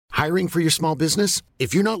Hiring for your small business?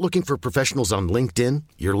 If you're not looking for professionals on LinkedIn,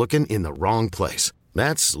 you're looking in the wrong place.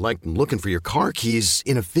 That's like looking for your car keys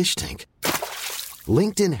in a fish tank.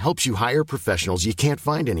 LinkedIn helps you hire professionals you can't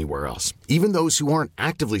find anywhere else, even those who aren't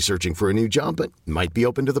actively searching for a new job but might be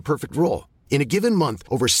open to the perfect role. In a given month,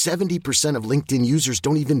 over 70% of LinkedIn users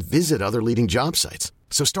don't even visit other leading job sites.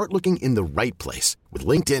 So start looking in the right place. With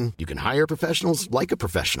LinkedIn, you can hire professionals like a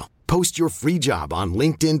professional. Post your free job on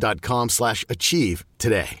linkedin.com/achieve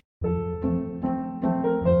today.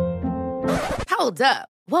 Hold up.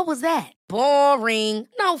 What was that? Boring.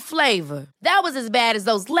 No flavor. That was as bad as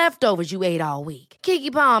those leftovers you ate all week.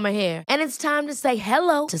 Keke Palmer here. And it's time to say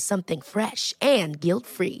hello to something fresh and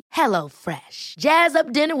guilt-free. Hello Fresh. Jazz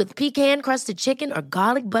up dinner with pecan-crusted chicken or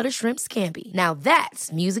garlic butter shrimp scampi. Now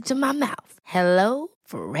that's music to my mouth. Hello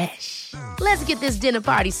Fresh. Let's get this dinner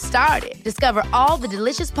party started. Discover all the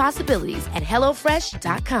delicious possibilities at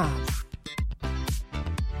hellofresh.com.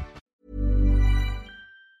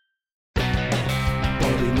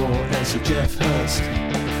 Bobby Moore and Sir Geoff Hurst,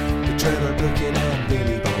 the Trevor Brooking and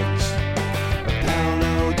Billy Bonds,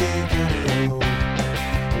 Paolo Di Canio,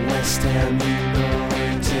 West Ham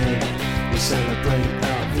United. We celebrate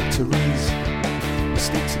our victories, we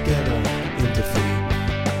stick together in defeat.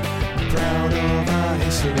 Proud of our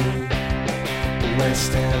history,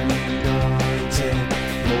 West Ham United,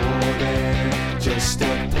 more than just a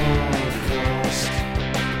podcast,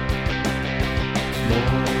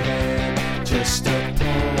 more than just a podcast.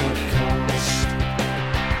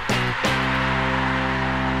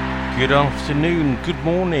 Good afternoon, good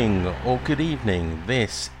morning, or good evening.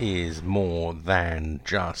 This is more than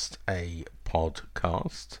just a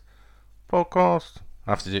podcast. I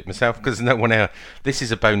have to do it myself because no one else. This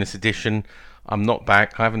is a bonus edition. I'm not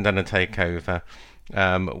back. I haven't done a takeover.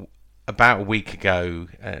 About a week ago,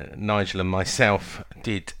 Nigel and myself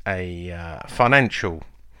did a financial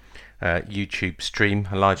YouTube stream,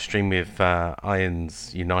 a live stream with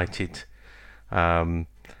Irons United,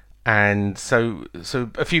 and so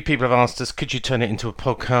a few people have asked us, could you turn it into a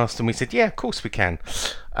podcast? And we said, yeah, of course we can.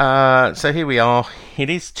 So here we are.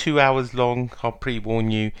 It is 2 hours long. I'll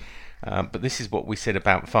pre-warn you, but this is what we said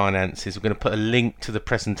about finances. We're going to put a link to the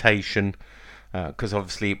presentation because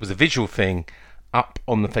obviously it was a visual thing up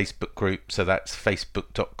on the Facebook group, so that's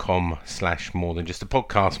facebook.com/more than just a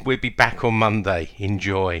podcast. We'll be back on Monday.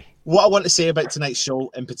 Enjoy. What I want to say about tonight's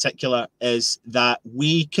show in particular is that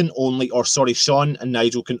we can only, Sean and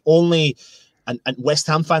Nigel can only, and West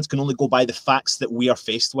Ham fans can only go by the facts that we are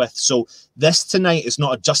faced with. So this tonight is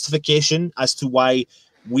not a justification as to why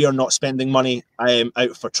we are not spending money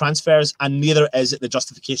out for transfers, and neither is it the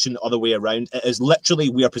justification the other way around. It is literally,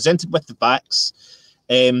 we are presented with the facts.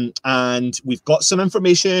 And we've got some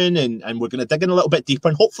information and we're going to dig in a little bit deeper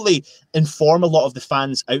and hopefully inform a lot of the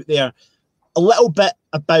fans out there a little bit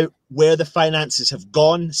about where the finances have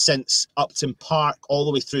gone since Upton Park all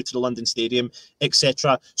the way through to the London Stadium,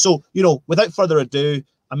 etc. So, without further ado,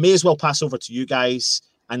 I may as well pass over to you guys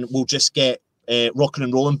and we'll just get rocking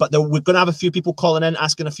and rolling. But we're going to have a few people calling in,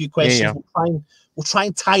 asking a few questions. Yeah. We'll try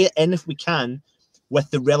and tie it in if we can with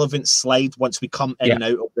the relevant slide once we come in and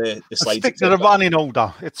out of the slides. Stick to the running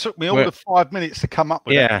order. It took me all the 5 minutes to come up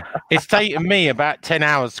with it. It's taken me about 10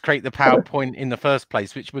 hours to create the PowerPoint in the first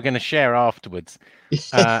place, which we're going to share afterwards.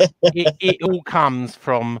 It all comes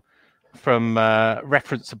from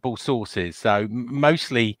referenceable sources. So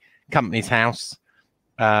mostly Companies House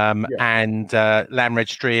and land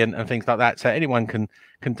registry and things like that. So anyone can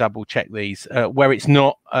double check these. Where it's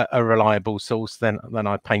not a reliable source, then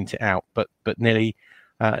I paint it out. But nearly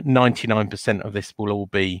 99% of this will all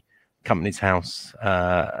be Companies House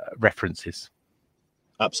references.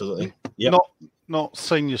 Absolutely. Yeah. Not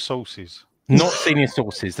senior sources. Not senior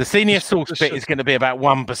sources. The senior source bit is going to be about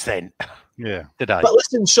 1%. Yeah. Today. But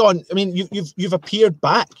listen, Sean. I mean, you've appeared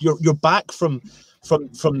back. You're back from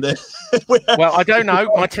the Well, I don't know,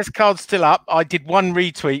 my test card's still up. I did one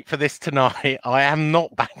retweet for this tonight. I am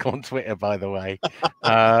not back on Twitter, by the way.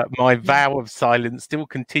 My vow of silence still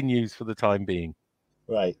continues for the time being.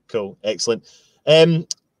 Right, cool, excellent.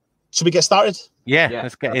 Should we get started? Yeah,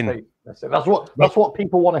 let's get in. That's what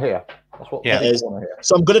people want to hear. That's what people want to hear.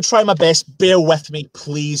 So I'm going to try my best. Bear with me,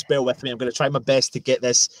 please bear with me. I'm going to try my best to get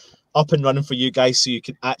this up and running for you guys so you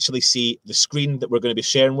can actually see the screen that we're going to be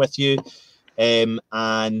sharing with you.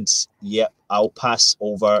 I'll pass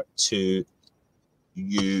over to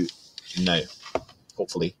you now,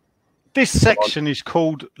 hopefully. This section is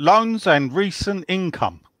called Loans and Recent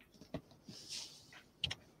Income.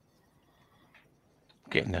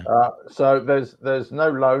 So there's no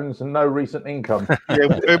loans and no recent income.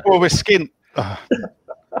 We're skint.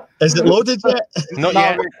 Is it loaded yet? Not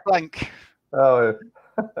yet. It's blank. Oh.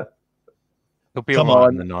 It'll be Come all right on.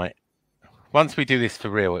 on the night. Once we do this for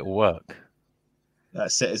real, it'll work.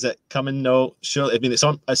 That's it. Is it coming? No, sure. I mean, it's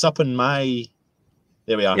on. It's up on my.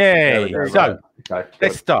 There we are. Yay! There we So go. Okay,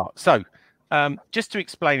 let's good. start. So just to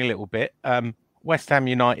explain a little bit, West Ham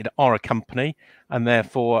United are a company, and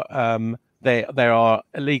therefore they are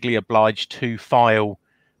legally obliged to file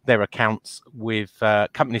their accounts with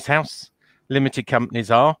Companies House. Limited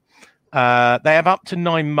companies are. They have up to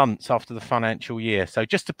 9 months after the financial year. So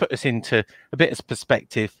just to put us into a bit of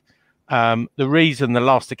perspective, the reason the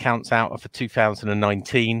last accounts out are for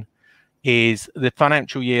 2019 is the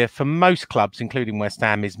financial year for most clubs, including West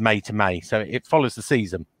Ham, is May to May. So it follows the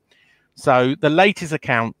season. So the latest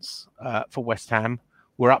accounts for West Ham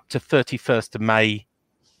were up to 31st of May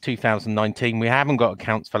 2019. We haven't got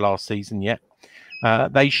accounts for last season yet.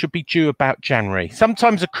 They should be due about January.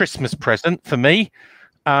 Sometimes a Christmas present for me,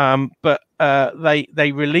 but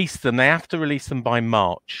they release them. They have to release them by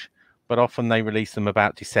March, but often they release them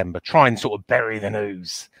about December. Try and sort of bury the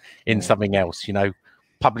news in something else,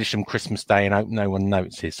 publish them Christmas Day and hope no one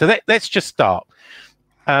notices. So let's just start.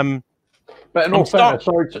 But in all fairness,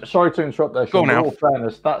 sorry to interrupt there, Sean. Go on, in all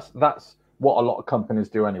fairness, that's what a lot of companies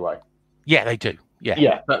do anyway. Yeah, they do.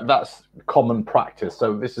 Yeah, that's common practice.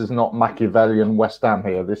 So this is not Machiavellian West Ham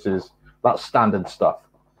here. That's standard stuff.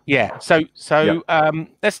 Yeah. So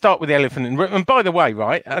let's start with the elephant in the room. And by the way,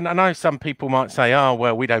 right, and I know some people might say, "Oh,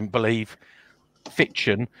 well, we don't believe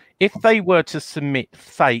fiction." If they were to submit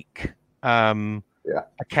fake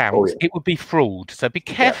accounts, it would be fraud. So be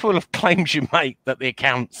careful of claims you make that the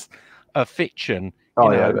accounts are fiction.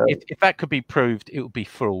 If that could be proved, it would be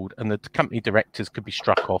fraud, and the company directors could be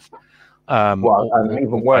struck off. And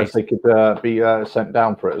even worse, they could be sent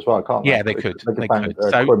down for it as well, can't they? Yeah, they could. They could.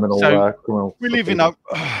 Criminal. We live in a.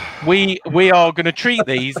 We are going to treat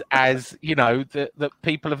these as that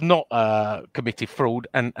people have not committed fraud,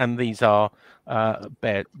 and these are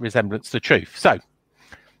bear resemblance to truth. So.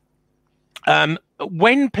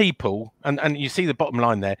 When people and you see the bottom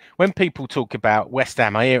line there, when people talk about West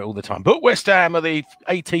Ham, I hear it all the time. But West Ham are the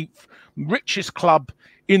 18th richest club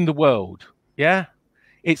in the world. Yeah,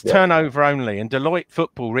 it's turnover only, and Deloitte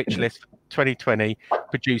Football Rich List 2020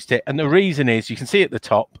 produced it. And the reason is, you can see at the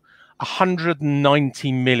top,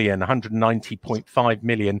 190.5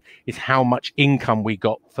 million is how much income we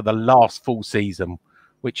got for the last full season,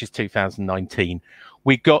 which is 2019.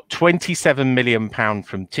 We got £27 million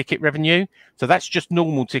from ticket revenue. So that's just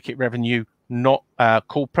normal ticket revenue, not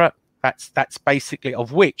corporate. That's basically,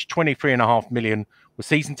 of which 23.5 million were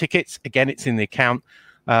season tickets. Again, it's in the account.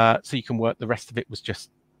 So you can work. The rest of it was just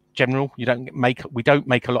general. We don't make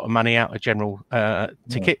a lot of money out of general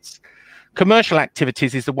tickets. Commercial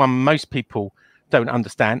activities is the one most people don't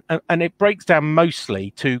understand. And it breaks down mostly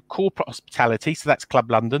to corporate hospitality. So that's Club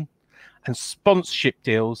London, and sponsorship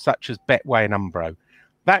deals such as Betway and Umbro.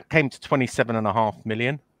 That came to 27.5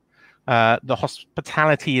 million. The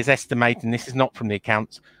hospitality is estimated, and this is not from the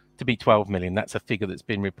accounts, to be 12 million. That's a figure that's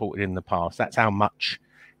been reported in the past. That's how much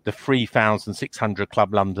the 3,600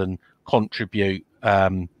 Club London contribute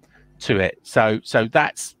to it. So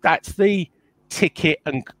that's the ticket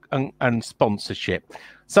and sponsorship.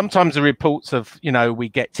 Sometimes the reports of, we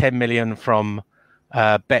get 10 million from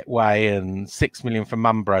Betway and 6 million from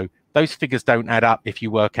Umbro. Those figures don't add up if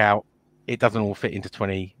you work out. It doesn't all fit into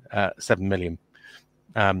 27 million.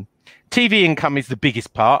 TV income is the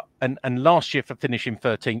biggest part, and last year, for finishing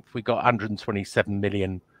 13th, we got 127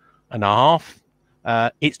 million and a half.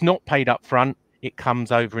 It's not paid up front. It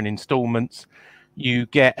comes over in installments. You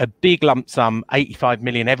get a big lump sum, 85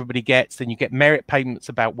 million everybody gets. Then you get merit payments,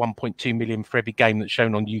 about 1.2 million for every game that's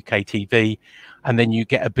shown on UK TV. And then you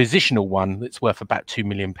get a positional one that's worth about £2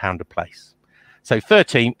 million a place. So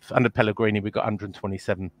 13th, under Pellegrini, we got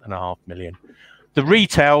 127.5 million. The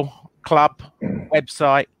retail club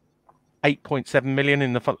website, 8.7 million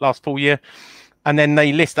in the last full year. And then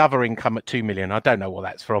they list other income at 2 million. I don't know what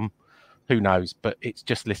that's from. Who knows? But it's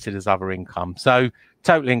just listed as other income. So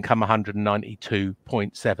total income,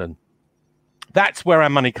 192.7. That's where our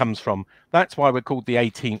money comes from. That's why we're called the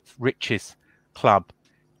 18th richest club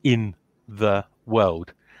in the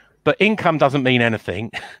world. But income doesn't mean anything.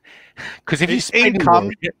 Because if it's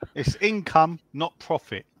income, it's income, not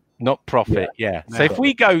profit. Not profit, yeah. So if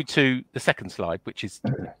we go to the second slide, which is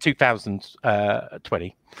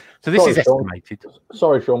 2020. So this is estimated.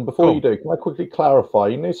 Sorry, Sean, before you do, can I quickly clarify?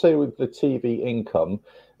 You say with the TV income,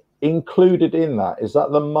 included in that, is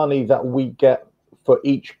that the money that we get for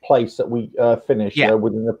each place that we finish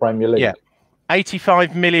within the Premier League? Yeah.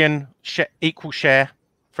 85 million equal share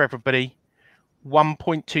for everybody.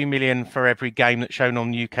 1.2 million for every game that's shown on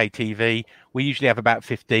UK TV. We usually have about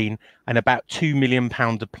 15, and about £2 million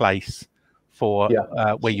a place for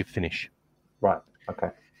where you finish. Right. Okay.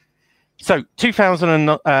 So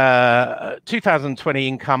 2020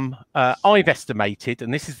 income, I've estimated,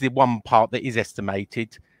 and this is the one part that is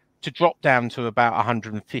estimated, to drop down to about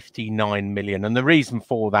 159 million. And the reason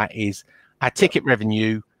for that is our ticket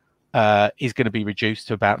revenue is going to be reduced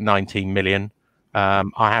to about 19 million. I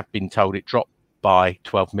have been told it dropped by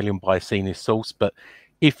 12 million by a senior source, but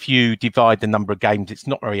if you divide the number of games, it's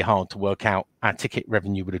not very hard to work out our ticket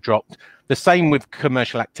revenue would have dropped. The same with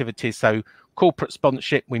commercial activities. So corporate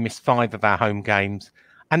sponsorship, we missed 5 of our home games.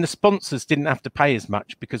 And the sponsors didn't have to pay as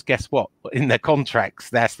much because guess what? In their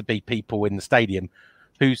contracts, there has to be people in the stadium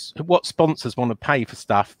what sponsors want to pay for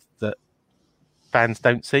stuff that fans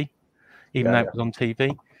don't see, even though it was on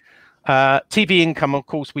TV. TV income, of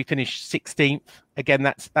course, we finished 16th. Again,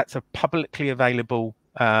 that's a publicly available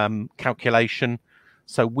calculation.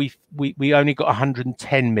 So we only got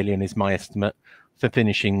 110 million is my estimate for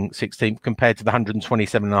finishing 16th compared to the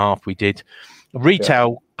 127.5 we did.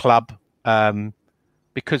 Retail club,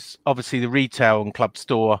 because obviously the retail and club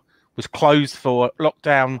store was closed for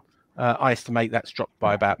lockdown. I estimate that's dropped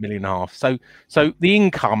by about $1.5 million. So the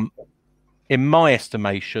income, in my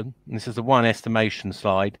estimation, and this is the one estimation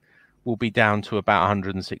slide, will be down to about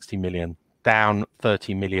 160 million, down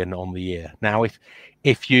 30 million on the year. Now, if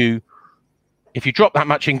you drop that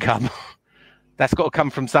much income, that's got to come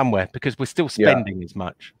from somewhere because we're still spending as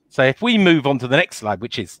much. So if we move on to the next slide,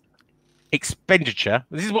 which is expenditure,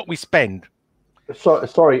 this is what we spend. So,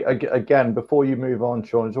 sorry, again, before you move on,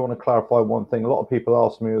 Sean, I just want to clarify one thing. A lot of people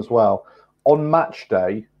ask me as well. On match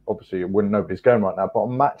day, obviously, when nobody's going right now, but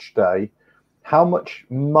on match day, how much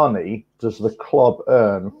money does the club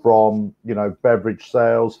earn from, beverage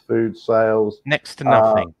sales, food sales? Next to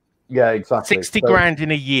nothing. Yeah, exactly. 60 grand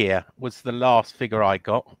in a year was the last figure I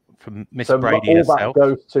got from Miss Brady all herself. That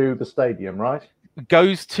goes to the stadium, right?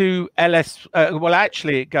 Goes to LS. Well,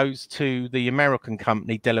 actually, it goes to the American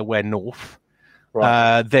company, Delaware North.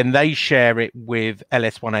 Right. Then they share it with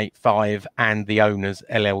LS185 and the owners,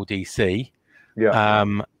 LLDC. Yeah.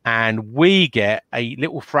 And we get a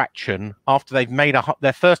little fraction after they've made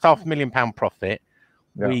their first £500,000 profit.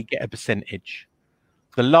 Yeah. We get a percentage.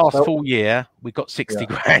 The last full year, we got 60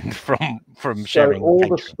 grand from sharing. So all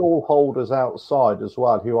the stall holders outside as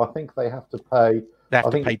well, who I think they have to pay. They have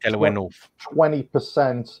to pay Delaware North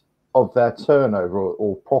 20% of their turnover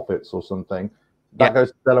or profits or something. That goes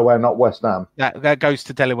to Delaware, not West Ham. That goes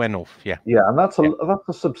to Delaware North, yeah. Yeah, and that's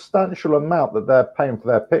a substantial amount that they're paying for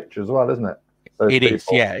their pitch as well, isn't it? It is,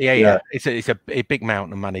 yeah. It's a big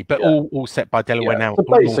amount of money, but all set by Delaware now. So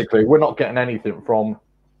basically, we're not getting anything from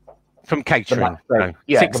catering. No.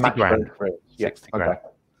 60 grand. 60 grand.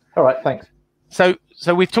 All right, thanks. So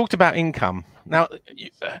we've talked about income. Now,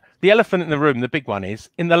 the elephant in the room, the big one is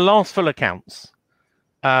in the last full accounts.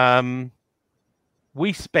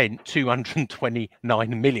 We spent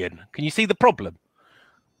 229 million. Can you see the problem?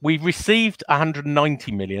 We received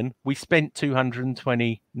 190 million. We spent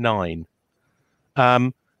 229.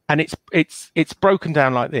 And it's broken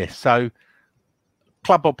down like this. So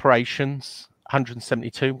club operations,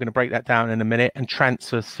 172. I'm going to break that down in a minute. And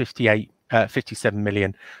transfers, 57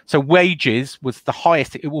 million. So wages was the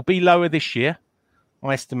highest. It will be lower this year.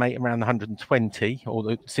 I estimate around 120, or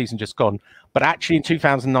the season just gone. But actually in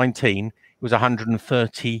 2019, it was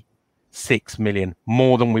 136 million,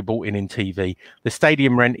 more than we bought in TV. The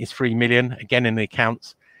stadium rent is 3 million, again in the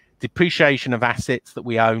accounts. Depreciation of assets that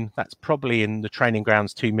we own, that's probably in the training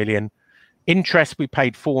grounds, 2 million. Interest, we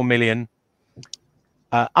paid 4 million.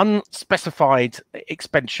 Unspecified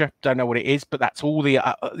expenditure, don't know what it is, but that's all the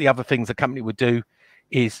other things the company would do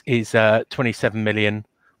is 27 million.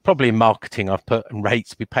 Probably in marketing I've put, and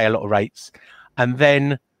rates, we pay a lot of rates. And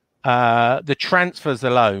then the transfers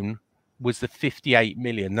alone was the 58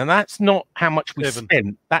 million. And that's not how much we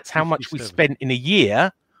spent. That's how much we spent in a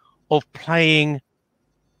year of playing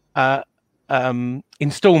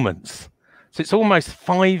installments. So it's almost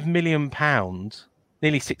 £5 million,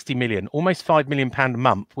 nearly 60 million, almost £5 million a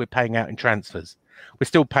month we're paying out in transfers. We're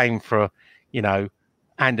still paying for,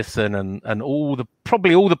 Anderson and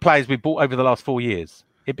probably all the players we bought over the last 4 years.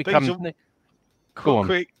 It becomes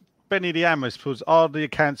quick. Benny the Hammers, are the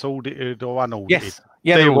accounts audited or unaudited? Yes.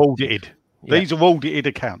 Yeah, they're audited. Yeah. These are audited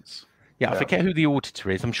accounts. Yeah, I forget who the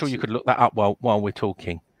auditor is. I'm sure you could look that up while we're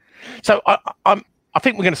talking. So I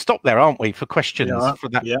think we're going to stop there, aren't we, for questions for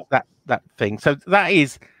that thing. So that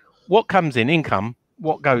is what comes in income,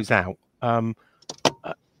 what goes out.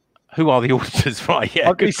 Who are the auditors? Right,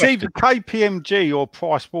 yeah. It's either KPMG or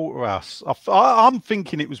Pricewaterhouse. I'm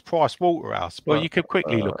thinking it was Pricewaterhouse. Well, you could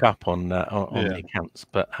quickly look up on the accounts,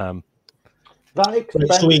 but That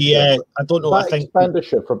expenditure, I don't know. I think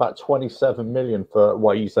expenditure for about 27 million for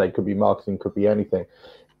what you say could be marketing, could be anything.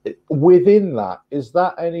 Within that, is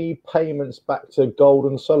that any payments back to Gold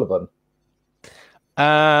and Sullivan?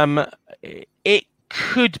 It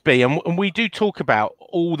could be, and we do talk about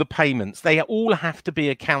all the payments. They all have to be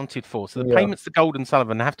accounted for. So the payments to Gold and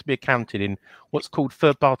Sullivan have to be accounted in what's called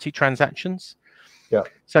third-party transactions. Yeah.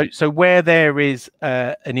 So where there is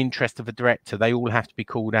an interest of a director, they all have to be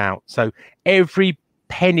called out. So every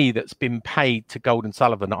penny that's been paid to Gold and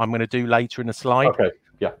Sullivan, I'm going to do later in a slide. Okay.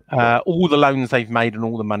 Yeah. All the loans they've made and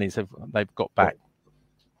all the monies they've got back.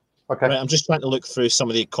 Okay. Right, I'm just trying to look through some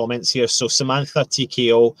of the comments here. So Samantha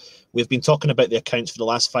TKO, we've been talking about the accounts for the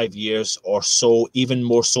last 5 years or so, even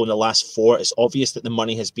more so in the last 4. It's obvious that the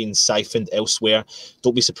money has been siphoned elsewhere.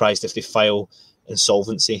 Don't be surprised if they file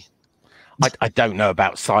insolvency. I don't know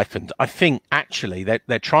about siphoned. I think actually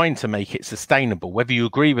they're trying to make it sustainable, whether you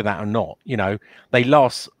agree with that or not. You know, they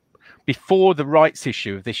lost before the rights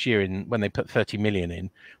issue of this year when they put 30 million in.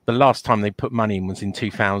 The last time they put money in was in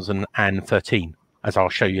 2013. As I'll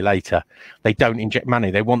show you later, they don't inject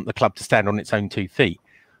money. They want the club to stand on its own 2 feet,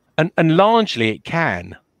 and largely it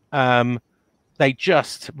can. They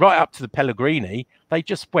just right up to the Pellegrini. They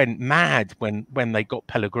just went mad when they got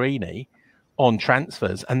Pellegrini on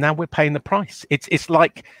transfers, and now we're paying the price. It's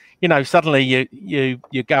like, you know, suddenly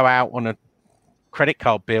you go out on a credit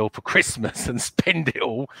card bill for Christmas and spend it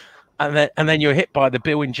all, and then you're hit by the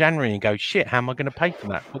bill in January and go, shit, how am I going to pay for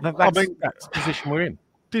that? Well, that's the position we're in.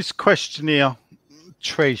 This question here.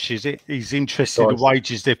 Tresh, he's interested in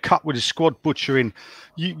wages they've cut with the squad butchering.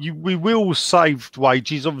 We will save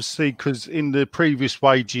wages, obviously, because in the previous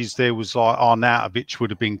wages there was like Arnautovic would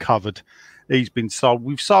have been covered. He's been sold.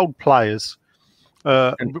 We've sold players,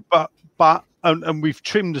 but we've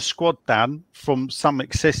trimmed the squad down from some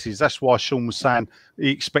excesses. That's why Sean was saying he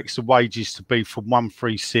expects the wages to be from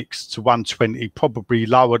 136 to 120, probably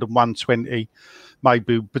lower than 120.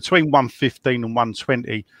 Maybe between 115 and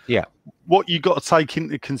 120. Yeah. What you got to take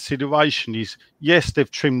into consideration is, yes,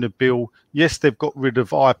 they've trimmed the bill. Yes, they've got rid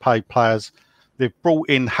of high-paid players. They've brought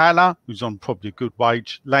in Haller, who's on probably a good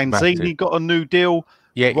wage. Lanzini got a new deal.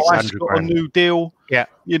 Yeah, Rice got a new deal. Yeah.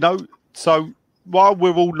 You know, so while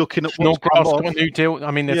we're all looking at what's going on, got a new deal.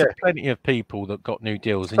 I mean, there's plenty of people that got new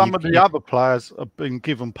deals. Some of the other players have been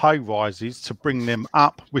given pay rises to bring them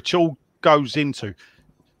up, which all goes into...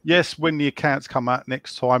 Yes, when the accounts come out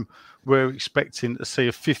next time, we're expecting to see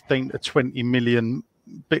a 15 to 20 million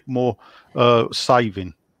bit more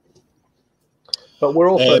saving. But we're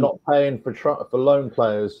also not paying for loan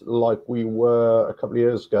players like we were a couple of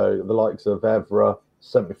years ago. The likes of Evra,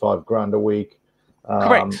 75 grand a week.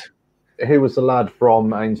 Correct. Who was the lad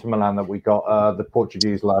from Inter Milan that we got? The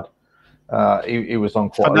Portuguese lad. He was on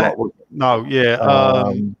quite a lot. No, yeah.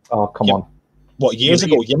 Come on. What, years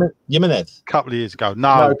ago? Jimenez? A couple of years ago.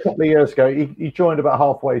 No, a couple of years ago. He joined about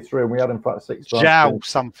halfway through, and we had him for 6 months. Zhao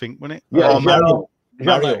something, wasn't it? Yeah, Mario.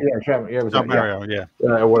 Whatever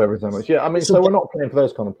his name was. Yeah, I mean, so we're not paying for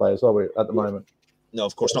those kind of players, are we, at the moment? No,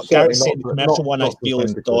 of course not. Garrett's saying the commercial one I feel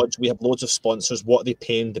is dodge. We have loads of sponsors. What are they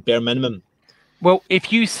paying? The bare minimum. Well,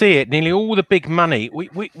 if you see it, nearly all the big money,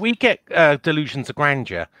 we get delusions of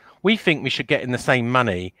grandeur. We think we should get in the same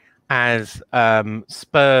money as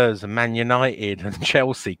Spurs and Man United and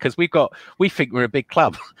Chelsea, because we think we're a big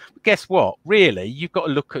club. But guess what? Really, you've got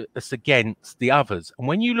to look at us against the others. And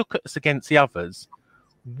when you look at us against the others,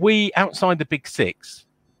 we, outside the big 6,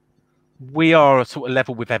 we are a sort of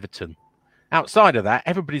level with Everton. Outside of that,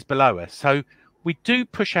 everybody's below us. So we do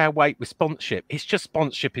push our weight with sponsorship. It's just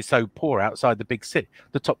sponsorship is so poor outside the big 6,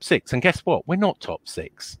 the top 6. And guess what? We're not top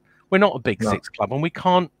 6. We're not a big 6 club, and we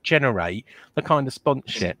can't generate the kind of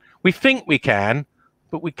sponsorship. We think we can,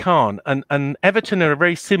 but we can't. And Everton are a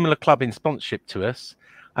very similar club in sponsorship to us,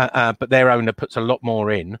 but their owner puts a lot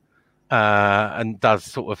more in and does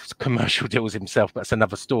sort of commercial deals himself. But that's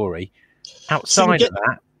another story. Outside of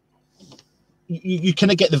that, you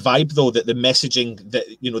kind of get the vibe, though, that the messaging, that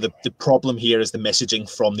the problem here is the messaging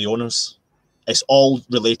from the owners. It's all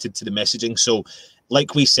related to the messaging. So,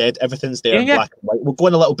 like we said, everything's there in black and white. We'll go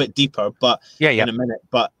in a little bit deeper, but in a minute.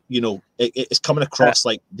 But it's coming across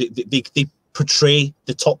like they portray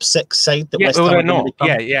the top 6 side. That West Ham they're not.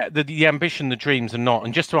 The ambition, the dreams are not.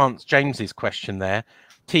 And just to answer James's question there,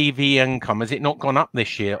 TV income, has it not gone up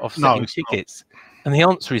this year offsetting tickets? And the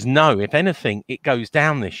answer is no. If anything, it goes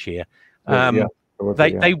down this year.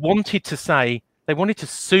 They wanted to say, they wanted to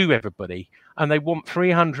sue everybody, and they want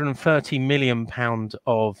 £330 million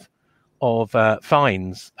of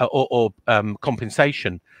fines or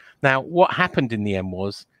compensation. Now, what happened in the end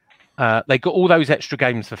was they got all those extra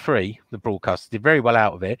games for free. The broadcasters did very well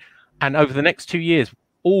out of it. And over the next 2 years,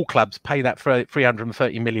 all clubs pay that for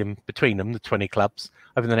 330 million between them, the 20 clubs,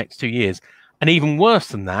 over the next 2 years. And even worse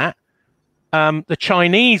than that, the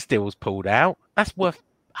Chinese deal's pulled out. That's worth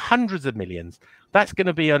hundreds of millions. That's going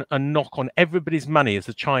to be a knock on everybody's money as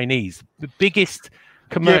the Chinese, the biggest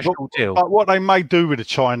commercial deal. But what they may do with the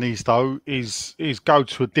Chinese, though, is go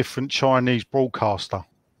to a different Chinese broadcaster.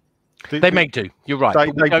 They may do. You're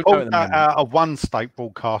right. They bought out of one state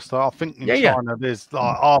broadcaster. I think in China there's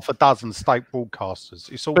like half a dozen state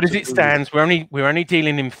broadcasters. It's all but as it stands, we're only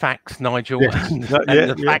dealing in facts, Nigel. Yeah. And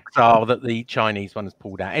the facts are that the Chinese one has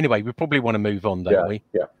pulled out. Anyway, we probably want to move on, don't we?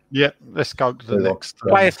 Yeah. Let's go to the next.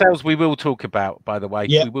 Player sales we will talk about, by the way.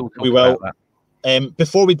 Yeah, we will. About that.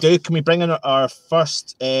 Before we do, can we bring in our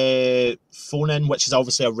first phone in, which is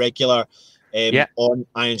obviously a regular on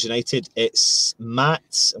Irons United? It's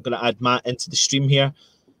Matt. I'm going to add Matt into the stream here.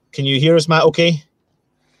 Can you hear us, Matt? Okay.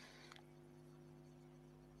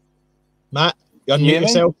 Matt, you unmute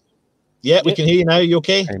yourself. Yeah, we can hear you now. You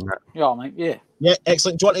okay? Hey, Matt. Yeah, mate. Yeah. Yeah,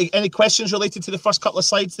 excellent. Do you want any questions related to the first couple of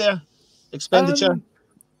slides there? Expenditure.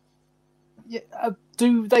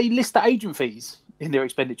 Do they list the agent fees in their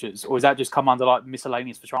expenditures, or is that just come under like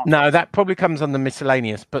miscellaneous for transfers? No, that probably comes under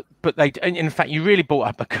miscellaneous. But they, in fact, you really brought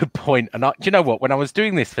up a good point. And do you know what? When I was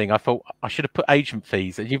doing this thing, I thought I should have put agent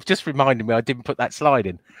fees, and you've just reminded me I didn't put that slide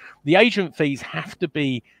in. The agent fees have to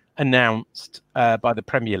be announced by the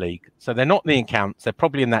Premier League, so they're not in the accounts. They're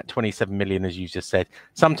probably in that 27 million, as you just said.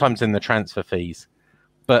 Sometimes in the transfer fees,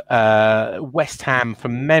 but West Ham,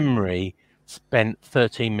 from memory, spent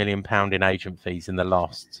 £13 million in agent fees in the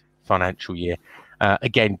last financial year.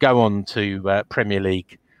 Again, go on to Premier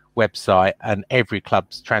League website, and every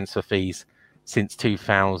club's transfer fees since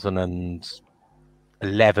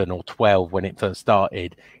 2011 or 12, when it first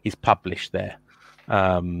started, is published there.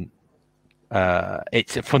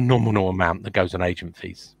 It's a phenomenal amount that goes on agent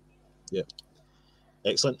fees. Yeah.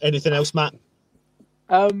 Excellent. Anything else, Matt?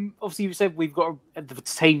 Obviously, you said we've got the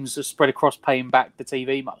teams are spread across paying back the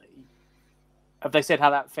TV money. Have they said how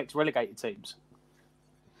that affects relegated teams?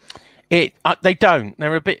 They don't.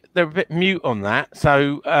 They're a bit mute on that.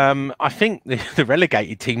 So I think the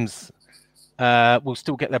relegated teams will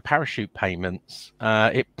still get their parachute payments.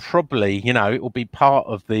 It probably, it will be part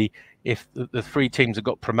of if the three teams that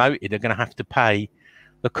got promoted are going to have to pay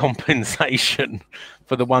the compensation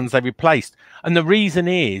for the ones they replaced. And the reason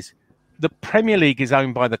is the Premier League is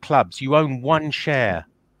owned by the clubs. You own one share,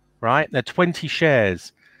 right? There are 20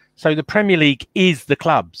 shares. So the Premier League is the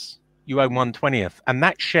clubs. You own 1/20th. And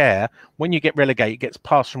that share, when you get relegated, gets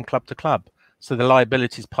passed from club to club. So the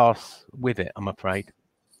liabilities pass with it, I'm afraid.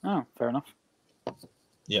 Oh, fair enough.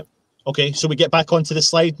 Yeah. Okay, so we get back onto the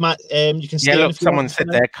slide, Matt. You can stay. Yeah, look, someone said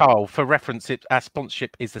there, Carl, for reference, our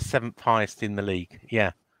sponsorship is the 7th highest in the league.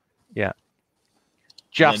 Yeah.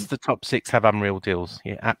 Just the top 6 have unreal deals.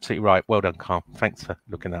 Yeah, absolutely right. Well done, Carl. Thanks for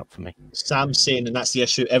looking out for me. Sam's saying, and that's the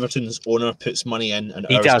issue, Everton's owner puts money in and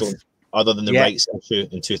he ours does. don't, other than the rights issue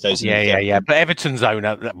in 2000. Yeah. But Everton's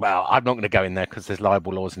owner, well, I'm not going to go in there because there's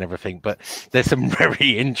libel laws and everything, but there's some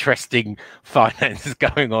very interesting finances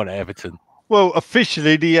going on at Everton. Well,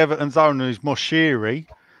 officially, the Everton's owner is Moshiri.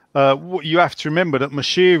 What you have to remember that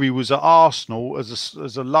Moshiri was at Arsenal as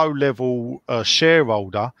a low-level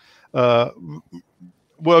shareholder,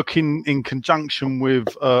 working in conjunction with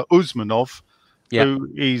Usmanov, who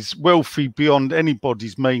is wealthy beyond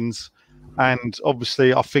anybody's means. And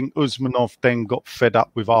obviously, I think Usmanov then got fed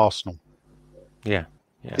up with Arsenal. Yeah.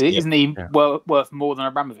 Isn't he worth more than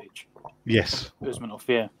Abramovich? Yes.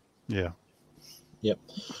 Usmanov, Yeah. Yep.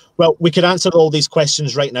 Well, we could answer all these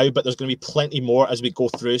questions right now, but there's going to be plenty more as we go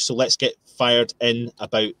through. So let's get fired in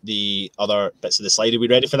about the other bits of the slide. Are we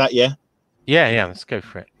ready for that? Yeah. Yeah. Let's go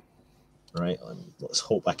for it. Right. Let's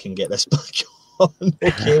hope I can get this back on.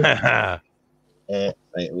 Okay. Right.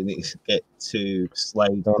 We need to get to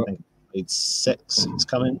slide 6. It's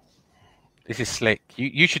coming. This is slick.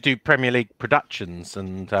 You should do Premier League productions,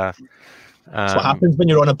 and that's what happens when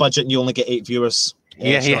you're on a budget and you only get 8 viewers.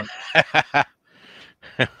 Yeah.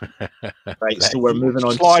 Right, so we're moving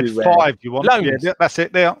on slide to 5. You want? Loans. Yeah, that's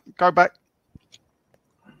it. There, go back.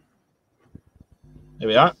 There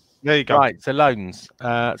we are. There you go. Right, so loans.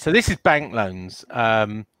 So this is bank loans.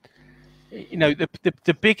 The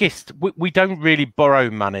biggest. We don't really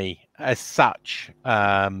borrow money as such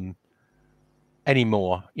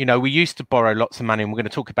anymore. We used to borrow lots of money, and we're going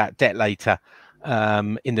to talk about debt later.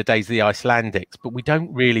 In the days of the Icelandics, but we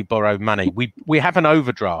don't really borrow money. We have an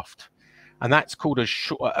overdraft, and that's called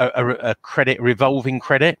a credit, revolving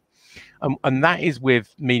credit, and that is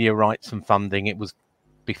with media rights and funding. It was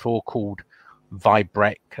before called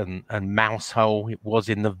Vibrec and Mousehole. It was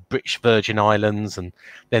in the British Virgin Islands, and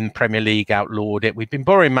then Premier League outlawed it. We've been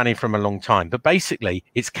borrowing money from a long time, but basically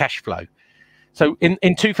it's cash flow. So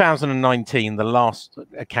in 2019, the last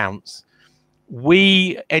accounts,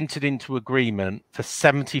 we entered into agreement for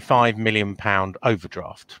 £75 million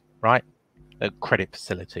overdraft, right? A credit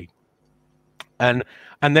facility. And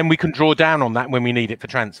then we can draw down on that when we need it for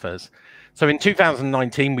transfers. So in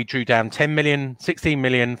 2019, we drew down 10 million, 16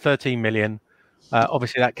 million, 13 million.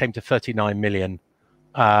 Obviously, that came to 39 million,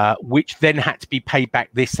 which then had to be paid back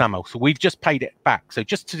this summer. So we've just paid it back. So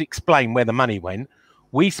just to explain where the money went,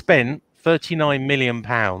 we spent £39 million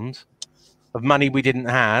of money we didn't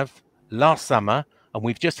have last summer, and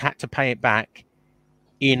we've just had to pay it back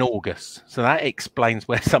in August. So that explains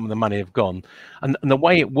where some of the money have gone. And the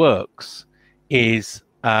way it works is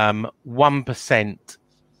 1%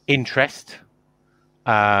 interest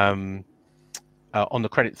on the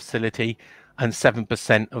credit facility and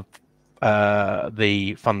 7% of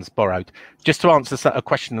the funds borrowed. Just to answer a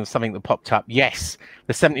question of something that popped up, yes,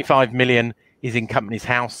 the 75 million is in Companies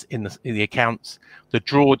House in the accounts. The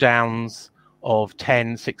drawdowns of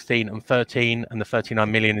 10, 16 and 13 and the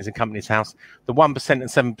 39 million is in Companies House. The 1% and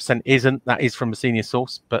 7% isn't. That is from a senior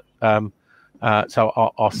source, but so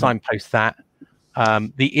I'll signpost that.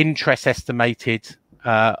 The interest estimated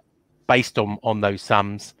based on those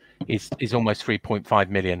sums is almost 3.5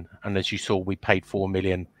 million, and as you saw, we paid 4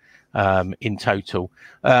 million in total.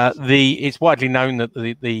 It's widely known that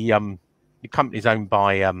the company is owned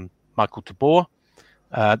by Michael Tabor,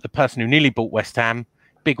 the person who nearly bought West Ham,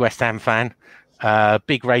 big West Ham fan,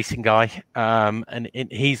 big racing guy, and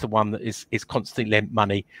he's the one that is constantly lent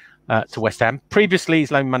money to West Ham. Previously,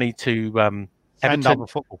 he's loaned money to Everton and other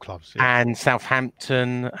football clubs, and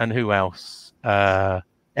Southampton, and who else?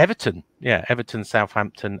 Everton, Everton,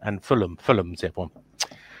 Southampton, and Fulham. Fulham's the other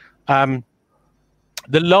one.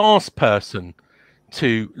 The last person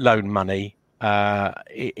to loan money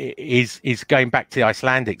is going back to the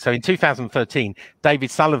Icelandic. So in 2013, David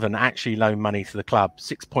Sullivan actually loaned money to the club,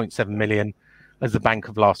 6.7 million as the bank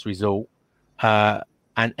of last resort,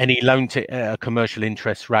 and he loaned it at a commercial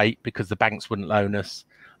interest rate because the banks wouldn't loan us,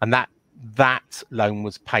 and that loan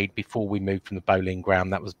was paid before we moved from the bowling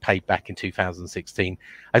ground. That was paid back in 2016.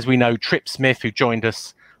 As we know, Trip Smith, who joined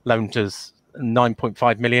us, loaned us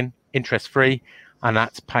 9.5 million interest free, and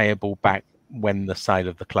that's payable back when the sale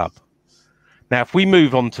of the club. Now, if we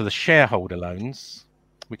move on to the shareholder loans,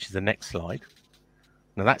 which is the next slide.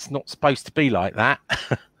 Now, that's not supposed to be like that.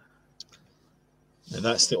 Now,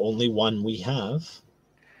 that's the only one we have.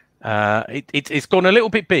 It's gone a little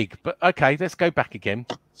bit big, but okay, let's go back again.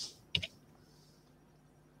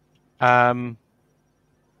 For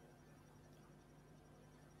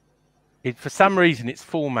some reason, it's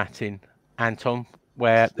formatting, Anton,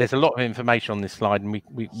 where there's a lot of information on this slide and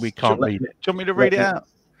we can't read it. Do you want me to read it out?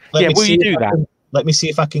 Will you do that? Let me see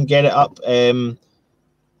if I can get it up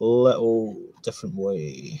little different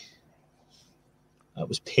way. That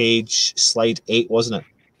was slide 8, wasn't it?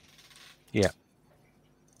 Yeah.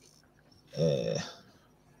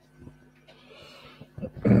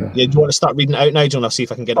 Do you want to start reading it out now, John? I'll see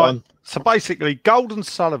if I can get it on. So basically, Gold &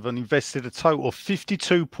 Sullivan invested a total of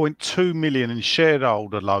 52.2 million in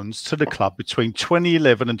shareholder loans to the club between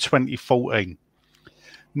 2011 and 2014.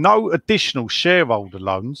 No additional shareholder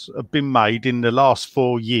loans have been made in the last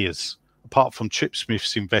 4 years, apart from Trip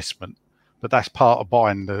Smith's investment, but that's part of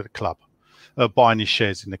buying the club, buying his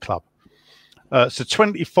shares in the club. So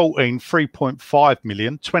 2014, 3.5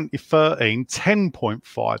 million, 2013,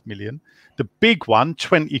 10.5 million. The big one,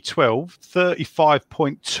 2012,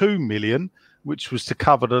 35.2 million, which was to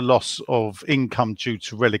cover the loss of income due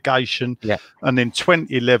to relegation. Yeah. And then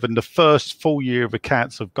 2011, the first full year of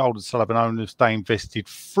accounts of Gold & Sullivan owners, they invested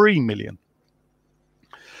 3 million.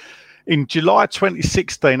 In July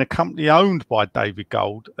 2016, a company owned by David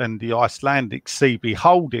Gold and the Icelandic CB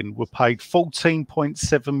Holding were paid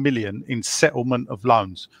 14.7 million in settlement of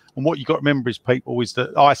loans. And what you got to remember is, people, is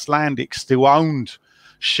that Icelandic still owned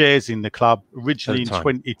shares in the club. Originally in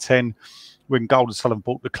 2010, when Gold & Sullivan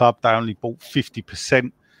bought the club, they only bought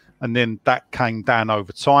 50%, and then that came down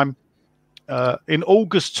over time. In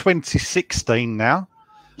August 2016 now,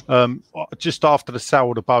 just after the sale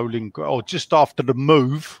of the bowling, or just after the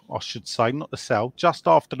move, I should say, not the sale, just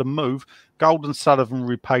after the move, Gold & Sullivan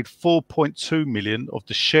repaid 4.2 million of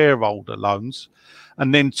the shareholder loans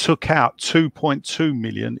and then took out 2.2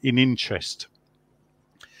 million in interest.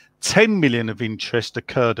 10 million of interest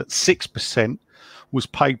occurred at 6%, was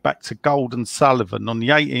paid back to Gold & Sullivan on the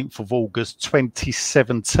 18th of August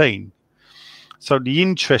 2017. So the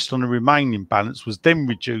interest on the remaining balance was then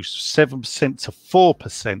reduced 7% to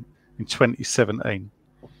 4% in 2017.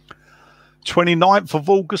 29th of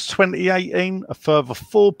August 2018, a further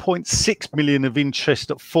 4.6 million of interest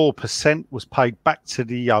at 4% was paid back to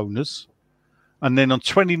the owners. And then on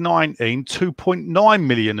 2019, 2.9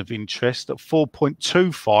 million of interest at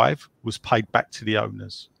 4.25 was paid back to the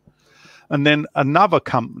owners. And then another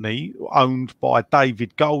company owned by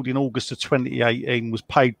David Gold in August of 2018 was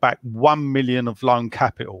paid back 1 million of loan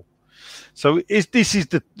capital. So this is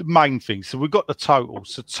the main thing. So we've got the total.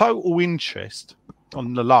 So total interest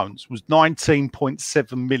on the loans was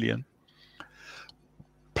 19.7 million,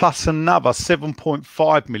 plus another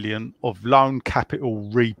 7.5 million of loan capital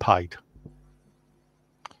repaid.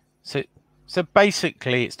 So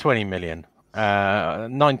basically it's 20 million,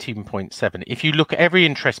 19.7. If you look at every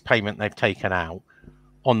interest payment they've taken out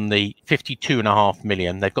on the 52.5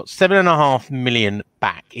 million, they've got 7.5 million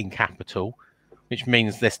back in capital, which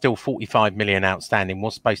means there's still 45 million outstanding.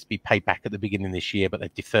 Was supposed to be paid back at the beginning of this year, but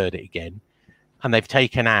they've deferred it again. And they've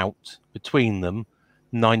taken out between them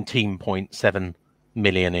 19.7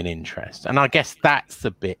 million in interest. And I guess that's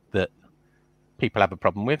the bit that people have a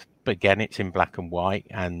problem with. But again, it's in black and white,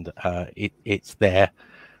 and it's there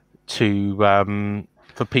to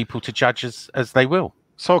for people to judge as they will.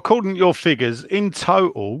 So according to your figures, in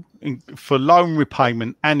total, for loan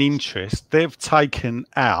repayment and interest, they've taken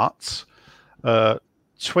out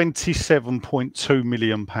 £27.2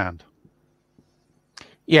 million.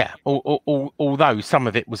 Yeah, although some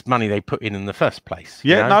of it was money they put in the first place.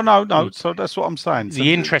 Yeah, no. So that's what I'm saying.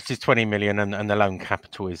 The interest is 20 million, and the loan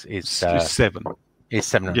capital is 7. Is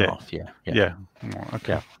 7.5. Yeah.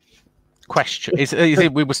 Okay. Yeah. Question is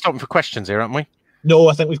it? We were stopping for questions here, aren't we? No,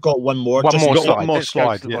 I think we've got one more. One more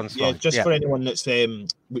slide. Yeah, just for anyone that's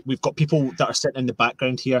we've got people that are sitting in the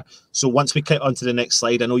background here. So once we cut onto the next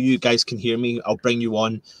slide, I know you guys can hear me. I'll bring you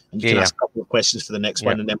on, and you can ask a couple of questions for the next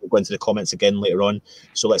one, and then we'll go into the comments again later on.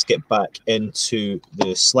 So let's get back into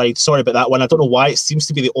the slide. Sorry about that one. I don't know why it seems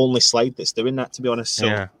to be the only slide that's doing that, to be honest.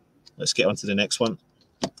 So let's get on to the next one.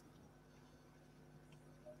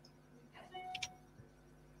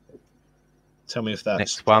 Tell me if that's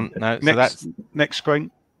next one. No, so that's next screen.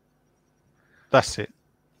 That's it.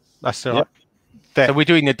 That's it. Yep. So we're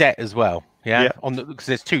doing the debt as well, because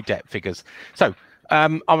there's two debt figures. So I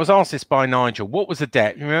was asked this by Nigel. What was the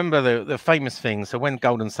debt? You remember the famous thing? So when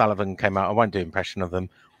Gold and Sullivan came out, I won't do impression of them.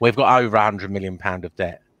 We've got over £100 million of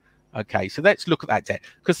debt. Okay, so let's look at that debt,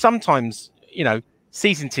 because sometimes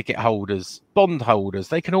season ticket holders, bond holders,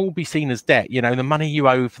 they can all be seen as debt. The money you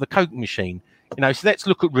owe for the Coke machine. So let's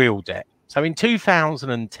look at real debt. So in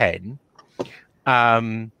 2010, they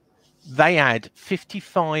had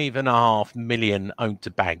 55.5 million owed to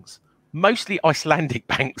banks, mostly Icelandic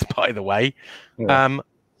banks, by the way.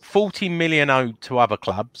 40 million owed to other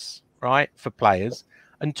clubs, right, for players,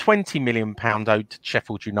 and £20 million owed to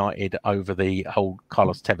Sheffield United over the whole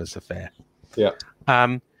Carlos Tevez affair. Yeah.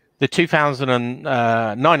 The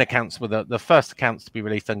 2009 accounts were the first accounts to be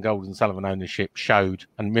released on Gold and Sullivan ownership showed,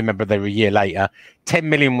 and remember they were a year later, 10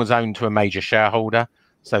 million was owned to a major shareholder.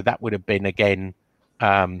 So that would have been, again,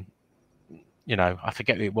 I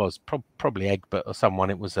forget who it was, probably Egbert or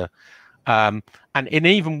someone. It was and in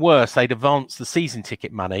even worse, they'd advanced the season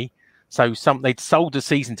ticket money. So they'd sold the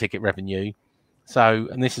season ticket revenue. So,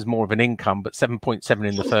 and this is more of an income, but 7.7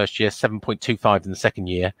 in the first year, 7.25 in the second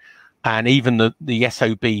year. And even the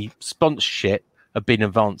SOB sponsorship have been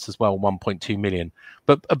advanced as well, 1.2 million.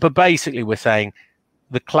 But basically, we're saying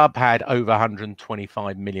the club had over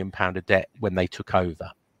 125 million pound of debt when they took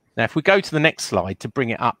over. Now, if we go to the next slide to bring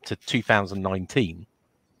it up to 2019,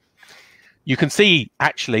 you can see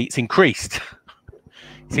actually it's increased.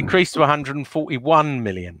 It's increased to 141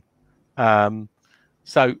 million.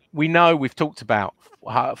 So we know, we've talked about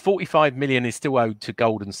 45 million is still owed to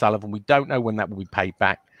Gold and Sullivan. We don't know when that will be paid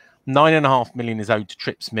back. 9.5 million is owed to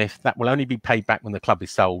Trip Smith. That will only be paid back when the club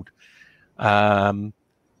is sold.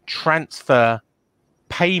 Transfer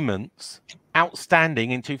payments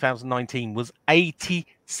outstanding in 2019 was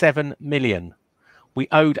 87 million. We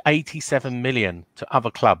owed 87 million to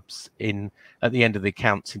other clubs at the end of the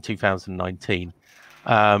accounts in 2019.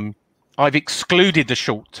 I've excluded the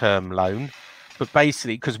short-term loan, but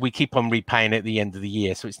basically because we keep on repaying it at the end of the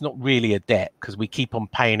year. So it's not really a debt because we keep on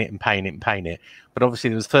paying it and paying it and paying it. But obviously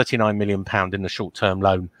there was £39 million in the short-term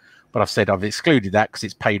loan. But I've said I've excluded that because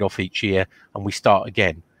it's paid off each year and we start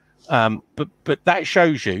again. But that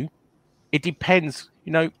shows you, it depends.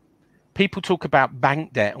 People talk about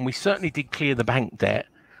bank debt, and we certainly did clear the bank debt.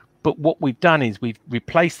 But what we've done is we've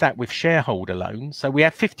replaced that with shareholder loans. So we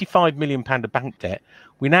have £55 million of bank debt.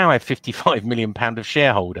 We now have £55 million of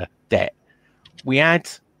shareholder debt. We add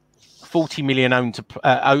 40 million owed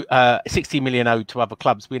to 60 million owed to other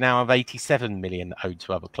clubs. We now have 87 million owed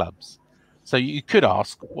to other clubs. So you could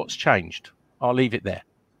ask, what's changed? I'll leave it there.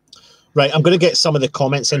 Right, I'm going to get some of the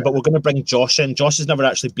comments in, but we're going to bring Josh in. Josh has never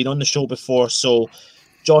actually been on the show before, so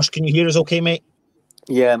Josh, can you hear us okay, mate?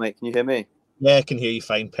 Yeah, mate, can you hear me? Yeah, I can hear you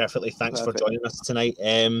fine, perfectly. Thanks for joining us tonight.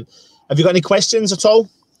 Have you got any questions at all,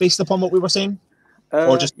 based upon what we were saying?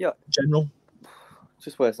 Or just general?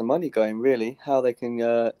 Just where's the money going, really? How they can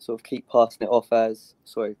sort of keep passing it off as...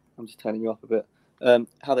 Sorry, I'm just turning you off a bit.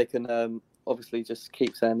 How they can obviously just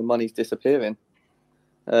keep saying the money's disappearing.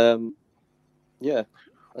 Yeah.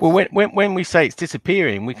 Well, when we say it's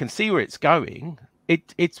disappearing, we can see where it's going.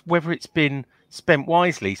 It's whether it's been spent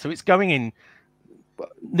wisely. So it's going in...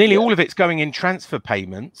 Nearly all of it's going in transfer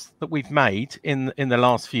payments that we've made in the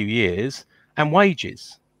last few years and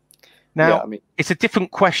wages. Now, it's a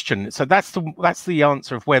different question. So that's the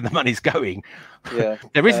answer of where the money's going. Yeah.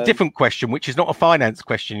 There is a different question, which is not a finance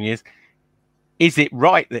question. Is it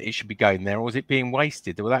right that it should be going there, or is it being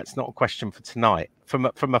wasted? Well, that's not a question for tonight. From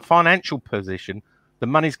a financial position, the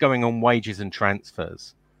money's going on wages and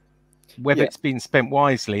transfers. Whether it's been spent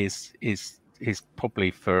wisely is probably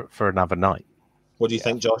for another night. What do you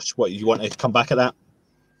think, Josh? What you want to come back at that?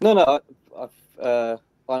 No,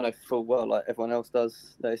 I know full well, like everyone else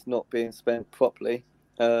does, that it's not being spent properly.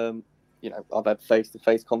 I've had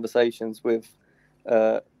face-to-face conversations with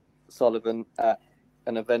Sullivan at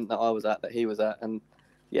an event that I was at, that he was at, and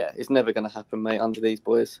yeah, it's never going to happen, mate, under these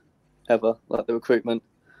boys, ever. Like the recruitment.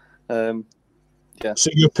 So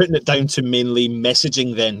you're putting it down to mainly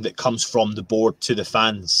messaging then that comes from the board to the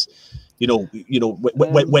fans.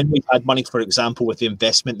 When we've had money, for example, with the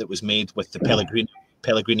investment that was made with the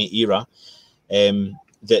Pellegrini era,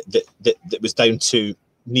 that was down to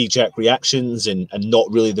knee-jerk reactions and not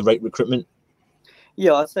really the right recruitment.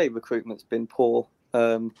 Yeah, I'd say recruitment's been poor.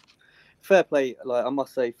 Fair play, I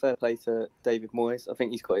must say, fair play to David Moyes. I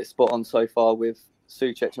think he's got it spot on so far with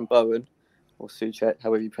Souček and Bowen, or Souček,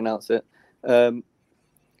 however you pronounce it. I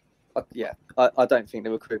don't think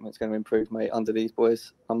the recruitment's going to improve, mate, under these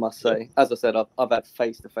boys, I must say. As I said, I've had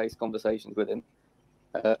face-to-face conversations with him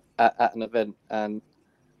at an event, and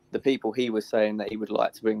the people he was saying that he would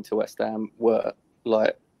like to bring to West Ham were,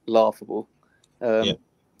 laughable.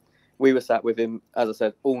 We were sat with him, as I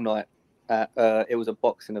said, all night. It was a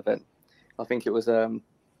boxing event. I think it was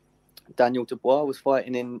Daniel Dubois was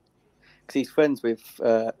fighting in... Because he's friends with...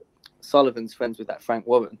 Sullivan's friends with that Frank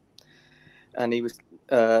Warren. And he was...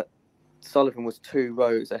 Sullivan was 2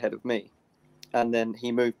 rows ahead of me, and then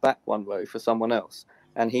he moved back 1 row for someone else,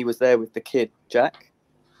 and he was there with the kid Jack.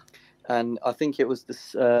 And I think it was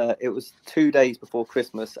it was 2 days before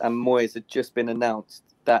Christmas, and Moyes had just been announced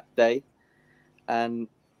that day, and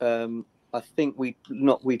I think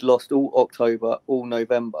we'd lost all October, all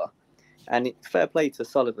November, and fair play to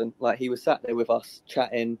Sullivan, he was sat there with us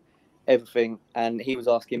chatting everything, and he was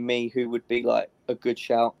asking me who would be a good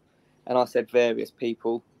shout, and I said various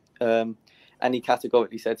people. And he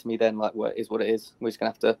categorically said to me then, well, it is what it is. We're just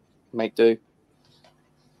going to have to make do.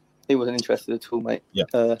 He wasn't interested at all, mate. Yeah.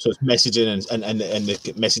 So it's messaging and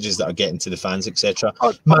the messages that are getting to the fans, etc.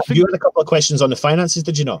 Matt, you had a couple of questions on the finances,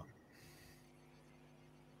 did you not?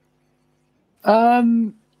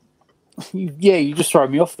 Yeah, you just throw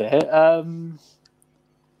me off there.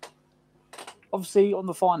 Obviously, on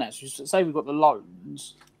the finances, say we've got the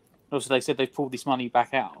loans. Obviously, they said they've pulled this money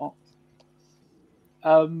back out.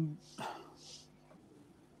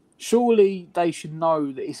 Surely they should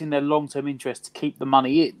know that it's in their long-term interest to keep the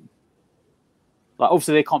money in.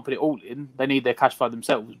 Obviously they can't put it all in; they need their cash flow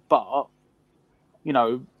themselves. But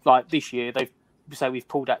this year we've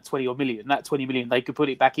pulled out 20 odd million. That 20 million they could put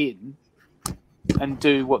it back in and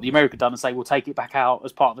do what the America done and say we'll take it back out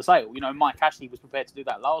as part of the sale. Mike Ashley was prepared to do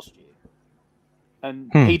that last year.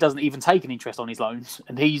 And he doesn't even take an interest on his loans,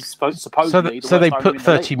 and he's supposedly. So they put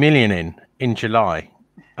 30 million in July,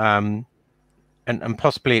 and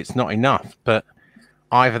possibly it's not enough, but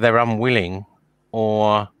either they're unwilling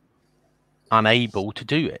or unable to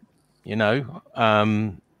do it.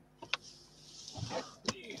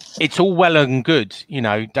 It's all well and good,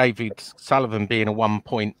 David Sullivan being a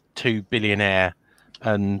 1.2 billionaire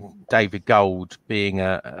and David Gold being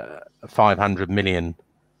a 500 million.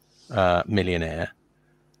 Millionaire,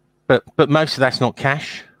 but most of that's not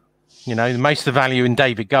cash. Most of the value in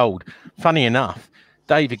David Gold. Funny enough,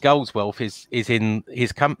 David Gold's wealth is in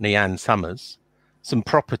his company and Summers, some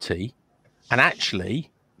property, and actually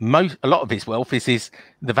a lot of his wealth is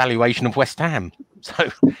the valuation of West Ham. So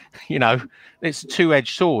it's a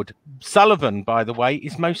two-edged sword. Sullivan, by the way,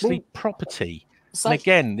 is mostly property. And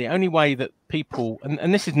again, the only way that people,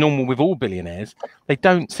 and this is normal with all billionaires, they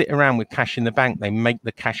don't sit around with cash in the bank. They make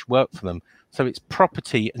the cash work for them. So it's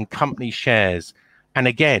property and company shares. And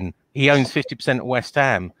again, he owns 50% of West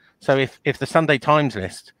Ham. So if the Sunday Times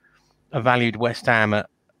list valued West Ham at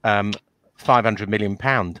 £500 million,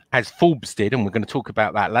 as Forbes did, and we're going to talk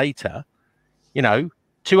about that later,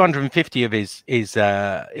 250 of his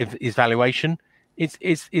valuation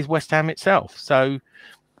is West Ham itself. So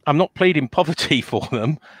I'm not pleading poverty for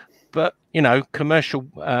them, but commercial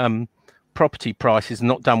property prices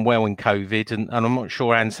not done well in COVID, and I'm not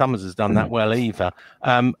sure Ann Summers has done that well either.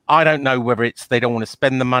 I don't know whether it's they don't want to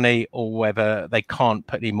spend the money or whether they can't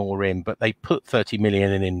put any more in, but they put 30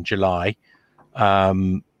 million in July,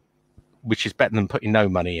 which is better than putting no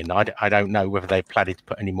money in. I don't know whether they've planned to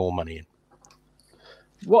put any more money in.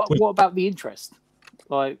 What about the interest?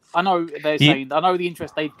 Like, I know they're saying, I know the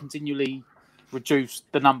interest, they've continually reduced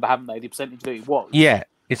the number, haven't they? The percentage of it. What? Yeah,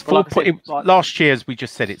 it's last year, as we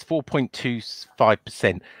just said, it's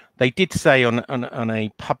 4.25%. They did say on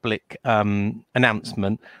a public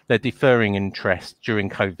announcement they're deferring interest during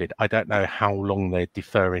COVID. I don't know how long they're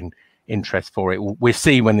deferring interest for it. We'll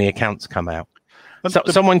see when the accounts come out. So,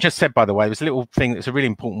 someone just said, by the way, there's a little thing that's a really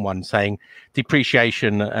important one, saying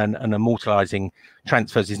depreciation and amortizing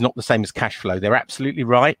transfers is not the same as cash flow. They're absolutely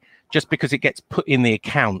right. Just because it gets put in the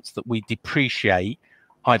accounts that we depreciate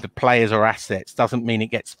either players or assets doesn't mean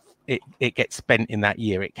it gets spent in that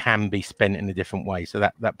year. It can be spent in a different way. So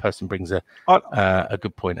that person brings a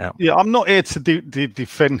good point out. Yeah, I'm not here to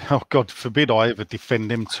defend. Oh, God forbid I ever defend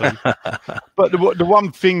them too. But the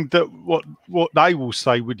one thing that what they will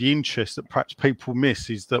say with the interest that perhaps people miss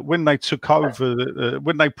is that when they took over,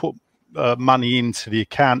 when they put money into the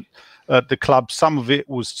account at the club, some of it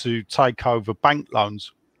was to take over bank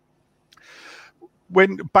loans.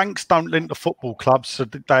 When banks don't lend to football clubs, so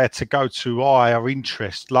they had to go to higher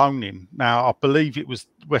interest loaning. Now, I believe it was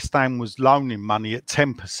West Ham was loaning money at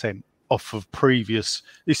 10% off of previous.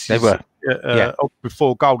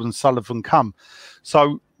 Before Gold and Sullivan come.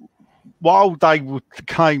 So while they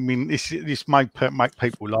came in, this may make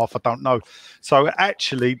people laugh. I don't know. So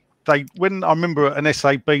actually, when I remember at an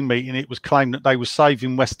SAB meeting, it was claimed that they were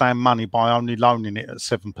saving West Ham money by only loaning it at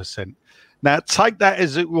 7%. Now, take that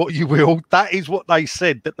as what you will. That is what they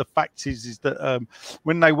said. That the fact is that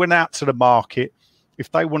when they went out to the market,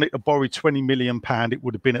 if they wanted to borrow £20 million, it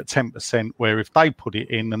would have been at 10%. Where if they put it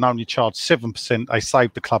in and only charged 7%, they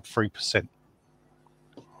saved the club 3%.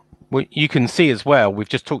 Well, you can see as well. We've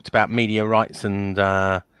just talked about media rights and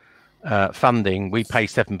funding. We pay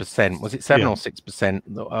 7%. Was it 7 or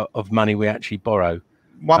 6% of money we actually borrow?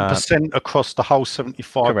 1% across the whole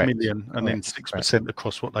 75 million, and then 6%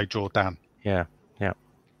 across what they draw down. Yeah.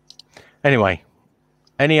 Anyway,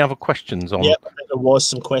 any other questions on? Yeah, there was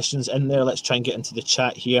some questions in there. Let's try and get into the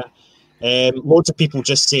chat here. Loads of people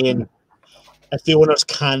just saying, if the owners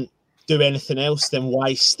can't do anything else, then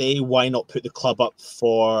why stay? Why not put the club up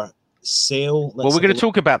for sale? We're going to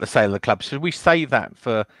talk about the sale of the club. Should we save that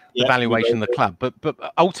for the valuation of the club? But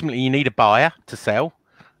ultimately, you need a buyer to sell.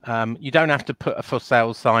 You don't have to put a for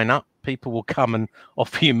sale sign up. People will come and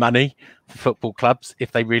offer you money for football clubs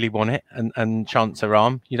if they really want it, and chances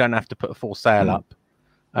are you don't have to put a for sale up.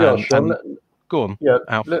 Sean, go on. Yeah,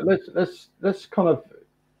 Alf. let's kind of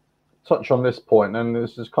touch on this point, and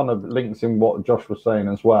this is kind of links in what Josh was saying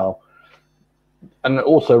as well, and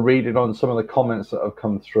also reading on some of the comments that have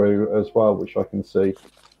come through as well, which I can see.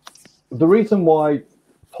 The reason why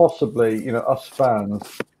possibly, us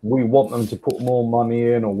fans, we want them to put more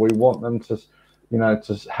money in, or we want them to,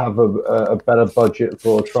 to have a better budget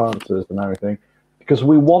for transfers and everything, because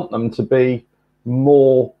we want them to be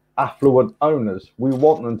more affluent owners. We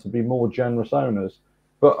want them to be more generous owners.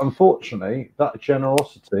 But unfortunately, that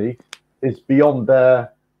generosity is beyond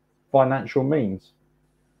their financial means.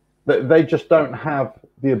 They just don't have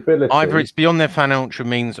the ability. Either it's beyond their financial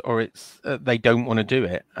means, or it's they don't want to do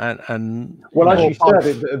it. And well, as you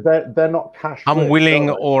said, they're not cash unwilling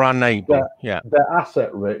rich, or unable. They're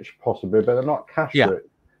asset rich, possibly, but they're not cash rich.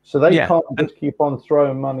 So they can't just keep on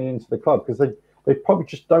throwing money into the club because they probably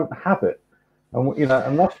just don't have it. And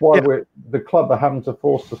and that's why the club are having to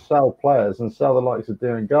force to sell players and sell the likes of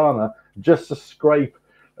Dean Garner just to scrape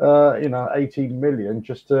 18 million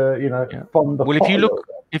just to fund the. Well,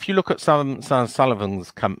 if you look at some Sullivan's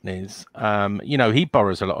companies, he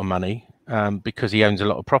borrows a lot of money because he owns a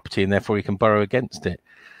lot of property and therefore he can borrow against it.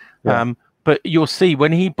 Yeah. But you'll see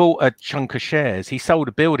when he bought a chunk of shares, he sold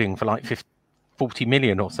a building for like 40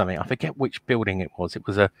 million or something. I forget which building it was. It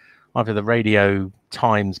was either the Radio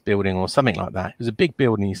Times building or something like that. It was a big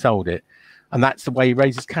building. He sold it. And that's the way he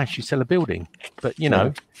raises cash. You sell a building. But, you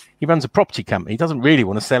know, he runs a property company. He doesn't really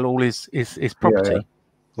want to sell all his property. Yeah.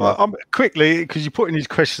 Well, quickly, because you're putting these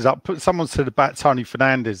questions up, someone said about Tony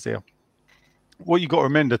Fernandes there. What you got to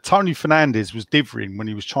remember, Tony Fernandes was dithering when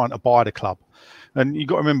he was trying to buy the club. And you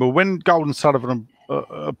got to remember, when Golden Sullivan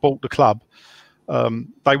bought the club,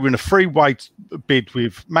 they were in a three-way bid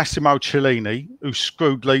with Massimo Cellini, who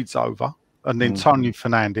screwed Leeds over, and then Tony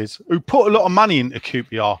Fernandes, who put a lot of money into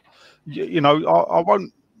QPR. You know, I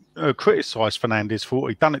won't criticise Fernandes for what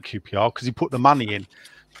he'd done at QPR because he put the money in.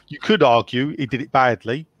 You could argue he did it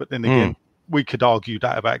badly, but then again, we could argue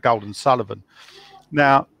that about Golden Sullivan.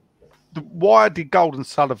 Now, why did Golden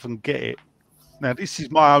Sullivan get it? Now, this is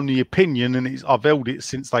my only opinion, and I've held it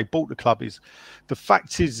since they bought the club. Is the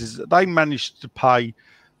fact is that they managed to pay.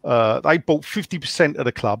 They bought 50% of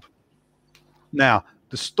the club. Now,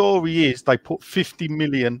 the story is they put 50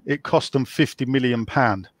 million. It cost them £50 million.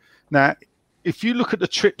 Now, if you look at the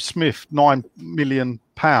Trip Smith £9 million,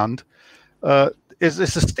 there's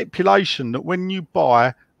a stipulation that when you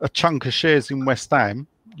buy a chunk of shares in West Ham,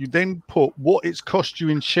 you then put what it's cost you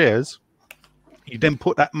in shares. You then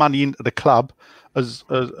put that money into the club as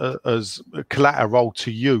a collateral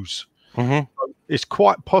to use. So it's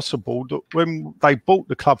quite possible that when they bought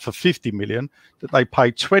the club for 50 million, that they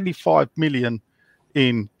paid 25 million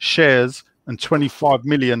in shares and 25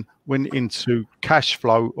 million went into cash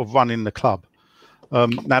flow of running the club.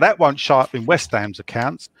 Now, that won't show up in West Ham's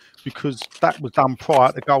accounts because that was done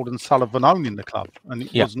prior to Golden Sullivan owning the club, and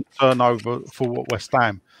it wasn't turnover for West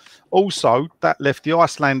Ham. Also, that left the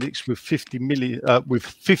Icelandics with 50 million, with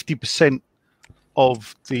 50%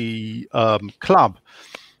 of the club.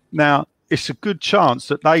 Now, it's a good chance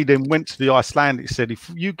that they then went to the Icelandics and said, if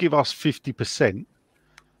you give us 50%,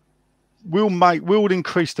 we'll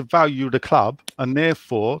increase the value of the club, and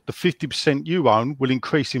therefore the 50% you own will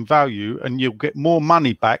increase in value, and you'll get more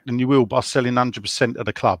money back than you will by selling 100% of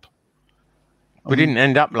the club. We didn't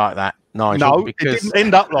end up like that, Nigel. No, because... it didn't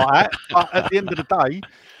end up like that. But at the end of the day,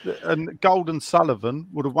 and Golden Sullivan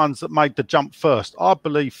were the ones that made the jump first. I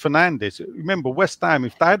believe Fernandes. Remember, West Ham,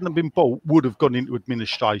 if they hadn't been bought, would have gone into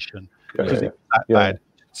administration because it was that bad.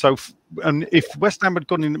 So, and if West Ham had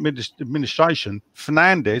gone into administration,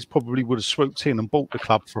 Fernandes probably would have swooped in and bought the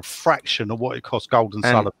club for a fraction of what it cost Golden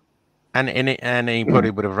Sullivan. And he probably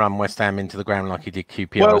would have run West Ham into the ground like he did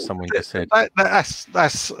QPR, as someone just said. That's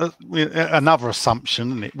another assumption,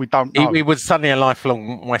 isn't it? We don't know. He was suddenly a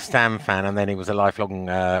lifelong West Ham fan, and then he was a lifelong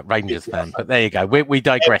Rangers fan. But there you go. We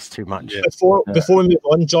digress too much. Before we move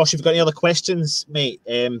on, Josh, have you got any other questions, mate,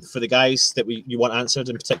 for the guys that you want answered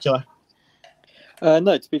in particular?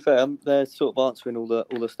 No, to be fair, they're sort of answering all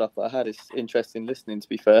the stuff that I had. It's interesting listening, to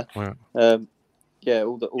be fair. Yeah,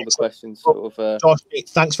 all the questions sort of. Josh,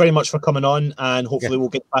 thanks very much for coming on, and hopefully we'll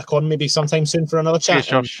get back on maybe sometime soon for another chat. Cheers,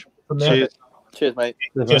 Josh. From there. Cheers, mate.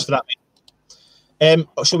 Cheers for that, mate.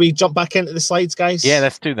 Shall we jump back into the slides, guys? Yeah,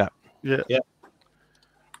 let's do that. Yeah.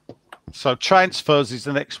 So transfers is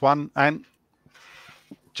the next one, and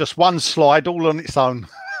just one slide all on its own.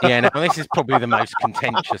 Yeah, now this is probably the most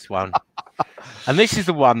contentious one. And this is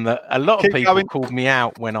the one that a lot of people called me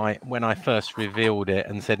out when I first revealed it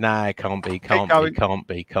and said, "No, it can't be.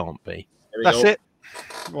 That's it.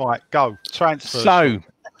 Right, go. Transfer. So,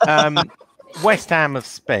 West Ham have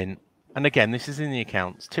spent, and again, this is in the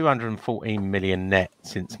accounts, 214 million net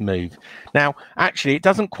since move. Now, actually, it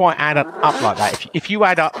doesn't quite add up like that. If you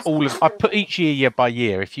add up all of, I put each year by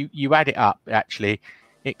year. If you add it up, actually,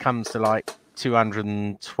 it comes to like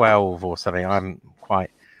 212 or something. I'm quite.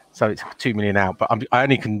 So it's 2 million out, but I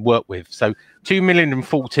only can work with. So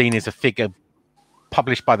 2,014,000 is a figure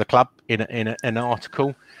published by the club in an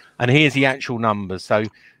article, and here's the actual numbers. So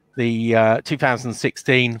the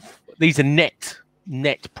 2016, these are net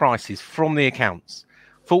prices from the accounts.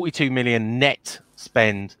 42 million net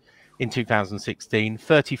spend in 2016,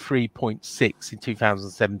 33.6 in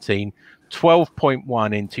 2017,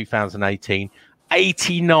 12.1 in 2018,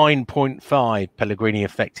 89.5 Pellegrini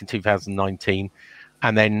effect in 2019.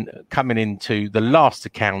 And then coming into the last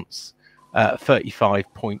accounts,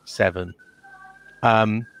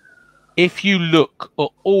 35.7. If you look at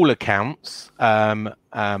all accounts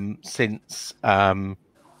since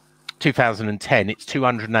 2010, it's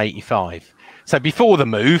 285. So before the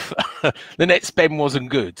move, the net spend wasn't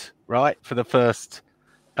good, right? For the first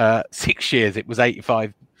 6 years, it was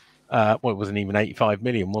 85. Well, it wasn't even 85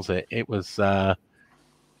 million, was it? It was, what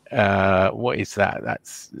is that?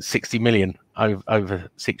 That's 60 million. Over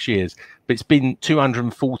 6 years, but it's been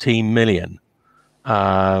 214 million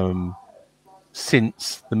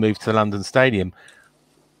since the move to the London Stadium.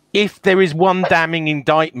 If there is one damning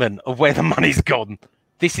indictment of where the money's gone,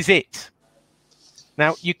 this is it.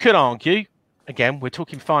 Now, you could argue, again, we're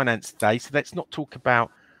talking finance today, so let's not talk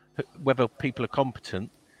about whether people are competent.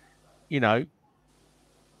 You know,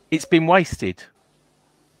 it's been wasted.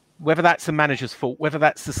 Whether that's the manager's fault, whether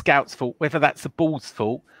that's the scout's fault, whether that's the board's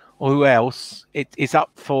fault, or who else, it's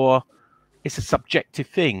up for. It's a subjective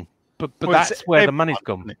thing, but that's where the money's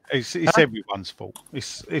gone. It's everyone's fault.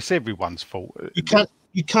 It's everyone's fault.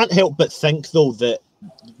 You can't help but think though that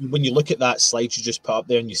when you look at that slide you just put up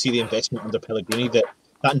there and you see the investment under Pellegrini, that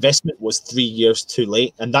investment was 3 years too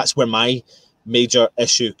late, and that's where my major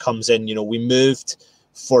issue comes in. You know, we moved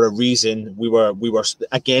for a reason. We were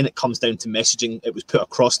again, it comes down to messaging. It was put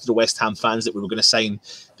across to the West Ham fans that we were going to sign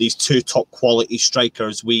these 2 top quality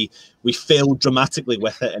strikers. We failed dramatically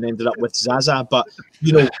with it and ended up with Zaza. But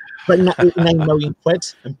you know, bring that 89 million quid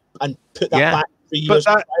and put that back. But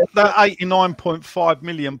that 89.5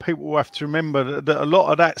 million, people will have to remember that a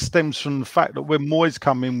lot of that stems from the fact that when Moyes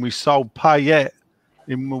come in, we sold Payet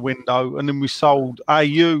in the window, and then we sold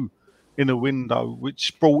AU in a window,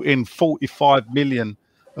 which brought in 45 million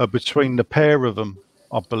between the pair of them,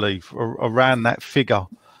 I believe, around that figure.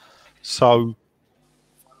 So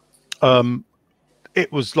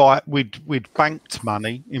it was like we'd banked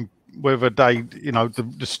money in. Whether they, you know,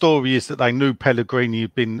 the story is that they knew Pellegrini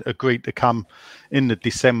had been agreed to come in the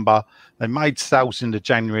December. They made sales in the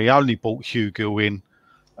January, only bought Hugo in,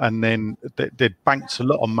 and then they'd banked a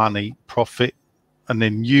lot of money, profit, and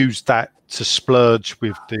then used that to splurge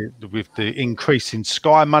with the increase in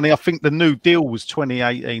Sky money. I think the new deal was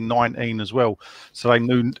 2018-19 as well, so they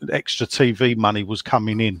knew extra TV money was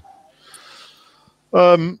coming in.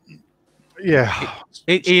 Yeah,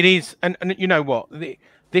 it is, and you know what?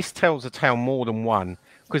 This tells a tale more than one,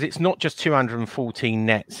 because it's not just 214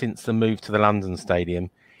 net since the move to the London Stadium.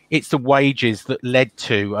 It's the wages that led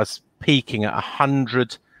to us peaking at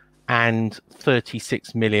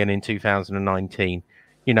 136 million in 2019.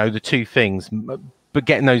 You know, the two things, but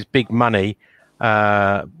getting those big money,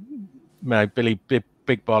 Billy big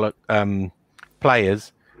bollock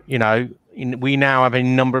players. You know, we now have a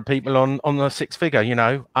number of people on the 6-figure. You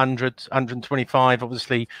know, 100, 125,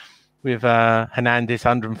 obviously. With Hernandez,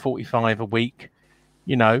 145 a week,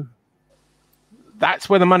 you know, that's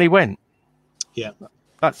where the money went. Yeah,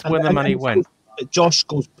 that's where the money went. Josh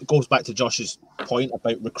goes back to Josh's point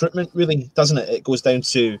about recruitment, really, doesn't it? It goes down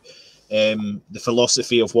to the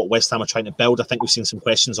philosophy of what West Ham are trying to build. I think we've seen some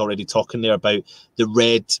questions already talking there about the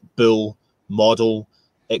Red Bull model,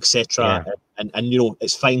 etc. Yeah. And you know,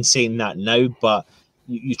 it's fine saying that now, but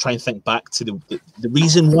you try and think back to the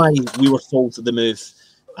reason why we were sold to the move.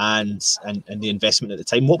 And the investment at the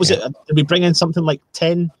time. What was it? Did we bring in something like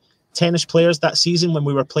 10-ish players that season when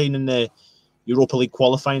we were playing in the Europa League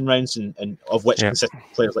qualifying rounds, and of which consisted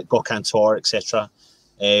of players like Gokantor, etc.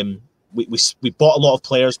 We bought a lot of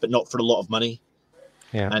players, but not for a lot of money.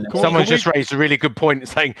 Yeah, and someone just raised a really good point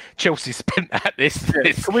saying Chelsea spent at this.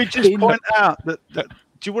 Can we just point out that? Do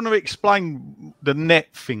you want to explain the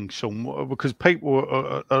net thing, Sean? Because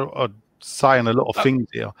people are saying a lot of things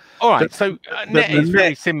here. All right, so net is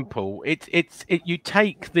very simple. You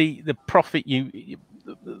take the profit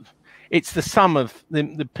it's the sum of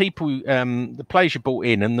the people, the players you bought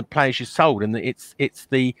in and the players you sold, and it's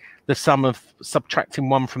the sum of subtracting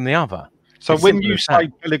one from the other. So when you say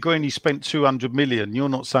Pellegrini spent 200 million, you're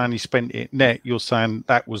not saying he spent it net. You're saying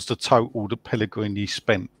that was the total that Pellegrini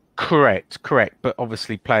spent. Correct. But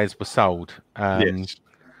obviously players were sold. Yes.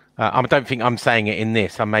 I don't think I'm saying it in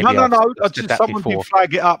this. No. I just someone did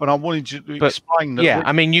flag it up, and I wanted you to explain that. Yeah,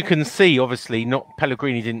 I mean, you can see obviously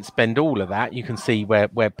Pellegrini didn't spend all of that. You can see where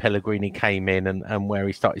Pellegrini came in and where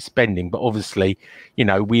he started spending. But obviously, you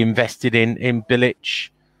know, we invested in Bilic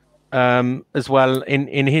as well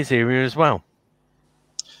in his area as well.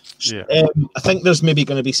 Yeah. I think there's maybe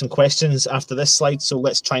going to be some questions after this slide, so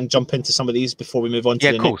let's try and jump into some of these before we move on to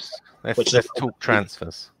the next. Yeah, of course. Let's talk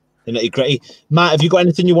transfers. The nitty-gritty. Matt, have you got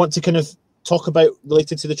anything you want to kind of talk about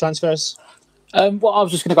related to the transfers? Well, I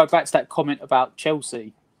was just going to go back to that comment about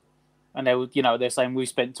Chelsea, and they're saying we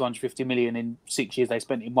spent 250 million in 6 years. They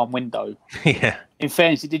spent it in one window. Yeah. In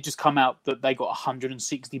fairness, it did just come out that they got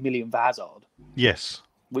 160 million for Hazard. Yes.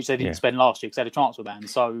 Which they didn't spend last year because they had a transfer ban.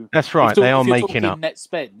 So that's right. They are making up. Net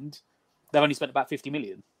spend, they've only spent about 50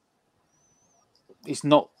 million. It's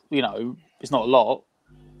not, it's not a lot.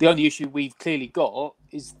 The only issue we've clearly got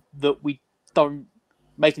is that we don't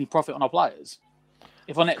make any profit on our players.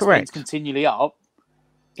 If our net spend's continually up,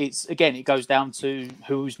 it goes down to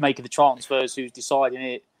who's making the transfers, who's deciding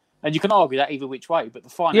it, And you can argue that either which way, but the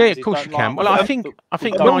finances. Yeah, of course don't you can. line Well, up I with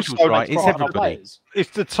think the Nigel's also right. the It's partner everybody. players.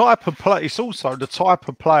 It's the type of play. It's also the type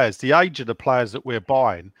of players, the age of the players that we're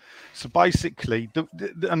buying. So basically,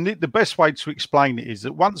 the best way to explain it is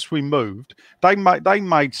that once we moved, they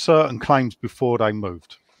made certain claims before they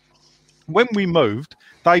moved. When we moved,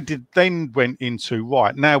 they then went into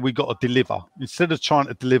right now we got to deliver instead of trying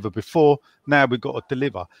to deliver before. Now we got to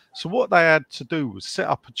deliver. So what they had to do was set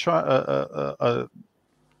up a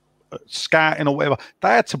scouting or whatever. They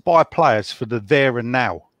had to buy players for the there and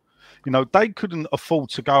now. You know, they couldn't afford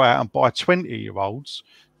to go out and buy 20-year-olds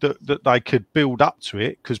that they could build up to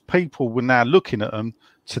it because people were now looking at them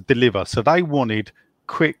to deliver. So they wanted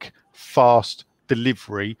quick, fast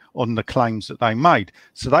delivery on the claims that they made.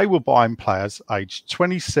 So they were buying players aged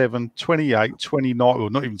 27, 28, 29, or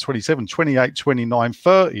not even 27, 28, 29,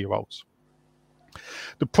 30-year-olds.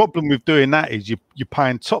 The problem with doing that is you're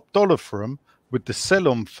paying top dollar for them, with the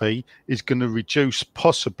sell-on fee is going to reduce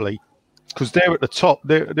possibly because they're at the top.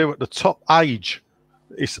 They're at the top age.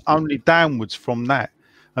 It's only downwards from that,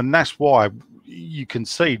 and that's why you can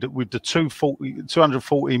see that with the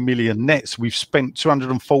 214 million nets, we've spent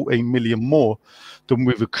 214 million more than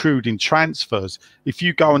we've accrued in transfers. If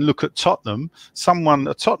you go and look at Tottenham,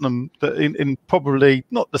 Tottenham that in probably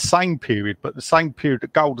not the same period, but the same period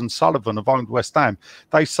that Gold and Sullivan have owned West Ham,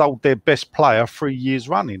 they sold their best player 3 years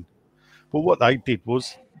running. But what they did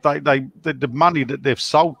was the money that they've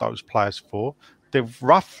sold those players for, they've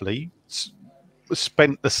roughly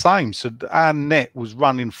spent the same. So our net was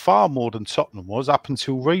running far more than Tottenham was up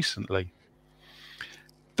until recently.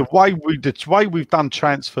 The way we've done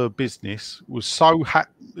transfer business was so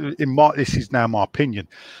this is now my opinion,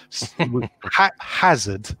 was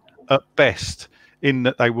haphazard at best, in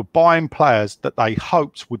that they were buying players that they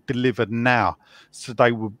hoped would deliver now. So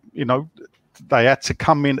they were, they had to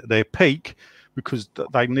come in at their peak because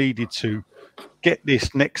they needed to get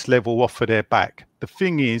this next level off of their back. The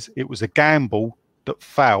thing is, it was a gamble that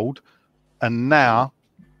failed, and now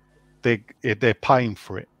they're paying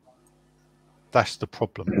for it. That's the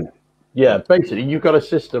problem. Yeah, basically, you've got a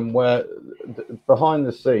system where behind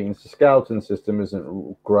the scenes, the scouting system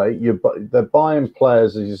isn't great. They're buying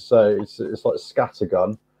players, as you say, it's like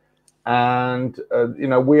scattergun. And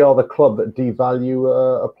we are the club that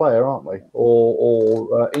devalue a player, aren't we,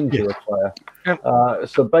 or injure a player? Yeah.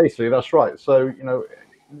 So basically, that's right. So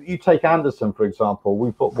you take Anderson for example.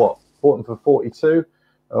 We bought him for 42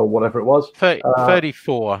 or whatever it was.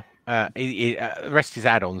 34. The rest is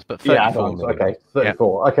add-ons, but 34. Yeah, add-ons. Okay,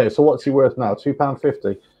 34. Yeah. Okay, so what's he worth now?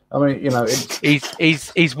 £2.50. I mean,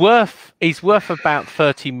 it's... he's worth about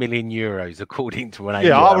 30 million euros, according to an agent.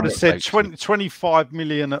 Yeah, I would have said 25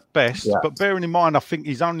 million at best. Yeah. But bearing in mind, I think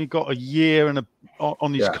he's only got a year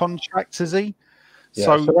on his contract, has he? Yeah,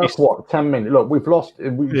 so that's what, 10 million. Look, we've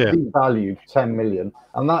devalued 10 million,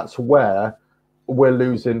 and that's where we're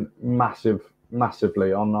losing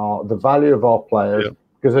massively on the value of our players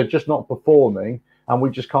because they're just not performing, and we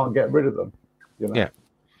just can't get rid of them. Yeah.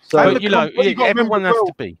 So everyone has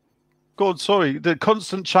to be. God, sorry, the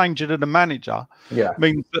constant changing of the manager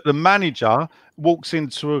means that the manager walks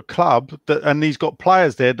into a club and he's got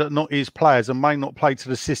players there that are not his players and may not play to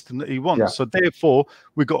the system that he wants. Yeah. So therefore,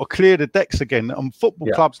 we've got to clear the decks again. And football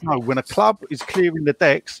clubs know when a club is clearing the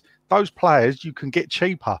decks, those players you can get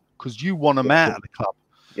cheaper because you want them out of the club.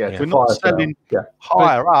 Yeah, we're not selling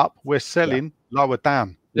higher up; we're selling lower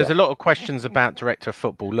down. There's a lot of questions about director of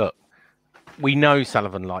football. Look, we know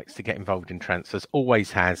Sullivan likes to get involved in transfers, always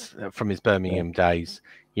has from his Birmingham days.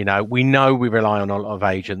 We know we rely on a lot of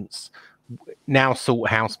agents. Now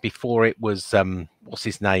Salthouse, before it was, what's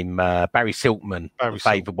his name? Barry Siltman, the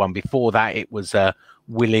favoured one. Before that, it was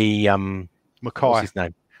Willie Mackay. What's his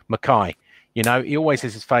name? Mackay. He always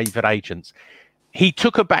has his favoured agents. He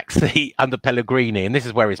took a back seat under Pellegrini, and this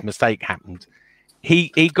is where his mistake happened. He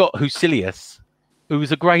got Husilius, who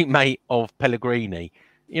was a great mate of Pellegrini.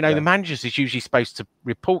 The manager is usually supposed to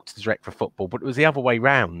report to the director of football, but it was the other way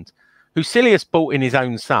round. Husilius brought in his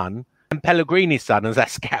own son and Pellegrini's son as our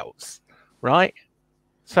scouts, right?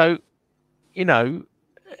 So,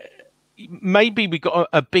 maybe we got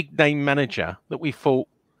a big name manager that we thought,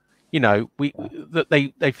 that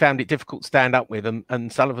they found it difficult to stand up with,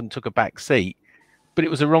 and Sullivan took a back seat. But it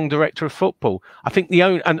was a wrong director of football. I think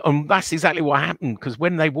and that's exactly what happened, because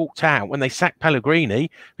when they walked out, when they sacked Pellegrini,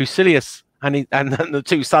 Husilius and the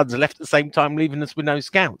two sons left at the same time, leaving us with no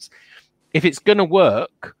scouts. If it's going to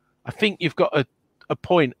work, I think you've got to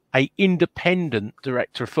appoint an independent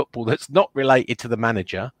director of football that's not related to the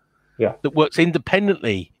manager, that works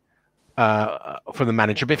independently from the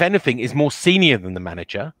manager, but if anything, is more senior than the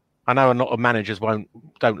manager. I know a lot of managers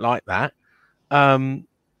don't like that.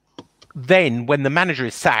 then when the manager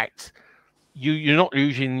is sacked, you're not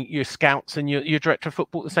losing your scouts and your director of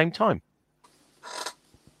football at the same time.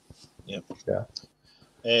 Yeah.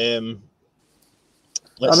 I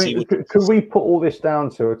mean, could we put all this down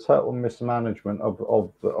to a total mismanagement of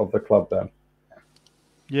the club then?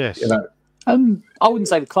 Yes. You know, I wouldn't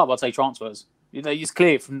say the club. I'd say transfers. You know, it's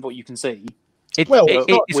clear from what you can see. It's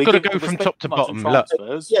got to go from top to bottom. Look,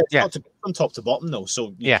 Not from top to bottom though.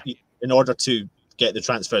 So in order to get the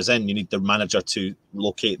transfers in, you need the manager to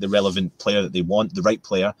locate the relevant player that they want, the right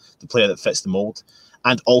player, the player that fits the mold,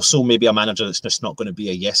 and also maybe a manager that's just not going to be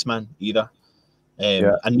a yes man either.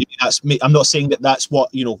 And maybe that's me. I'm not saying that that's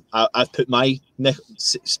what I've put my neck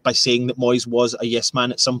by saying that Moyes was a yes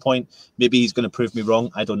man at some point. Maybe he's going to prove me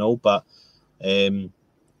wrong. I don't know, but it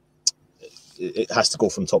has to go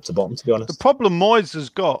from top to bottom. To be honest, the problem Moyes has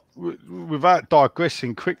got, without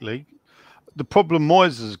digressing quickly, the problem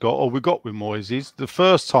Moyes has got, or we got with Moyes, is the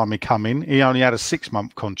first time he come in, he only had a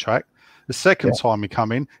 6-month contract. The second time he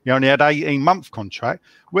come in, he only had 18-month contract.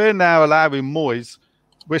 We're now allowing Moyes.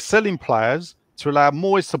 We're selling players to allow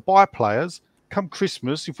Moyes to buy players. Come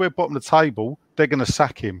Christmas, if we're bottom of the table, they're going to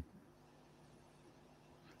sack him.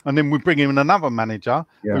 And then we bring in another manager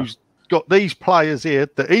who's got these players here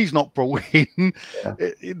that he's not brought in.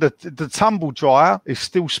 The tumble dryer is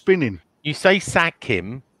still spinning. You say sack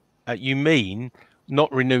him, you mean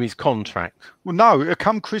not renew his contract? Well, no,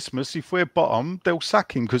 come Christmas, if we're bottom, they'll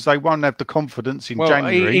sack him because they won't have the confidence in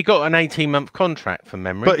January. He got an 18-month contract from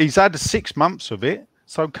memory. But he's had 6 months of it.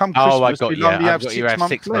 So come Christmas, you have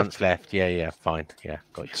 6 months left. Yeah, fine. Yeah,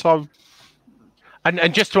 got you. So,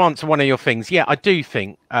 and just to answer one of your things, I do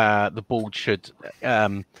think the board should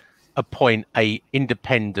appoint a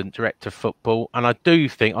independent director of football, and I do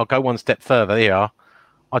think I'll go one step further here.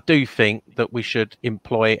 I do think that we should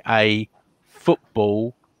employ an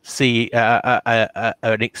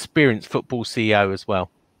experienced football CEO as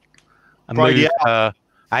well, and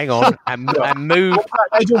hang on, and move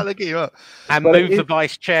the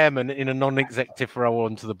vice chairman in a non-executive role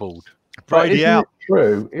onto the board.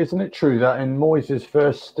 Isn't it true that in Moyes'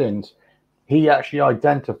 first stint, he actually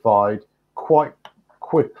identified quite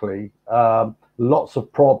quickly lots of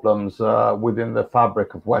problems within the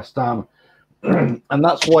fabric of West Ham, and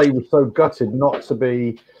that's why he was so gutted not to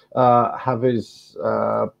be have his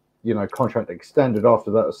contract extended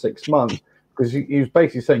after that 6 months. Because he was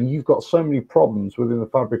basically saying, you've got so many problems within the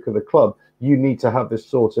fabric of the club, you need to have this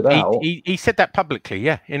sorted out. He said that publicly,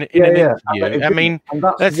 in an interview. I mean,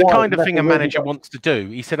 that's the kind of thing a manager wants to do.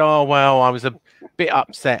 He said, oh, well, I was a bit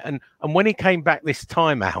upset. And when he came back this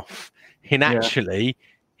time, Alf, he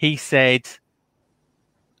said,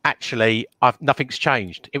 actually, nothing's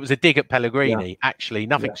changed. It was a dig at Pellegrini. Actually,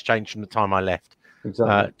 nothing's changed from the time I left.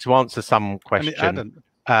 Exactly. To answer some question,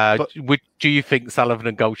 do you think Sullivan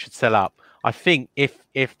and Gold should sell up? I think if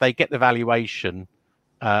they get the valuation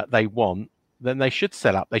they want, then they should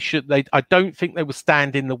sell up. I don't think they will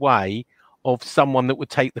stand in the way of someone that would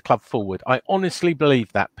take the club forward. I honestly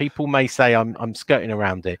believe that. People may say I'm skirting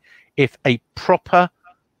around it. If a proper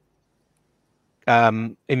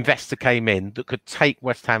investor came in that could take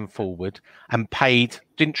West Ham forward and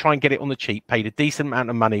didn't try and get it on the cheap, paid a decent amount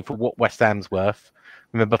of money for what West Ham's worth.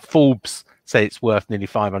 Remember, Forbes say it's worth nearly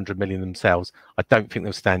 500 million themselves. I don't think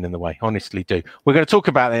they'll stand in the way. Honestly, do. We're going to talk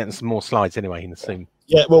about that in some more slides anyway in the soon.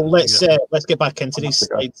 Yeah, well, let's get back into these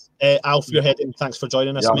slides. Alf, you're heading. Thanks for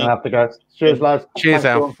joining us, mate. I'm going to have to go. Cheers, lads. Cheers,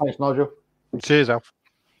 Alf. Thanks, Nigel. Cheers, Alf.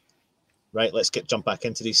 Right, let's jump back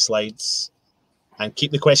into these slides and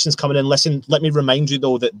keep the questions coming in. Listen, let me remind you,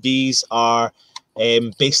 though, that these are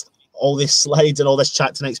based. All these slides and all this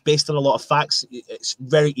chat tonight is based on a lot of facts. It's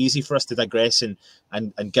very easy for us to digress and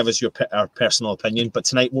give us our personal opinion. But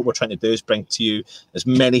tonight, what we're trying to do is bring to you as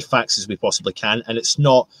many facts as we possibly can. And it's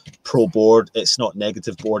not pro board, it's not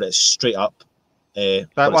negative board, it's straight up.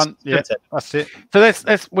 That's it. So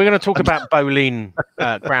we're going to talk about Boleyn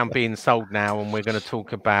ground being sold now, and we're going to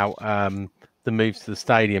talk about the moves to the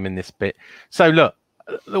stadium in this bit. So look.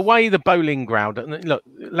 The way the Boleyn ground, and look,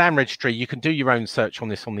 Land Registry, you can do your own search on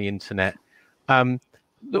this on the internet. The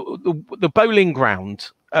Boleyn ground,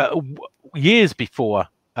 years before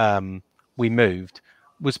we moved,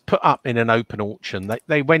 was put up in an open auction.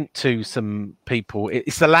 They went to some people.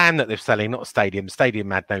 It's the land that they're selling, not a stadium. The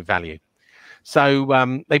stadium had no value. So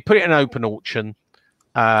they put it in an open auction,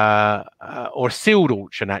 or a sealed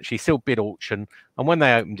auction, actually, sealed bid auction. And when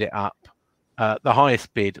they opened it up, the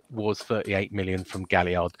highest bid was 38 million from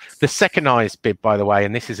Galliard. The second highest bid, by the way,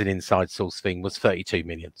 and this is an inside source thing, was 32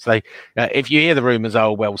 million. So if you hear the rumours,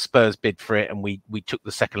 oh, well, Spurs bid for it and we took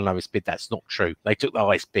the second lowest bid, that's not true. They took the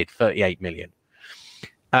highest bid, 38 million.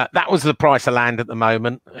 That was the price of land at the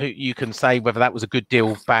moment. You can say whether that was a good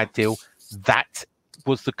deal, bad deal. That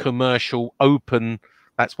was the commercial open.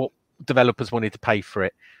 That's what developers wanted to pay for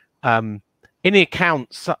it. In the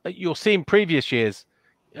accounts, you'll see in previous years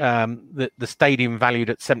the stadium valued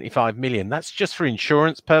at 75 million. That's just for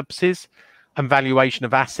insurance purposes and valuation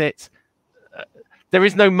of assets. There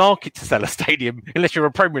is no market to sell a stadium unless you're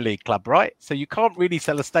a Premier League club, right? So you can't really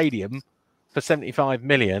sell a stadium for 75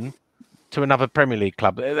 million to another Premier League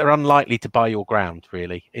club. They're unlikely to buy your ground,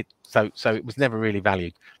 really. So it was never really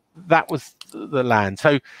valued. That was the land.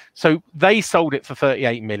 So they sold it for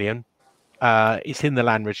 38 million. It's in the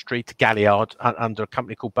land registry to Galliard under a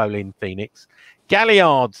company called Boleyn Phoenix.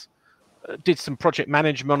 Galliard did some project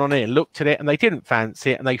management on it, looked at it, and they didn't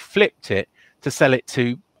fancy it, and they flipped it to sell it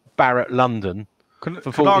to Barratt London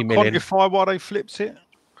for 40 million. Quantify why they flipped it?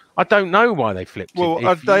 I don't know why they flipped it.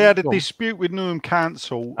 Well, they had a dispute with Newham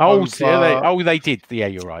Council. They did. Yeah,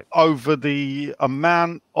 you're right. Over the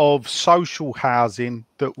amount of social housing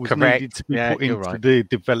that was needed to be put into the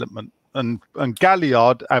development. And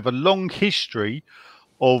Galliard have a long history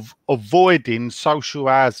of avoiding social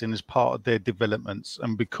housing as part of their developments.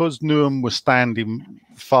 And because Newham was standing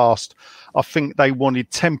fast, I think they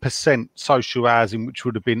wanted 10% social housing, which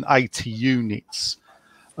would have been 80 units.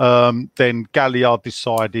 Then Galliard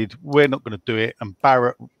decided we're not going to do it, and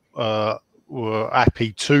Barratt were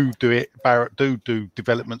happy to do it. Barratt do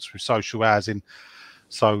developments with social housing,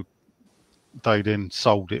 so they then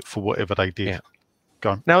sold it for whatever they did. Yeah.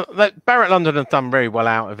 Go on. Now, Barratt London have done very well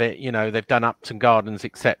out of it. You know, they've done Upton Gardens,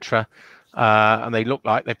 etc., and they look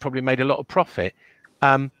like they've probably made a lot of profit.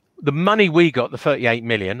 The money we got, the 38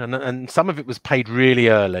 million, and some of it was paid really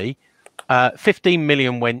early. 15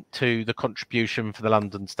 million went to the contribution for the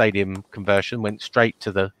London Stadium conversion, went straight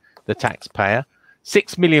to the taxpayer.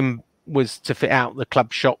 6 million was to fit out the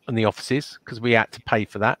club shop and the offices because we had to pay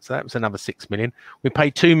for that. So that was another 6 million. We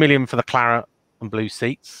paid 2 million for the claret and blue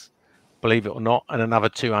seats, believe it or not, and another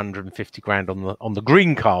 250 grand on the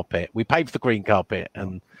green carpet. We paid for the green carpet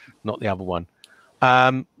and not the other one.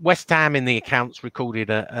 West Ham in the accounts recorded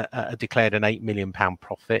declared an £8 million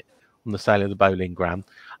profit on the sale of the Boleyn ground.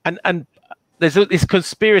 And there's this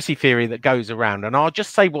conspiracy theory that goes around, and I'll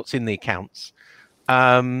just say what's in the accounts.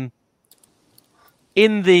 In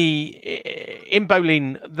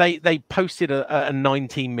Boleyn, they posted a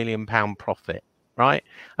 £19 million profit, right?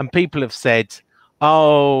 And people have said,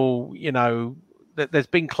 oh, you know, there's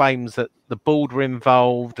been claims that the board were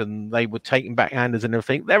involved and they were taking backhanders and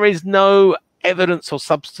everything. There is no evidence or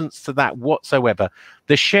substance to that whatsoever.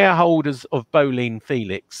 The shareholders of Boleyn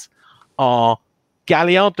Felix are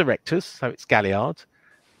Galliard directors, so it's Galliard,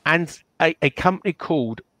 and a company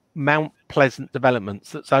called Mount Pleasant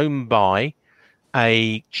Developments that's owned by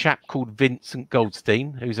a chap called Vincent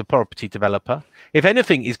Goldstein, who's a property developer. If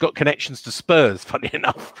anything, he's got connections to Spurs, funny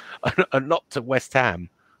enough, and not to West Ham.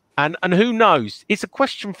 And who knows? It's a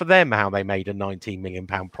question for them how they made a £19 million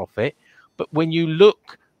profit. But when you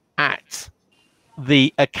look at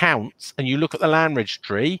the accounts and you look at the land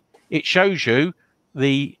registry, it shows you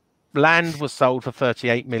the land was sold for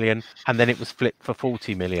 38 million and then it was flipped for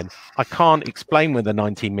 40 million. I can't explain where the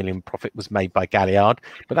 19 million profit was made by Galliard,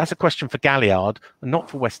 but that's a question for Galliard and not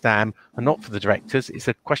for West Ham and not for the directors. It's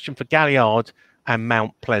a question for Galliard and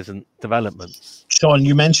Mount Pleasant Developments. Sean,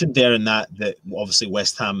 you mentioned there in that obviously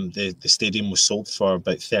West Ham, the stadium was sold for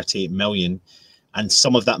about 38 million. And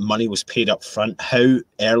some of that money was paid up front. How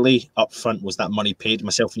early up front was that money paid?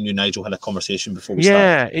 Myself and you, Nigel, had a conversation before we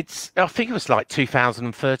started. I think it was like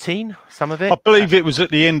 2013, some of it. I believe it was at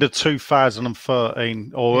the end of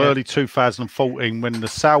 2013 or early 2014 when the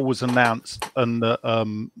sale was announced, and that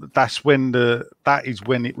is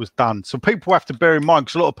when it was done. So people have to bear in mind,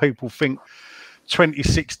 because a lot of people think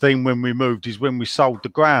 2016 when we moved is when we sold the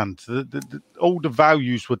ground. All the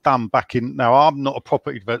values were done back in. Now I'm not a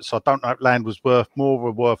property developer, so I don't know if land was worth more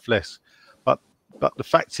or worth less. But the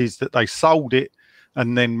fact is that they sold it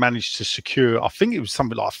and then managed to secure, I think it was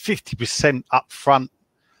something like 50% up front,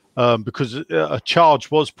 because a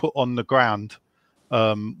charge was put on the ground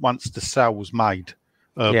once the sale was made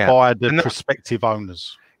by the prospective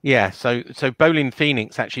owners. Yeah, so Boleyn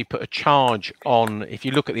Phoenix actually put a charge on, if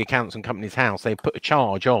you look at the accounts and Companies House, they put a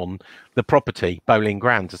charge on the property, Boleyn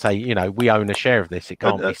Ground, to say, you know, we own a share of this. It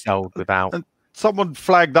can't be sold without... And someone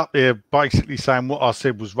flagged up there basically saying what I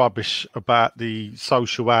said was rubbish about the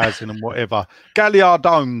social housing and whatever. Galliard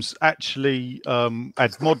Homes actually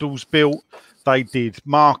had models built. They did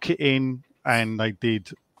marketing and they did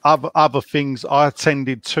other things. I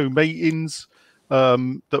attended 2 meetings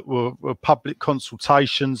that were public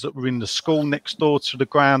consultations that were in the school next door to the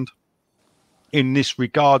ground in this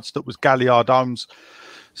regards. That was Galliard Homes.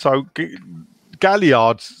 So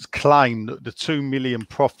Galliard's claim that the 2 million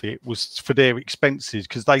profit was for their expenses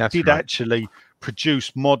because they did actually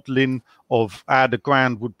produce modelling of how the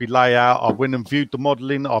ground would be laid out. I went and viewed the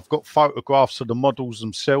modelling. I've got photographs of the models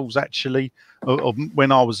themselves, actually, of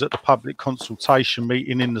when I was at the public consultation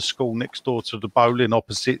meeting in the school next door to the bowling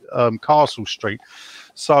opposite Castle Street.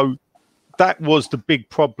 So that was the big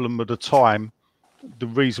problem at the time, the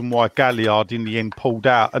reason why Galliard in the end pulled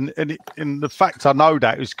out. And the fact I know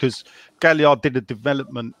that is because Galliard did a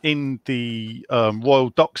development in the Royal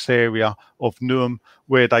Docks area of Newham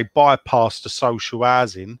where they bypassed the social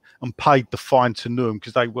housing and paid the fine to Newham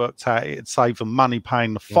because they worked out it'd save them money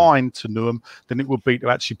paying the fine to Newham than it would be to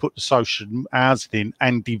actually put the social housing in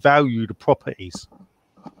and devalue the properties.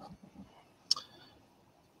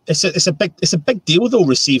 It's a big deal though,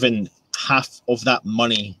 receiving half of that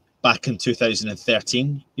money back in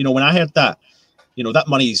 2013. You know, when I heard that, you know, that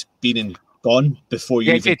money's been and gone before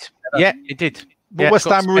you. Yeah, it did. Yeah, it did. But West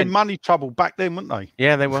Ham were in money trouble back then, weren't they?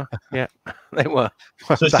 Yeah, they were. Yeah, they were.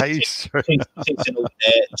 So takes an old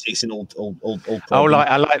debt, takes an old problem. Oh,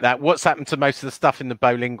 I like that. What's happened to most of the stuff in the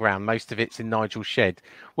bowling ground? Most of it's in Nigel's shed.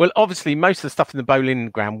 Well, obviously, most of the stuff in the bowling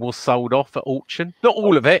ground was sold off at auction. Not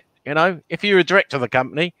all of it, you know. If you're a director of the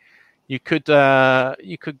company, you could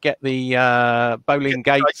get the bowling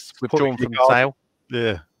gates withdrawn from the sale.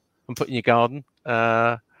 Yeah, and put in your garden.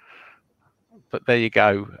 But there you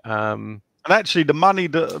go. And actually, the money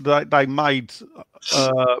that they made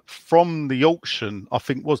from the auction, I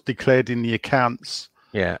think, was declared in the accounts.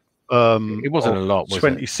 Yeah. It wasn't a lot, was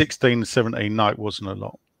 2016 17, no, it wasn't a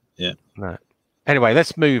lot. Yeah. No. Anyway,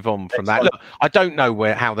 let's move on from that. Look, I don't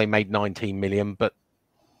know how they made 19 million, but,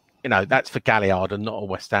 you know, that's for Galliard and not a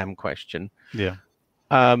West Ham question. Yeah.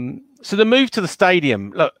 So the move to the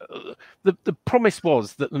stadium, look, the promise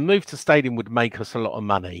was that the move to the stadium would make us a lot of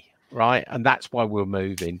money, right? And that's why we're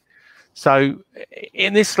moving. So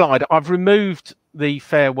in this slide, I've removed the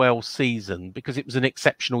farewell season because it was an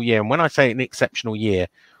exceptional year. And when I say an exceptional year,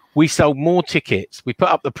 we sold more tickets, we put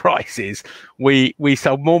up the prices, we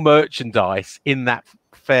sold more merchandise in that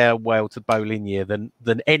farewell to bowling year than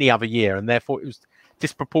any other year. And therefore it was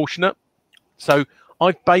disproportionate. So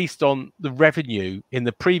I've based on the revenue in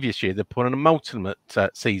the previous year, the penultimate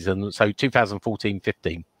season, so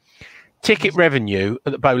 2014-15. Ticket revenue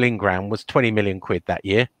at the bowling ground was 20 million quid that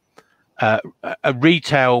year. A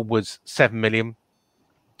retail was 7 million.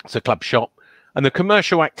 It's a club shop. And the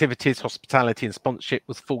commercial activities, hospitality and sponsorship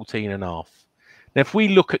was 14.5. Now, if we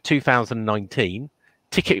look at 2019,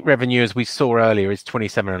 ticket revenue, as we saw earlier, is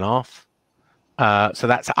 27.5. So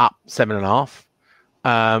that's up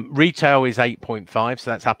 7.5. Retail is 8.5.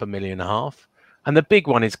 So that's up 1.5 million. And the big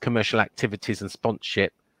one is commercial activities and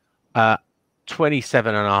sponsorship,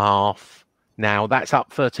 27.5. Now that's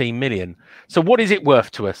up 13 million. So what is it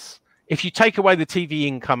worth to us? If you take away the TV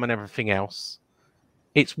income and everything else,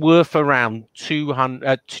 it's worth around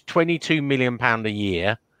 £22 million a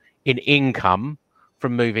year in income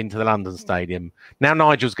from moving to the London Stadium. Now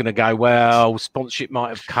Nigel's going to go, well, sponsorship might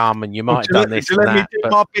have come and you might have done this and that. Let me do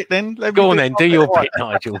my bit then. Go on then, do your bit,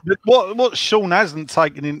 Nigel. What Sean hasn't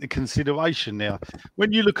taken into consideration now,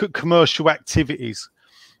 when you look at commercial activities,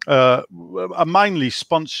 mainly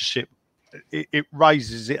sponsorship, it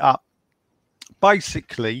raises it up.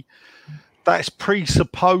 Basically, that's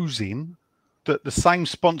presupposing that the same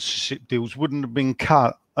sponsorship deals wouldn't have been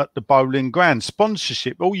cut at the bowling ground.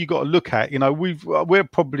 Sponsorship, all you got to look at, you know, we're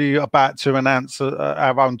probably about to announce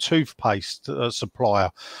our own toothpaste supplier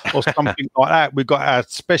or something like that. We've got our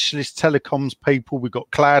specialist telecoms people, we've got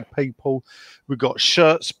cloud people, we've got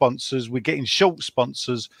shirt sponsors, we're getting short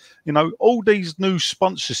sponsors, you know, all these new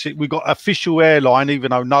sponsorship. We've got official airline,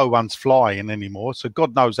 even though no one's flying anymore, so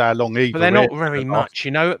God knows how long either. But they're not very much,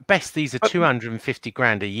 you know. At best, these are 250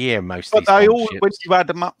 grand a year, most of these. But they all, when you add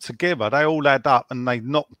them up together, they all add up and they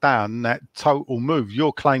knock down that total move.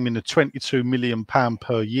 You're claiming a £22 million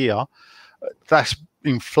per year. That's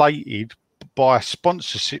inflated by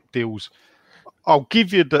sponsorship deals. I'll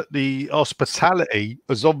give you that the hospitality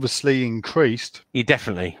has obviously increased. Yeah,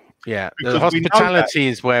 definitely. Yeah, the hospitality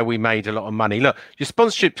is where we made a lot of money. Look, your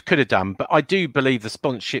sponsorships could have done, but I do believe the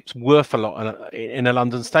sponsorship's worth a lot in a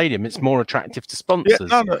London stadium. It's more attractive to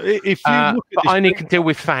sponsors. Yeah, no, if you look at but I only can deal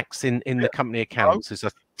with facts in the company accounts, as I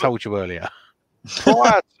told you earlier.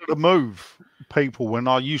 Prior to the move, people, when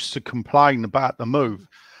I used to complain about the move,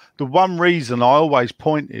 the one reason I always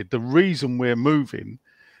pointed, the reason we're moving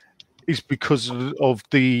is because of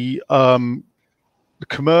the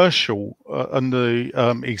commercial and the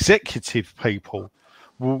executive people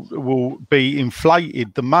will be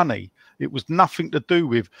inflated the money. It was nothing to do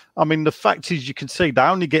with, I mean, the fact is, you can see they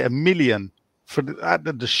only get $1 million for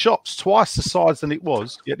the shop's twice the size than it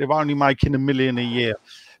was, yet they're only making $1 million a year.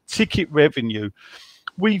 Ticket revenue,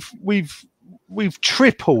 we've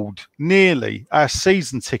tripled nearly our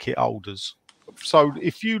season ticket holders. So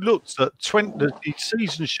if you looked at the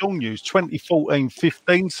season Sean used,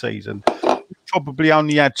 2014-15 season, probably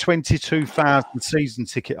only had 22,000 season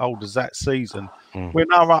ticket holders that season. We're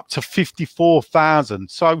now up to 54,000.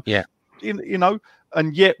 So,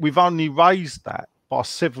 and yet we've only raised that by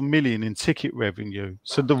 7 million in ticket revenue.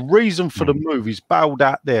 So the reason for the move is bailed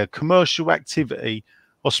out there: commercial activity,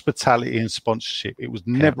 hospitality, and sponsorship. It was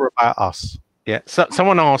never about us. Yeah. So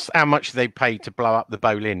someone asked how much they paid to blow up the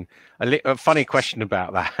Boleyn. A funny question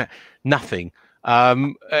about that. Nothing.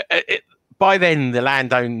 By then, the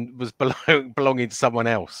land was belonging to someone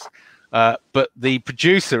else. But the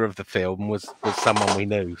producer of the film was someone we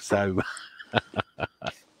knew. So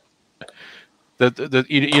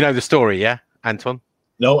you know the story, yeah, Anton?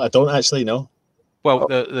 No, I don't actually know. Well,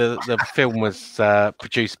 the film was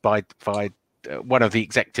produced by one of the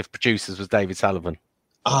executive producers was David Sullivan.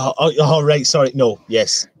 Oh, right. Sorry. No.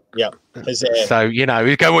 Yes. Yeah. So you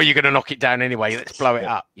go, well, you're going to knock it down anyway. Let's blow it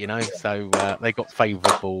up. So they got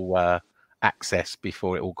favourable access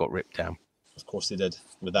before it all got ripped down. Of course they did,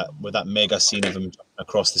 with that mega scene of him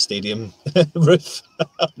across the stadium roof,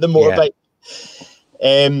 the motorbike.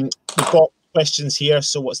 Yeah. We've got questions here.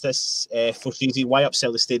 So what's this? Fortizzi, why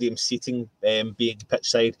upsell the stadium seating being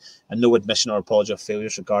pitch side and no admission or apology of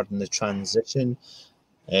failures regarding the transition?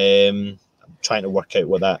 I'm trying to work out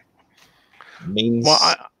what that means.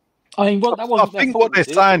 Well, I think what they're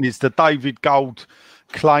saying is the David Gold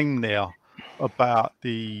claim there about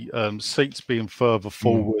the seats being further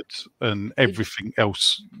forward and everything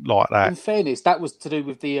else like that. In fairness, that was to do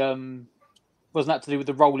with the wasn't that to do with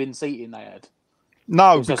the rolling seating they had?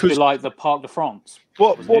 No, because like the Parc de France.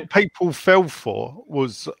 What people fell for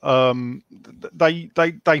was they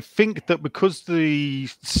think that because the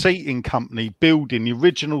seating company building the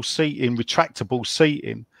original seating, retractable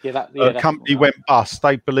seating, company went bust.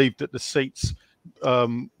 They believed that the seats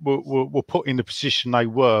were put in the position they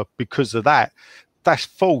were because of that. That's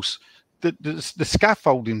false. The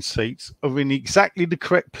scaffolding seats are in exactly the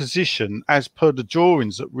correct position as per the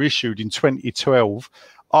drawings that were issued in 2012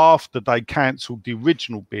 after they cancelled the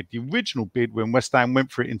original bid. The original bid when West Ham went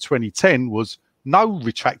for it in 2010 was no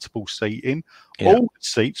retractable seating. Yeah. All the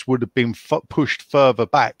seats would have been pushed further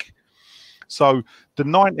back. So the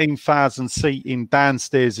 19,000 seating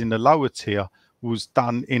downstairs in the lower tier was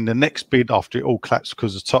done in the next bid after it all collapsed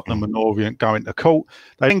because of Tottenham and Orient going to court.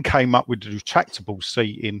 They then came up with the retractable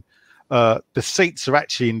seating. The seats are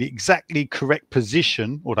actually in the exactly correct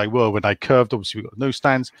position, or they were when they curved. Obviously, we've got new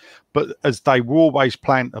stands, but as they were always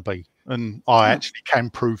planned to be. And I actually can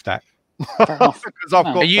prove that. Because I've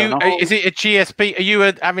got. Is it a GSP? Are you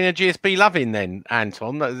having a GSP loving then,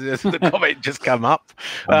 Anton? The comment just come up.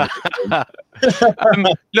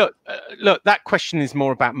 Look, that question is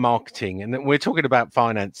more about marketing, and we're talking about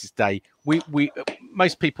finances day. We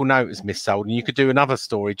most people know it was missold, and you could do another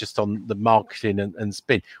story just on the marketing and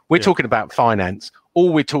spin. We're talking about finance.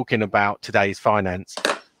 All we're talking about today is finance.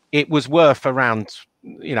 It was worth around,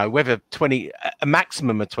 whether a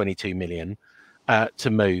maximum of 22 million. To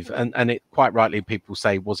move, and it quite rightly people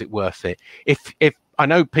say, was it worth it? If I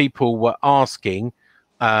know people were asking,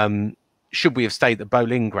 should we have stayed at the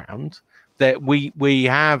Boleyn Ground? That we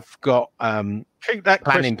have got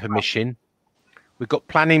planning permission. We've got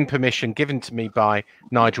planning permission given to me by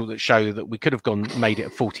Nigel that show that we could have made it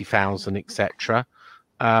at 40,000, etc.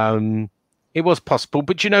 It was possible,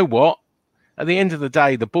 but you know what? At the end of the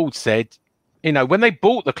day, the board said, when they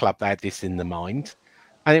bought the club, they had this in the mind.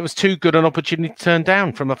 And it was too good an opportunity to turn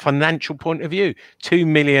down from a financial point of view. 2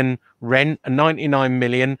 million rent, 99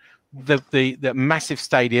 million, the massive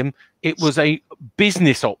stadium. It was a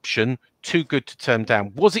business option, too good to turn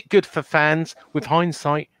down. Was it good for fans? With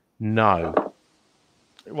hindsight, no.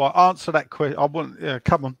 Well, answer that question. I want.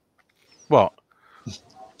 Come on. What?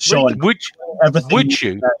 Sean, would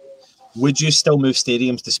you? Would you still move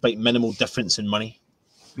stadiums despite minimal difference in money?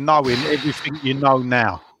 Knowing everything you know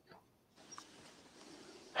now.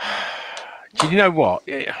 Do you know what?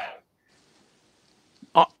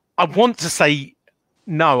 I want to say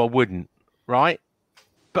no, I wouldn't, right?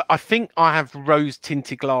 But I think I have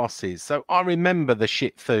rose-tinted glasses. So I remember the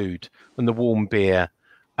shit food and the warm beer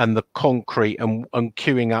and the concrete and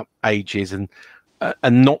queuing up ages and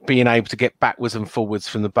not being able to get backwards and forwards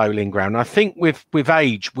from the Boleyn Ground. I think with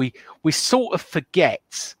age, we sort of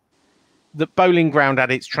forget that Boleyn Ground had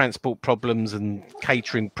its transport problems and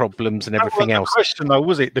catering problems and everything else. The question, though,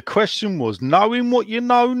 was it? The question was, knowing what you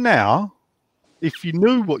know now, if you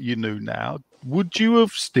knew what you knew now, would you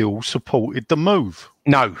have still supported the move?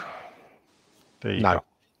 No. There you No. go.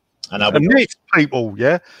 And these people,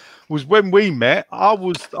 was when we met. I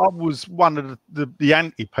was one of the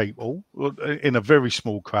anti people in a very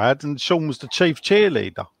small crowd, and Sean was the chief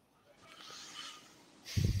cheerleader.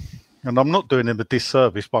 And I'm not doing him a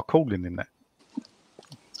disservice by calling him that.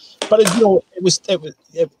 But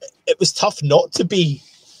it was tough not to be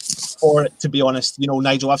for it, to be honest.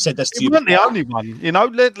 Nigel, I've said this to you. You weren't the only one.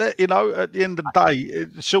 Let at the end of the day,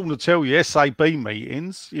 Sean will tell you SAB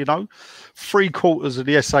meetings. 3/4 of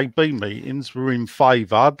the SAB meetings were in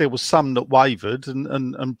favour. There was some that wavered,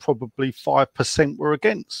 and probably 5% were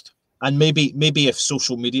against. And maybe if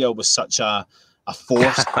social media was such a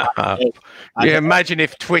force. Imagine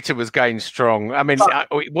if Twitter was going strong. I mean,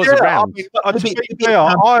 it was around. To be fair,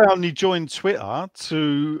 I only joined Twitter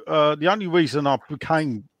to the only reason I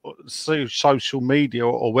became social media,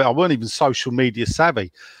 or I weren't even social media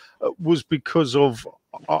savvy, was because of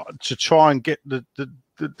to try and get the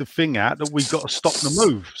thing out that we got to stop the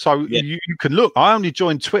move. So you can look. I only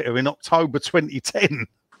joined Twitter in October 2010.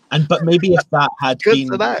 But maybe if that had been.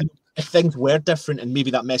 That. If things were different and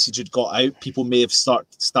maybe that message had got out, people may have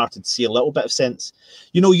started to see a little bit of sense.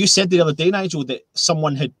 You said the other day, Nigel, that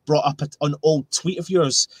someone had brought up an old tweet of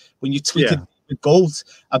yours when you tweeted with Gold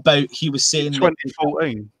about, he was saying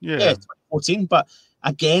 2014. Yeah, 2014. But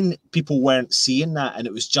again, people weren't seeing that, and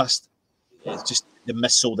it's just the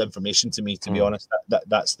missold information to me. To be honest,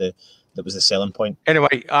 that was the selling point.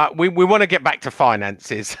 Anyway, we want to get back to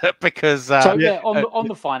finances because on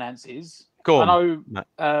the finances. Go on.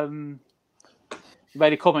 I know you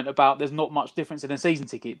made a comment about there's not much difference in the season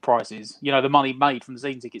ticket prices. The money made from the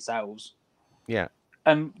season ticket sales. Yeah.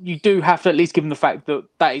 And you do have to at least give them the fact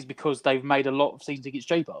that is because they've made a lot of season tickets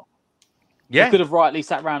cheaper. Yeah. You could have rightly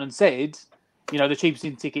sat around and said, the cheapest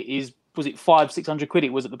season ticket was it 500-600 quid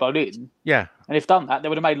it was at the Boleyn? Yeah. And if done that, they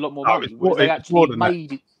would have made a lot more money. They actually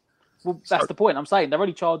made it. Well, that's the point. I'm saying they're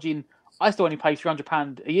only charging. I still only pay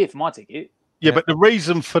 £300 a year for my ticket. Yeah, but the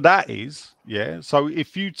reason for that is, so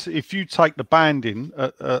if you take the banding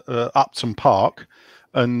at Upton Park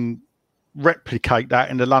and replicate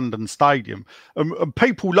that in the London Stadium, and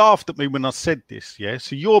people laughed at me when I said this,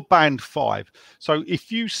 so you're band 5. So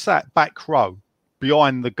if you sat back row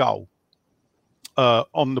behind the goal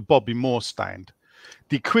on the Bobby Moore stand,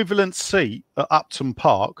 the equivalent seat at Upton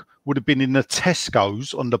Park would have been in the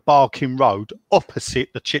Tesco's on the Barking Road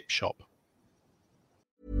opposite the chip shop.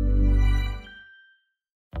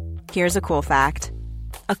 Here's a cool fact.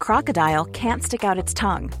 A crocodile can't stick out its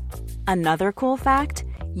tongue. Another cool fact,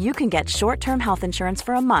 you can get short-term health insurance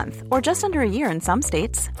for a month or just under a year in some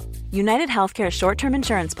states. United Healthcare short-term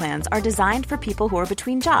insurance plans are designed for people who are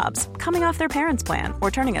between jobs, coming off their parents' plan, or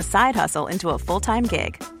turning a side hustle into a full-time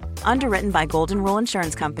gig. Underwritten by Golden Rule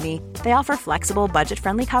Insurance Company, they offer flexible,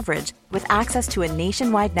 budget-friendly coverage with access to a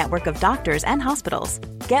nationwide network of doctors and hospitals.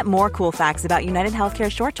 Get more cool facts about United Healthcare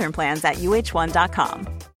short-term plans at uh1.com.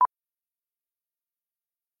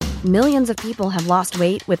 Millions of people have lost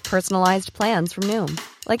weight with personalized plans from Noom.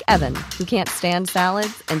 Like Evan, who can't stand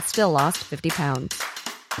salads and still lost 50 pounds.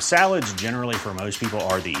 Salads generally for most people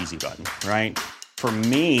are the easy button, right? For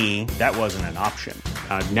me, that wasn't an option.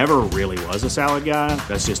 I never really was a salad guy.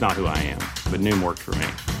 That's just not who I am. But Noom worked for me.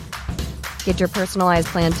 Get your personalized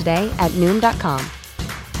plan today at Noom.com.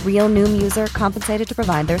 Real Noom user compensated to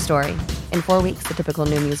provide their story. In 4 weeks, the typical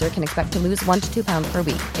Noom user can expect to lose 1 to 2 pounds per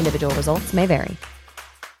week. Individual results may vary.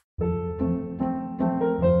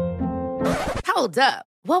 Hold up.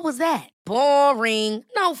 What was that? Boring.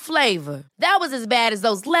 No flavor. That was as bad as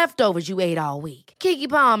those leftovers you ate all week. Keke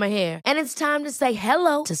Palmer here. And it's time to say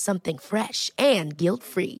hello to something fresh and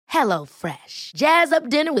guilt-free. Hello Fresh. Jazz up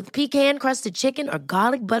dinner with pecan-crusted chicken or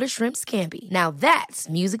garlic butter shrimp scampi. Now that's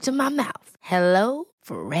music to my mouth. Hello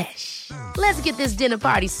Fresh. Let's get this dinner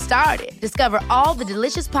party started. Discover all the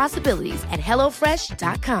delicious possibilities at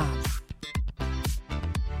HelloFresh.com.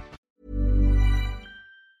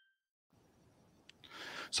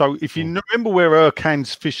 So if you remember where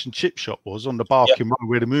Ercan's fish and chip shop was on the Barking Road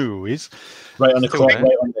where the mural is, right on the corner,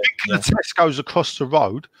 the Tesco's across the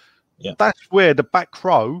road, that's where the back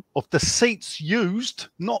row of the seats used,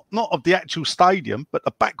 not of the actual stadium, but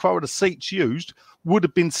the back row of the seats used would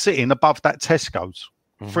have been sitting above that Tesco's,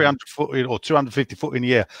 300 foot or 250 foot in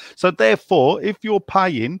the air. So therefore, if you're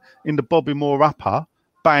paying in the Bobby Moore upper,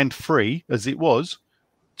 band 3 as it was,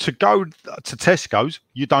 to go to Tesco's,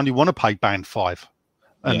 you'd only want to pay band 5.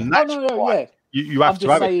 And that's why you have to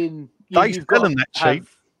have it. They sell them that cheap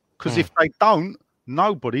because if they don't,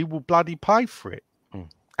 nobody will bloody pay for it.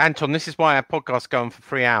 Anton, this is why our podcast go on for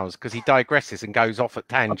 3 hours, because he digresses and goes off at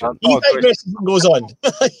tangent. He digresses and goes on.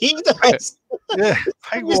 He does. Yeah,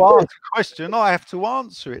 people ask a question, I have to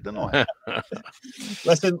answer it, don't I?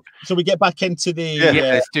 Listen, so we get back into the... Yeah,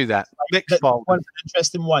 let's do that. Next one. An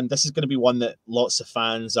interesting one. This is going to be one that lots of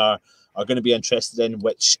fans are going to be interested in,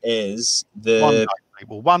 which is the...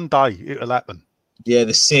 One day it'll happen. Yeah,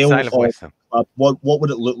 the sale of West Ham. What would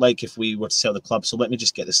it look like if we were to sell the club? So let me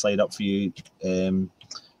just get the slide up for you.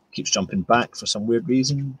 Keeps jumping back for some weird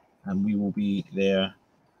reason, and we will be there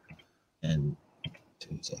in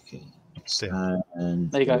 2 seconds.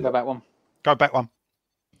 And there you go. Go back one. Go back one.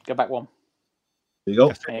 Go back one. There you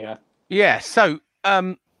go. There you go. Yeah. So,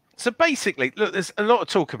 so basically, look, there's a lot of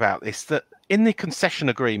talk about this. That in the concession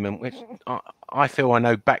agreement, which I feel I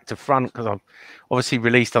know back to front because I'm obviously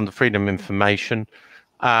released under freedom of information.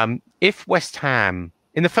 If West Ham,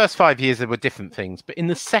 in the first 5 years, there were different things, but in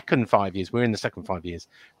the second 5 years, we're in the second 5 years,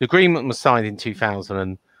 the agreement was signed in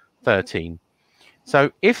 2013.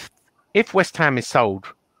 So if West Ham is sold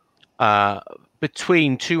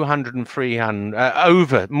between 200 and 300,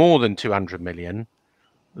 over more than 200 million,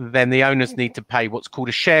 then the owners need to pay what's called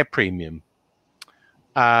a share premium.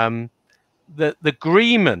 The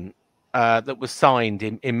agreement that was signed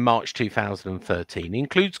in March 2013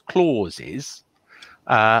 includes clauses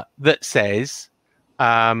that says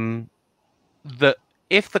that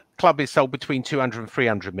if the club is sold between 200 and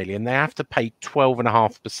 300 million, they have to pay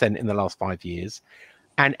 12.5% in the last 5 years,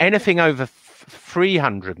 and anything over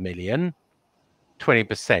 300 million,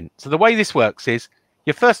 20%. So the way this works is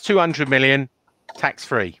your first 200 million,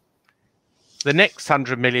 tax-free. The next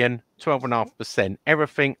 100 million, 12.5%.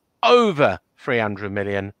 Everything over 300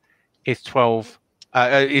 million is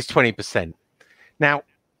 20%. Now,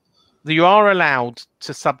 you are allowed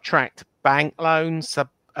to subtract bank loans,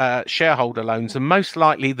 shareholder loans, and most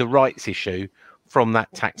likely the rights issue from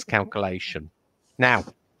that tax calculation. Now,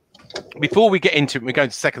 before we get into it, we go to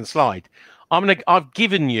the second slide. I've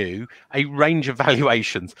given you a range of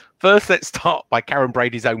valuations. First, let's start by Karen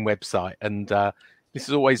Brady's own website, and this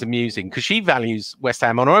is always amusing because she values West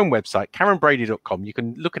Ham on her own website, KarenBrady.com. You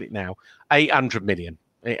can look at it now, 800 million.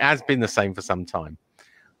 It has been the same for some time.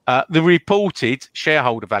 The reported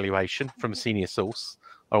shareholder valuation from a senior source,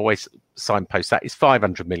 I always signpost that, is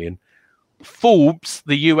 500 million. Forbes,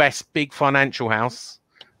 the US big financial house,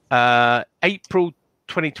 April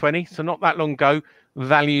 2020, so not that long ago,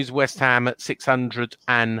 values West Ham at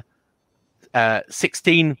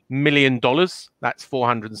 $616 million. That's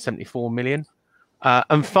 474 million.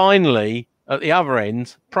 And finally, at the other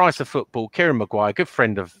end, Price of Football, Kieran Maguire, good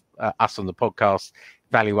friend of us on the podcast,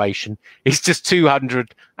 valuation is just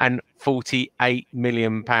 £248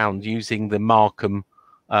 million using the Markham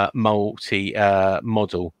multi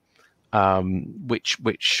model,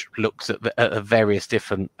 which looks at various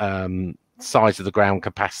different size of the ground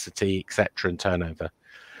capacity, etc., and turnover.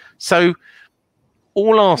 So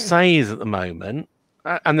all I'll say is at the moment,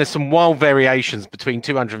 and there's some wild variations between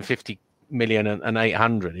 250 million and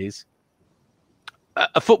 800, is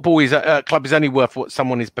a club is only worth what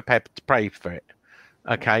someone is prepared to pay for it.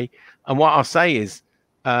 Okay, and what I'll say is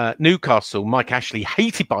Newcastle, Mike Ashley,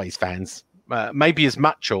 hated by his fans, maybe as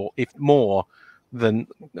much or if more than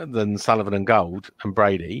Sullivan and Gold and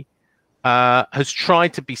Brady, has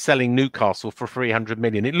tried to be selling Newcastle for 300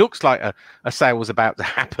 million. It looks like a sale was about to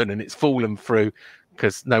happen and it's fallen through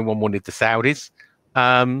because no one wanted the Saudis.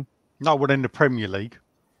 No one in the Premier League.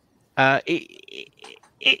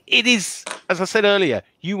 It is, as I said earlier,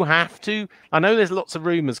 you have to. I know there's lots of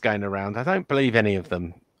rumours going around. I don't believe any of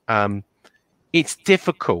them. It's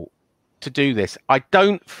difficult to do this. I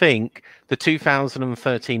don't think the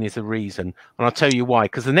 2013 is a reason. And I'll tell you why.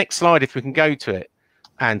 Because the next slide, if we can go to it,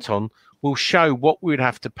 Anton, will show what we would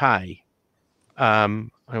have to pay.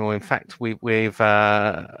 In fact, we've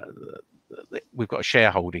got a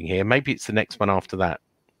shareholding here. Maybe it's the next one after that.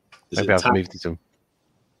 Maybe I've moved it to.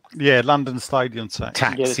 Yeah, London Stadium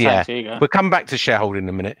tax. Yeah. We'll come back to shareholding in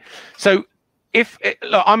a minute. So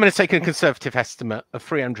look, I'm going to take a conservative estimate of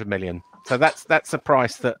 300 million. So that's the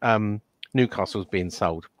price that Newcastle's being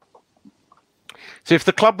sold. So if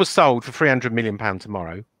the club was sold for £300 million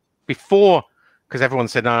tomorrow, before, because everyone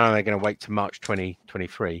said, no, they're going to wait to March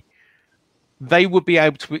 2023, they would be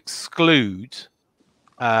able to exclude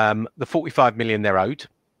the 45 million they're owed.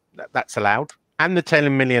 That's allowed. And the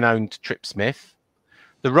 10 million owned to Trip Smith.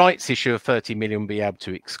 The rights issue of 30 million will be able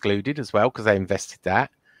to be excluded as well because they invested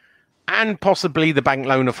that. And possibly the bank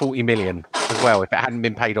loan of 40 million as well, if it hadn't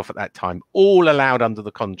been paid off at that time, all allowed under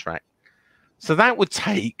the contract. So that would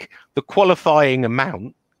take the qualifying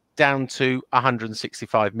amount down to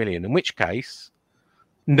 165 million, in which case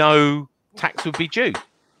no tax would be due.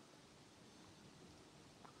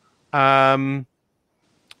 So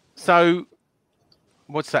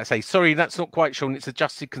what's that say? Sorry, that's not quite sure. It's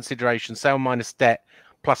adjusted consideration, sale minus debt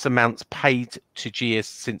plus amounts paid to GS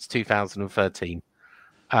since 2013.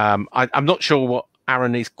 I'm not sure what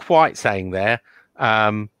Aaron is quite saying there,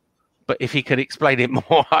 but if he could explain it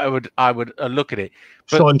more, I would look at it.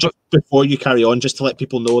 But, Sean, just before you carry on, just to let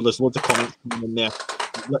people know, there's loads of comments coming in there.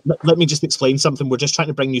 Let me just explain something. We're just trying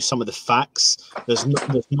to bring you some of the facts. There's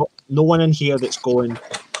no one in here that's going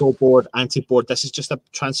pro-board, anti-board. This is just a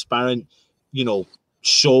transparent,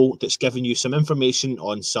 show that's giving you some information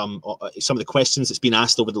on some of the questions that's been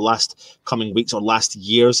asked over the last coming weeks or last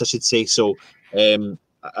years, I should say. So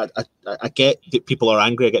I get that people are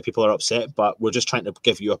angry, I get people are upset, but we're just trying to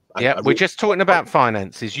give you we're just talking about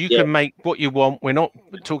finances. You can make what you want. We're not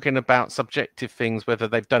talking about subjective things, whether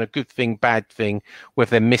they've done a good thing, bad thing,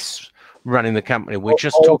 whether they're misrunning the company. We're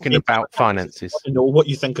just talking about finances. To know what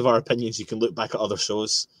you think of our opinions, you can look back at other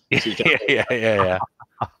shows. Yeah.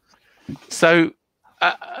 So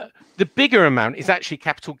the bigger amount is actually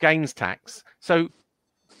capital gains tax. So,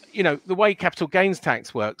 the way capital gains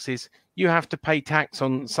tax works is you have to pay tax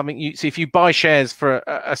on something. So if you buy shares for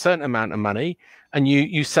a certain amount of money and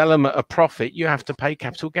you sell them at a profit, you have to pay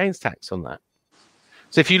capital gains tax on that.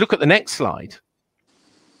 So if you look at the next slide,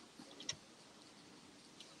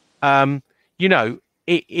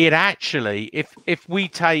 it actually, if we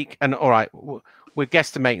take, and all right, we're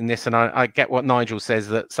guesstimating this, and I get what Nigel says,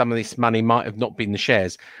 that some of this money might have not been the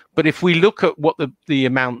shares. But if we look at what the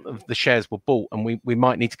amount of the shares were bought, and we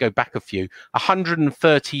might need to go back a few,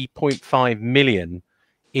 130.5 million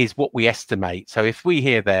is what we estimate. So if we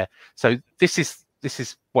hear there, so this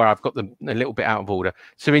is where I've got them a little bit out of order.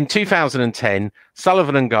 So in 2010,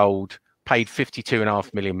 Sullivan and Gold paid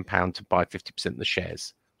 £52.5 million to buy 50% of the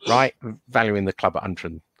shares, right? Valuing the club at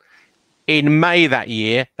 100. In May that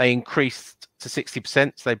year, they increased to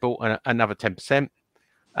 60%, so they bought another 10%,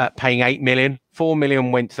 paying 8 million. 4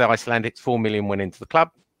 million went to the Icelandics, 4 million went into the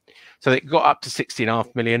club. So it got up to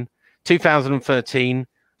 60.5 million. 2013,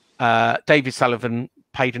 David Sullivan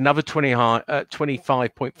paid another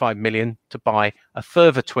 25.5 million to buy a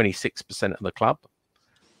further 26% of the club,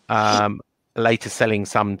 later selling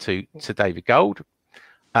some to David Gold.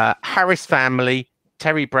 Harris family,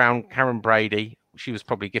 Terry Brown, Karen Brady, she was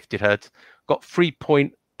probably gifted her, got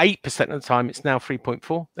 3.8% at the time. It's now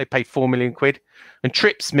 3.4. They paid 4 million quid. And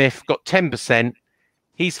Trip Smith got 10%.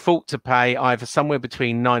 He's thought to pay either somewhere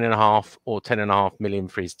between 9.5 or 10.5 million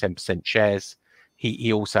for his 10% shares.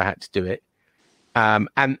 He also had to do it. And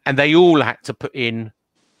they all had to put in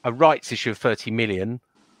a rights issue of 30 million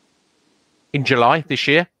in July this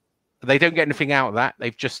year. They don't get anything out of that.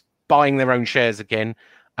 They've just buying their own shares again.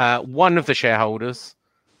 One of the shareholders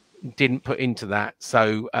didn't put into that.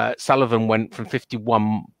 So Sullivan went from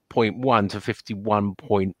 51.1 to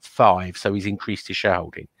 51.5. So he's increased his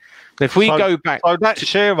shareholding. If we go back... So that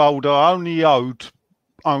shareholder only owned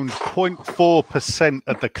 0.4%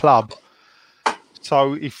 of the club.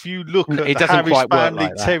 So if you look at the Harris family,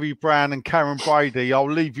 like Terry Brown and Karen Brady, I'll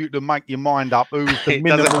leave you to make your mind up who's the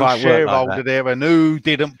minimal shareholder there and who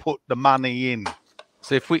didn't put the money in.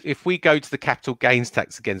 So if we go to the capital gains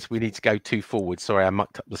tax again, so we need to go 2 forward. Sorry, I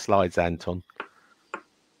mucked up the slides, Anton.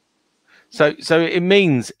 So it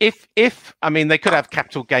means if I mean they could have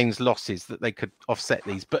capital gains losses that they could offset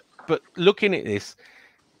these, but looking at this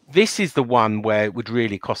is the one where it would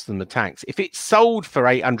really cost them the tax. If it's sold for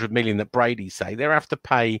 800 million that Brady say, they have to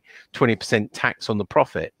pay 20% tax on the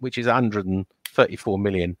profit, which is 134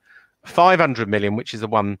 million. 500 million, which is the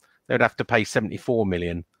one they would have to pay 74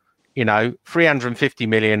 million. 350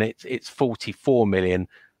 million, it's 44 million.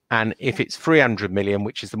 And if it's 300 million,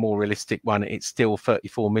 which is the more realistic one, it's still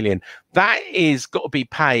 34 million. That is got to be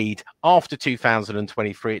paid after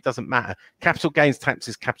 2023. It doesn't matter. Capital gains tax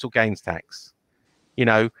is capital gains tax.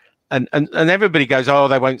 And everybody goes, oh,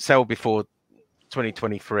 they won't sell before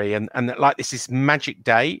 2023. And like this is magic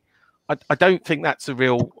day. I don't think that's a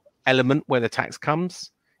real element where the tax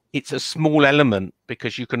comes. It's a small element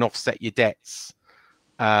because you can offset your debts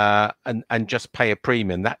and just pay a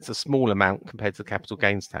premium. That's a small amount compared to the capital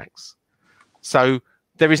gains tax. So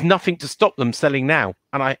there is nothing to stop them selling now.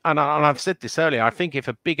 And I've said this earlier. I think if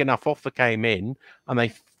a big enough offer came in and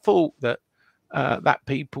they thought that that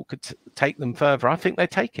people could take them further, I think they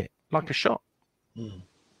take it like a shot.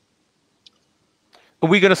 Are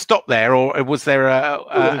we going to stop there, or was there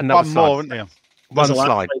another one slide? more, isn't there? One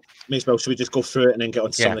slide. May as well. Should we just go through it and then get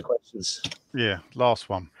on to some of the questions? Yeah, last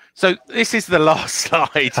one. So this is the last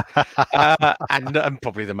slide, and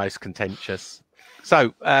probably the most contentious.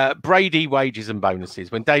 So Brady wages and bonuses.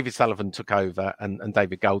 When David Sullivan took over and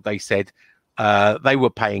David Gold, they said, They were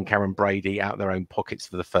paying Karen Brady out of their own pockets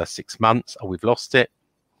for the first 6 months. Oh, we've lost it.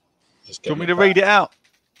 Do you want me to read it out?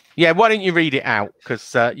 Yeah, why don't you read it out?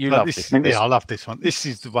 Because you love this. Yeah, I love this one. This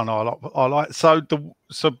is the one I like. So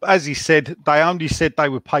as he said, they only said they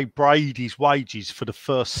would pay Brady's wages for the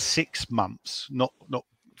first 6 months, not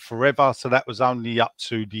forever. So that was only up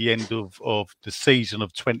to the end of the season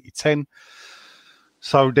of 2010.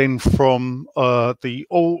 So then from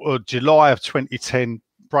July of 2010,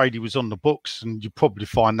 Brady was on the books, and you probably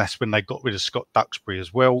find that's when they got rid of Scott Duxbury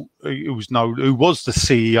as well, who was the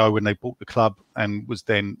CEO when they bought the club and was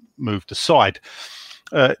then moved aside.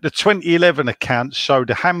 The 2011 accounts show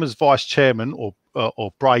the Hammers vice chairman, or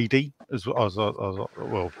Brady, as well,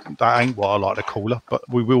 that ain't what I like to call her, but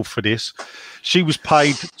we will for this. She was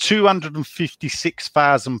paid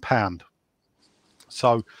 £256,000.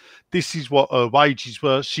 So this is what her wages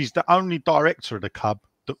were. She's the only director of the club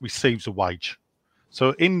that receives a wage.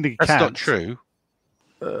 So in the that's not true.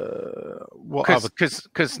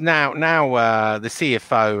 Because now the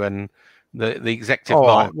CFO and the executive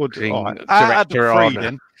director are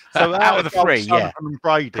so out of the three,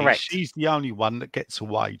 Brady, correct. She's the only one that gets a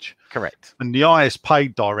wage. Correct. And the highest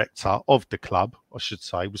paid director of the club, I should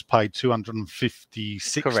say, was paid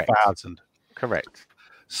 $256,000. Correct.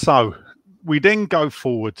 So we then go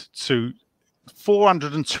forward to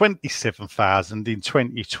 $427,000 in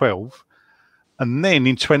 2012. And then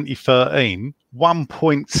in 2013,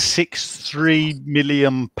 £1.63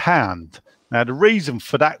 million. Now, the reason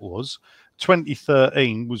for that was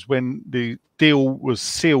 2013 was when the deal was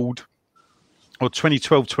sealed, or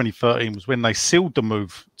 2012, 2013 was when they sealed the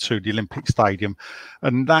move to the Olympic Stadium.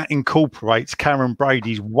 And that incorporates Karen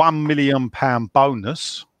Brady's £1 million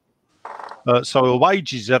bonus. So her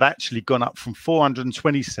wages had actually gone up from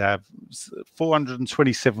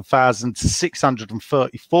 427,000 to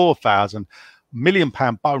 634,000. £1 million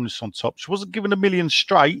bonus on top. She wasn't given $1 million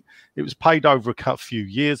straight. It was paid over a few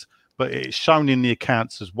years, but it's shown in the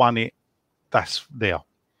accounts as one it. That's there.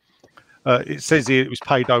 It says here it was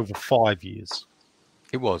paid over 5 years.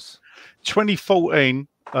 It was. 2014,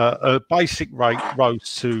 her basic rate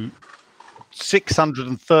rose to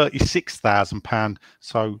 £636,000.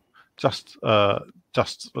 So just a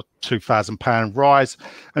 £2,000 rise.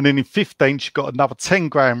 And then in 15, she got another 10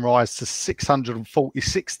 grand rise to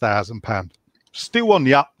 £646,000. Still on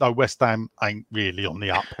the up, though West Ham ain't really on the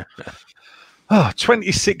up.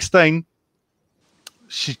 2016,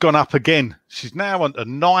 she's gone up again. She's now on to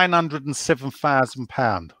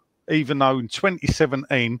 £907,000, even though in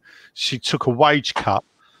 2017 she took a wage cut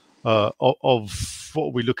of what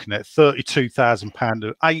are we looking at? £32,000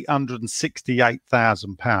 to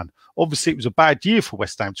 £868,000. Obviously, it was a bad year for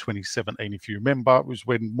West Ham 2017. If you remember, it was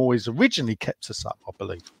when Moyes originally kept us up, I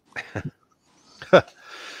believe.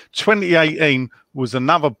 2018 was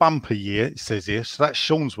another bumper year, it says here. So that's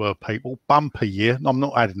Sean's word, people. Bumper year. I'm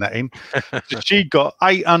not adding that in. So she got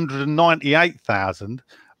 898,000.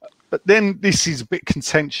 But then this is a bit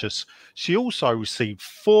contentious. She also received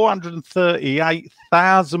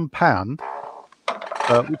 £438,000,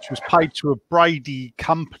 which was paid to a Brady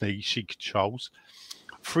company she controls,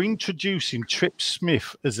 for introducing Trip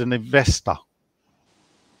Smith as an investor.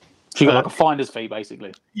 She got like a finder's fee,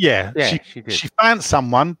 basically. Yeah, she did. She found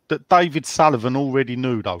someone that David Sullivan already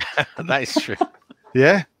knew, though. That is true.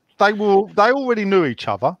 Yeah, they already knew each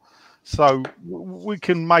other, so we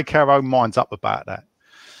can make our own minds up about that.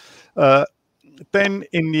 Then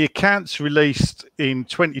in the accounts released in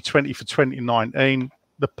 2020 for 2019,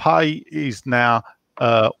 the pay is now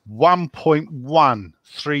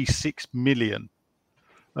 1.136 million,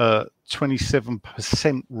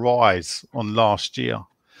 27% rise on last year.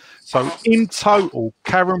 So in total,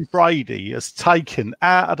 Karen Brady has taken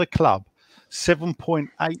out of the club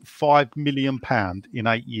 £7.85 million in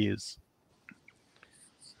 8 years.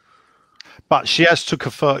 But she has took a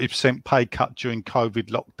 30% pay cut during COVID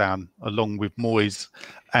lockdown, along with Moyes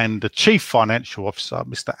and the chief financial officer,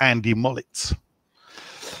 Mr. Andy Mollitz.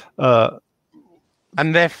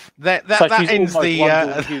 And that ends the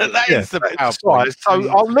PowerPoint. So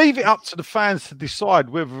I'll leave it up to the fans to decide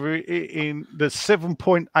whether in the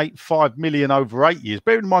 7.85 million over 8 years.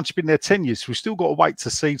 Bear in mind, she's been there 10 years. So we've still got to wait to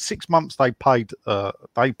see. 6 months they paid her.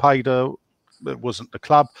 It wasn't the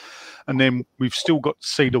club, and then we've still got to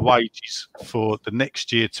see the wages for the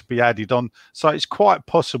next year to be added on. So it's quite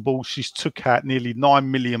possible she's took out nearly £9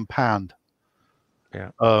 million.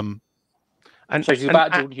 Yeah. And so she's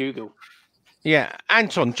about Jordan Hugill. Yeah,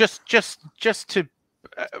 Anton, just to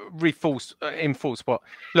enforce what.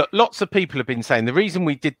 Look, lots of people have been saying the reason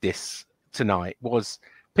we did this tonight was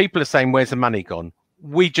people are saying, "Where's the money gone?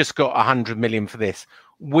 We just got 100 million for this.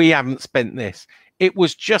 We haven't spent this." It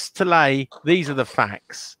was just to lay, these are the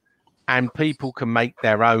facts, and people can make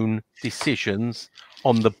their own decisions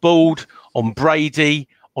on the board, on Brady,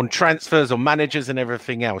 on transfers, on managers and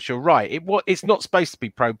everything else. You're right. It's not supposed to be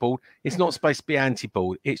pro board. It's not supposed to be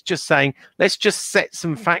anti-board. It's just saying, let's just set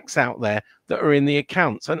some facts out there that are in the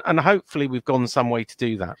accounts. And hopefully we've gone some way to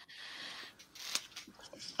do that.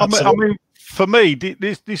 I mean, for me,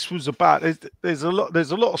 this was about. There's a lot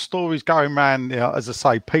of stories going around. As I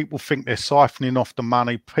say, people think they're siphoning off the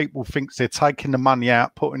money. People think they're taking the money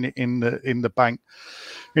out, putting it in the bank.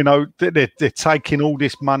 They're taking all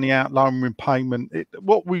this money out, loan repayment.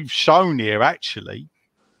 What we've shown here, actually,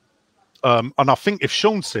 and I think if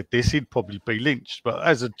Sean said this, he'd probably be lynched. But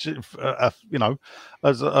as a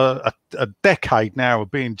decade now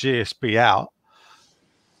of being GSB out,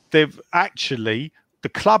 they've actually. The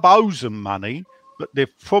club owes them money, but they're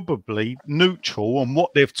probably neutral on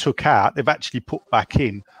what they've took out. They've actually put back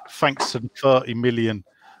in, thanks to the 30 million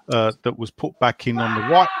that was put back in on the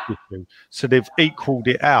right issue. So they've equaled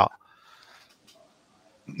it out.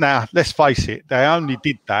 Now, let's face it, they only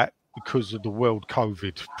did that because of the world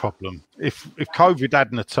COVID problem. If COVID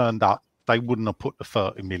hadn't have turned up, they wouldn't have put the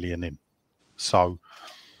 30 million in. So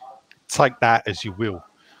take that as you will.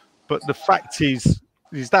 But the fact is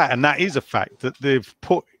that, and that is a fact, that they've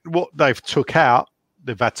put what they've took out,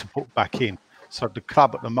 they've had to put back in. So the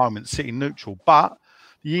club at the moment sitting neutral, but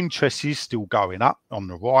the interest is still going up on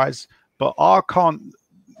the rise. But I can't,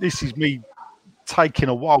 this is me taking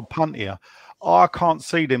a wild punt here. I can't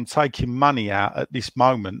see them taking money out at this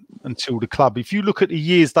moment until the club, if you look at the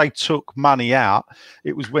years they took money out,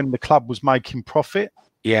 it was when the club was making profit.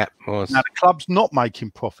 Yeah, it was. Now the club's not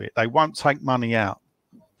making profit. They won't take money out.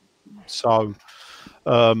 So,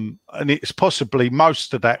 and it's possibly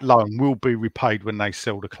most of that loan will be repaid when they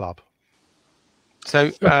sell the club.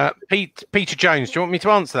 So, Peter Jones, do you want me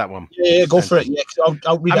to answer that one? Yeah, go for it. Yeah,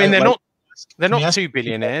 I'll read I mean, out they're not two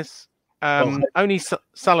billionaires. Only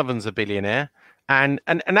Sullivan's a billionaire, and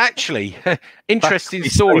actually, interesting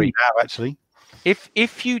story. Now, actually,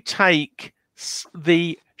 if you take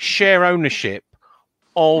the share ownership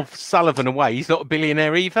of Sullivan away, he's not a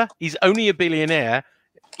billionaire either. He's only a billionaire.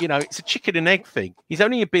 It's a chicken and egg thing. He's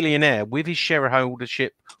only a billionaire with his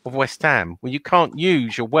shareholdership of West Ham. Well, you can't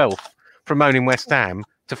use your wealth from owning West Ham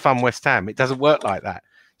to fund West Ham. It doesn't work like that.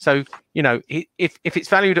 So, if it's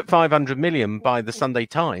valued at 500 million by the Sunday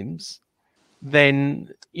Times, then,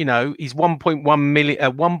 he's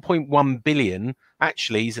 1.1 billion.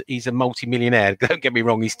 Actually, he's a multi-millionaire. Don't get me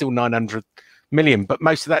wrong. He's still 900 million, but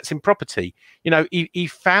most of that's in property. He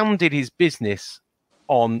founded his business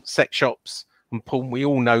on sex shops and porn. We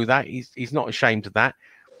all know that. He's not ashamed of that.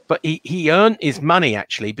 But he earned his money,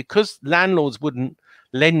 actually, because landlords wouldn't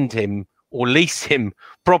lend him or lease him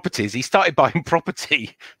properties. He started buying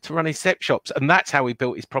property to run his sex shops. And that's how he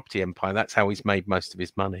built his property empire. That's how he's made most of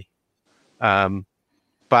his money.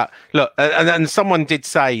 But look, and someone did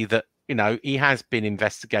say that, he has been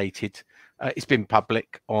investigated. It's been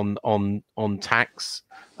public on tax.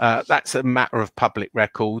 That's a matter of public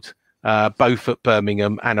record, both at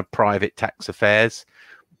Birmingham and at Private Tax Affairs.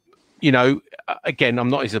 Again, I'm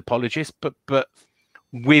not his apologist, but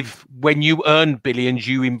when you earn billions,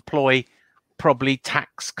 you employ probably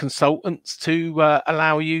tax consultants to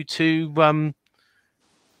allow you to,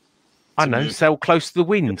 sail close to the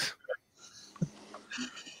wind.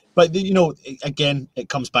 But, again, it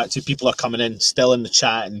comes back to people are coming in, still in the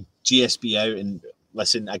chat and GSB out. And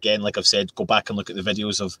listen, again, like I've said, go back and look at the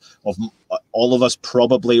videos of all of us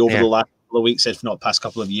probably over the last couple of weeks, if not past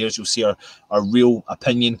couple of years. You'll see our real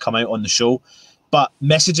opinion come out on the show. But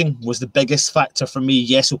messaging was the biggest factor for me.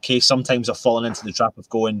 Yes, okay, sometimes I've fallen into the trap of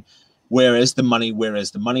going, where is the money? Where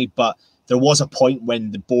is the money? But there was a point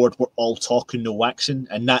when the board were all talk and no action,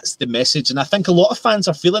 and that's the message. And I think a lot of fans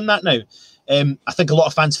are feeling that now. I think a lot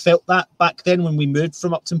of fans felt that back then when we moved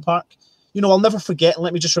from Upton Park. I'll never forget, and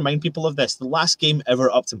let me just remind people of this, the last game ever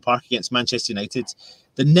at Upton Park against Manchester United,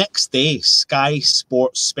 the next day, Sky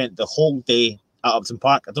Sports spent the whole day at Upton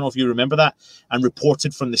Park. I don't know if you remember that, and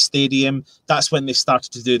reported from the stadium. That's when they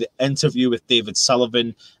started to do the interview with David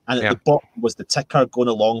Sullivan, and at the bottom was the ticker going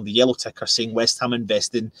along, the yellow ticker saying West Ham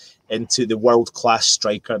investing into the world-class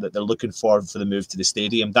striker that they're looking for the move to the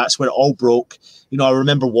stadium. That's where it all broke. I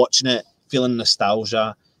remember watching it, feeling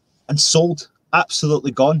nostalgia, and sold,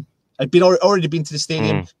 absolutely gone. I'd already been to the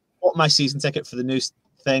stadium, bought my season ticket for the new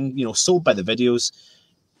thing, sold by the videos.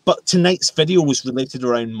 But tonight's video was related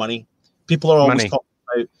around money. People are always talking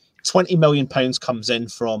about £20 million comes in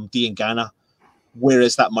from Diangana. Where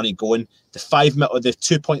is that money going? The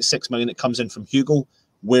 2.6 million that comes in from Hugo,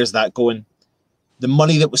 where's that going? The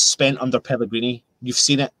money that was spent under Pellegrini, you've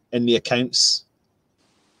seen it in the accounts.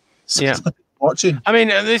 Yeah. Fortune. I mean,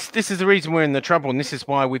 this is the reason we're in the trouble, and this is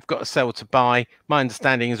why we've got to sell to buy. My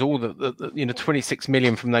understanding is all the 26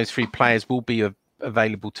 million from those 3 players will be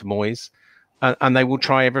available to Moyes, and they will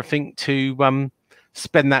try everything to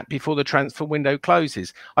spend that before the transfer window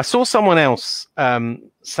closes. I saw someone else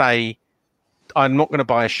say, "I'm not going to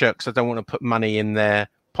buy a shirt because I don't want to put money in their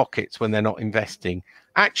pockets when they're not investing."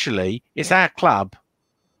 Actually, it's our club,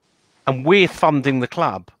 and we're funding the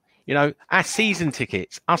club. You know, our season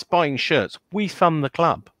tickets, us buying shirts, we fund the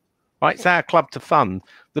club, right? It's our club to fund.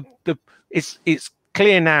 It's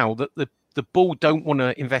clear now that the board don't want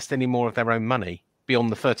to invest any more of their own money beyond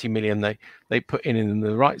the 30 million they put in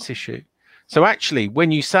the rights issue. So actually,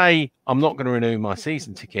 when you say, I'm not going to renew my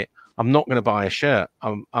season ticket, I'm not going to buy a shirt,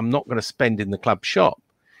 I'm not going to spend in the club shop,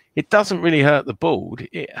 it doesn't really hurt the board.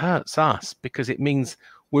 It hurts us because it means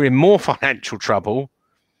we're in more financial trouble.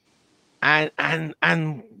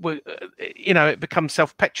 And we, it becomes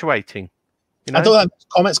self-perpetuating. You know? I don't have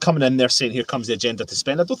comments coming in there saying, here comes the agenda to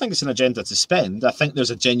spend. I don't think it's an agenda to spend. I think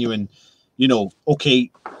there's a genuine,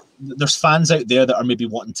 okay, there's fans out there that are maybe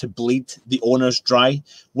wanting to bleed the owners dry,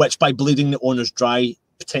 which by bleeding the owners dry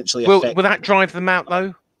potentially will that drive them out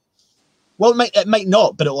though? Well, it might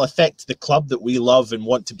not, but it will affect the club that we love and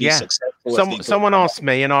want to be successful. Someone asked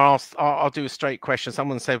me, and I'll do a straight question.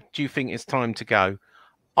 Someone said, do you think it's time to go?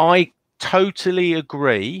 I totally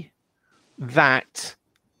agree that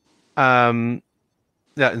and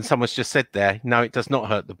someone's just said there, no, it does not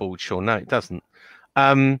hurt the board, Sean. No, it doesn't.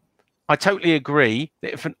 I totally agree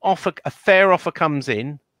that if a fair offer comes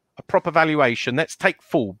in, a proper valuation, let's take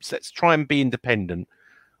Forbes, let's try and be independent.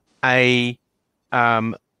 A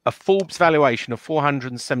Forbes valuation of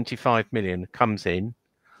 475 million comes in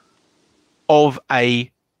of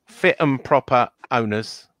a fit and proper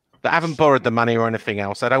owners that haven't borrowed the money or anything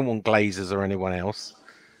else. I don't want Glazers or anyone else.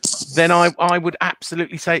 Then I would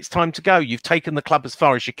absolutely say it's time to go. You've taken the club as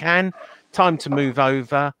far as you can. Time to move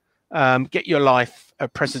over. Get your life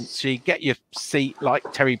presidency. Get your seat like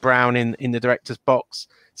Terry Brown in the director's box.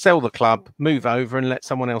 Sell the club. Move over and let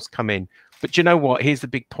someone else come in. But you know what? Here's the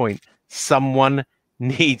big point. Someone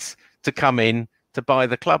needs to come in to buy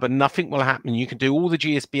the club, and nothing will happen. You can do all the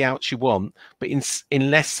GSB outs you want, but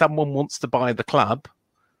unless someone wants to buy the club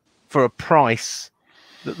for a price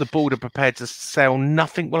that the board are prepared to sell,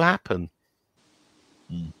 nothing will happen.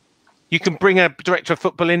 You can bring a director of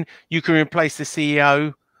football in, you can replace the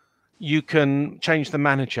CEO, you can change the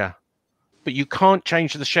manager, but you can't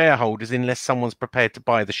change the shareholders unless someone's prepared to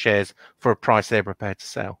buy the shares for a price they're prepared to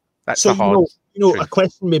sell. That's the hard truth. A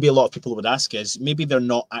question maybe a lot of people would ask is, maybe they're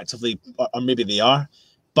not actively, or maybe they are,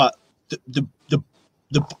 but the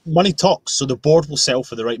money talks, so the board will sell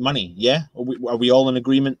for the right money. Yeah, are we all in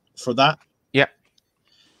agreement for that? Yeah.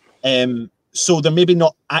 So they're maybe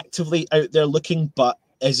not actively out there looking, but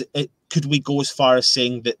could we go as far as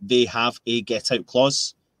saying that they have a get out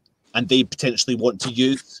clause, and they potentially want to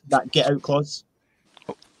use that get out clause?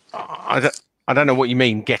 I don't know what you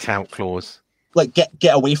mean, get out clause. Like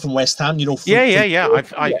get away from West Ham, Yeah.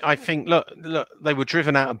 I think look, they were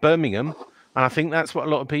driven out of Birmingham. And I think that's what a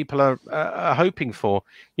lot of people are hoping for.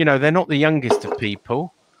 They're not the youngest of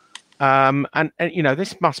people. And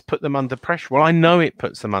this must put them under pressure. Well, I know it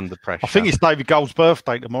puts them under pressure. I think it's David Gold's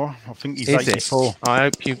birthday tomorrow. I think he's 84. I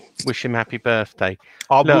hope you wish him happy birthday.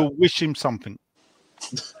 I will wish him something.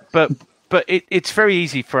 But it's very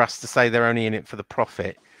easy for us to say they're only in it for the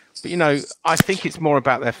profit. But, I think it's more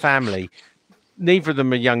about their family. Neither of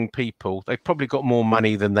them are young people. They've probably got more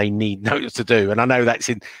money than they need to do. And I know that's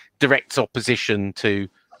in direct opposition to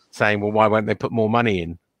saying, well, why won't they put more money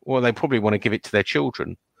in? Well, they probably want to give it to their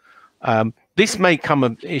children. This may come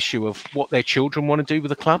an issue of what their children want to do with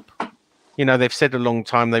the club. They've said a long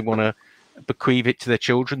time they want to bequeath it to their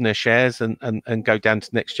children, their shares, and go down to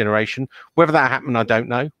the next generation. Whether that happened, I don't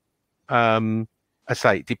know. I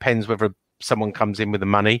say it depends whether someone comes in with the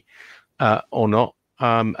money or not.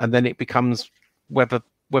 And then it becomes whether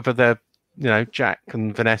they're, Jack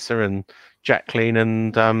and Vanessa and Jacqueline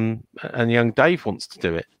and young Dave wants to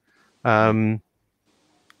do it.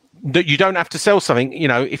 That you don't have to sell something.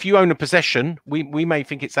 If you own a possession, we may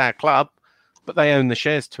think it's our club, but they own the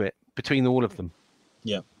shares to it between all of them.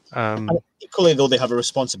 Yeah. And equally, though, they have a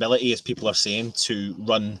responsibility, as people are saying, to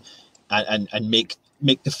run and make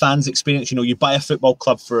the fans experience. You buy a football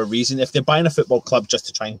club for a reason. If they're buying a football club just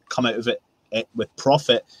to try and come out of it with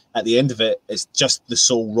profit at the end of it, it's just the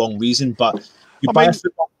sole wrong reason. But you buy a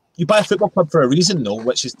football club for a reason, though,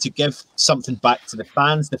 which is to give something back to the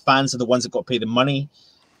fans. The fans are the ones that got to pay the money.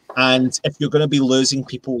 And if you're going to be losing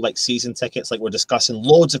people like season tickets, like we're discussing,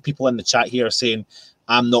 loads of people in the chat here are saying,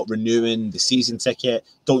 I'm not renewing the season ticket,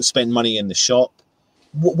 don't spend money in the shop.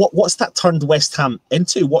 what's that turned West Ham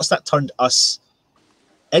into? What's that turned us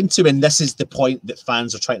into? And this is the point that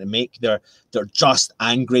fans are trying to make. They're just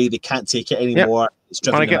angry. They can't take it anymore. Yep. It's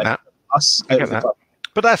driven I get that. Us. I get that.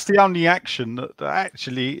 But that's the only action that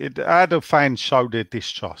actually how the fans show their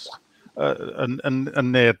distrust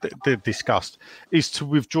and their disgust is to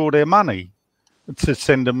withdraw their money, to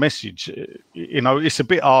send a message. You know, it's a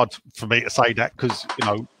bit hard for me to say that because, you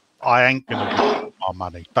know, I ain't going to withdraw my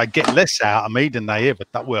money. They get less out of me than they ever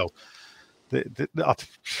that will. I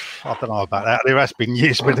don't know about that. There has been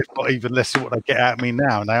years where they've got even less than what they get out of me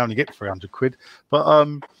now, and they only get 300 quid. But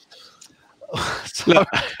so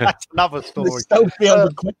that's another story. It's still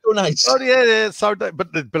 300 quid, nice. Oh yeah. So,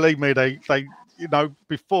 but believe me, they you know,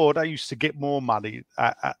 before they used to get more money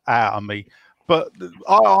out of me. But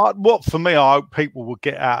what for me, I hope people will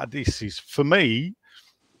get out of this is, for me,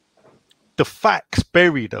 the facts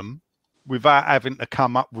bury them without having to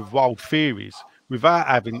come up with wild theories, without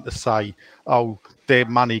having to say, oh, they're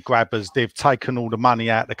money grabbers, they've taken all the money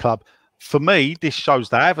out of the club. For me, this shows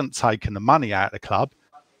they haven't taken the money out of the club.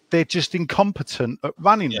 They're just incompetent at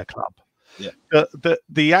running the club. Yeah.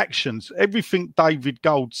 The actions, everything David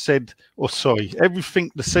Gold said, everything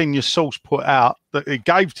the senior source put out that he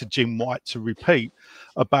gave to Jim White to repeat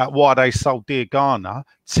about why they sold Diangana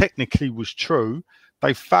technically was true.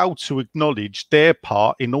 They failed to acknowledge their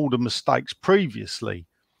part in all the mistakes previously.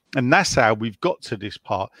 And that's how we've got to this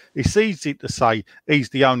part. It's easy to say he's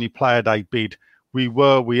the only player they bid. We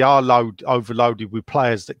are overloaded with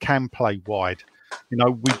players that can play wide. You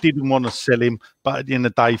know, we didn't want to sell him, but at the end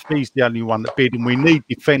of the day, if he's the only one that bid and we need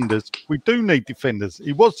defenders, we do need defenders.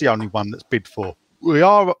 He was the only one that's bid for. We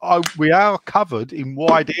are covered in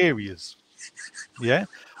wide areas. Yeah,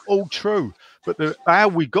 all true. But how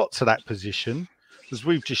we got to that position, as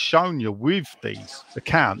we've just shown you with these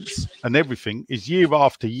accounts and everything, is year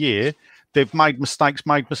after year, they've made mistakes.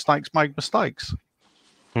 And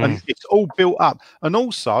it's all built up. And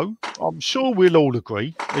also, I'm sure we'll all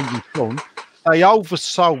agree, even Sean, they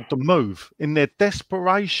oversold the move in their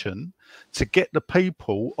desperation to get the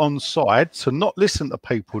people on side, to not listen to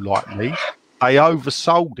people like me. They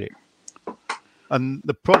oversold it. And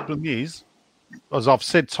the problem is, as I've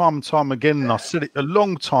said time and time again, and I said it a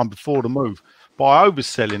long time before the move, by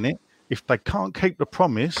overselling it, if they can't keep the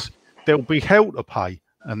promise, there'll be hell to pay.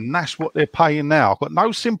 And that's what they're paying now. I've got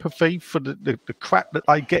no sympathy for the crap that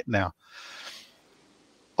they get now.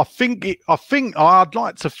 I'd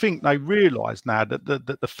like to think they realise now that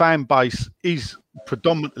the fan base is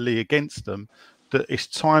predominantly against them, that it's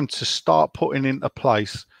time to start putting into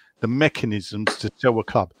place the mechanisms to sell a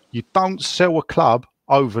club. You don't sell a club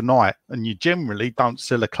overnight, and you generally don't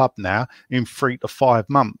sell a club now in 3 to 5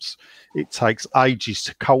 months. It takes ages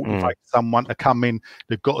to cultivate someone to come in.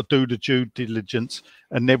 They've got to do the due diligence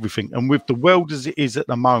and everything. And with the world as it is at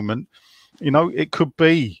the moment, you know, it could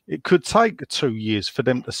take 2 years for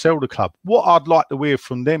them to sell the club. What I'd like to hear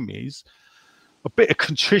from them is a bit of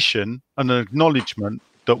contrition and an acknowledgement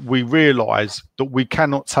that we realise that we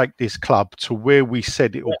cannot take this club to where we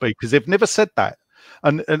said it will be, because they've never said that.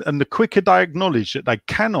 And the quicker they acknowledge that they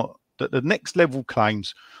cannot, that the next level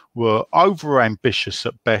claims were over ambitious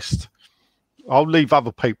at best. I'll leave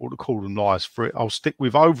other people to call them liars for it. I'll stick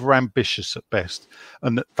with over ambitious at best,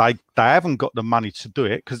 and that they haven't got the money to do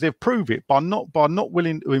it, because they've proved it by not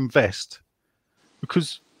willing to invest.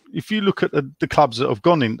 Because if you look at the clubs that have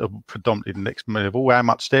gone into predominantly the next level, how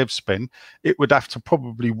much they've spent, it would have to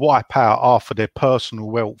probably wipe out half of their personal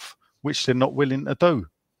wealth, which they're not willing to do.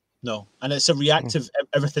 No, and it's a reactive.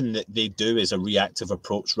 Everything that they do is a reactive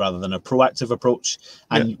approach rather than a proactive approach.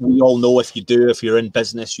 And we all know, if you're in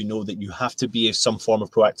business, you know that you have to be some form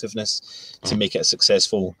of proactiveness to make it a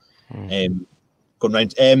successful going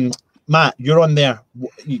round. Matt, you're on there.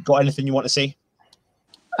 You got anything you want to say?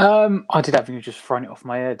 I did have you just thrown it off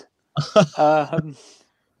my head.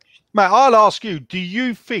 Matt, I'll ask you, do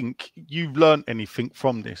you think you've learned anything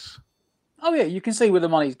from this? Oh yeah, you can see where the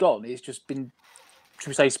money's gone. It's just been, should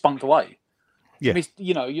we say, spunked away. Yeah.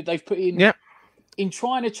 You know, they've put in in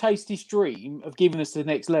trying to chase this dream of giving us the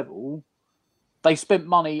next level. They spent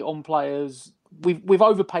money on players. We've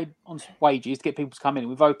overpaid on wages to get people to come in.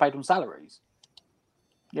 We've overpaid on salaries.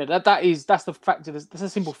 Yeah, that's the fact. That's a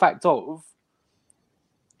simple fact of.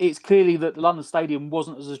 It's clearly that the London Stadium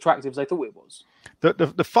wasn't as attractive as they thought it was.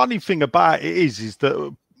 The funny thing about it is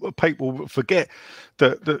that people forget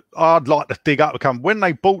that I'd like to dig up when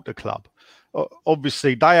they bought the club.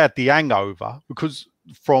 Obviously, they had the hangover because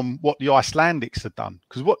from what the Icelandics had done.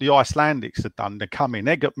 Because what the Icelandics had done, they come in.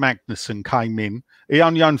 Eggert Magnusson came in. He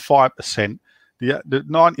only owned 5%. The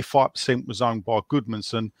 95% was owned by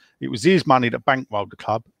Goodmanson. It was his money that bankrolled the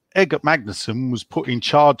club. Eggert Magnusson was put in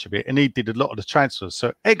charge of it, and he did a lot of the transfers.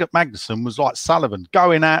 So Eggert Magnusson was like Sullivan,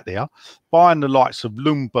 going out there, buying the likes of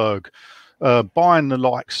Lundberg, buying the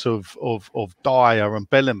likes of Dyer and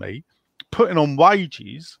Bellamy, putting on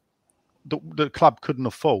wages that the club couldn't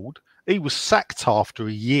afford. He was sacked after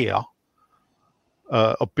a year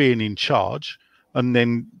of being in charge, and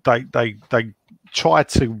then they tried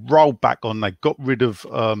to roll back on. They got rid of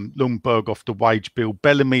Lundberg off the wage bill.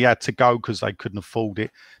 Bellamy had to go because they couldn't afford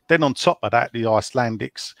it. Then on top of that, the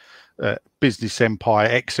Icelandics business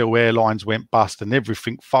empire, XL Airlines went bust, and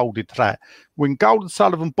everything folded to that. When Gold and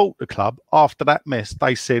Sullivan bought the club, after that mess,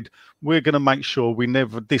 they said, we're going to make sure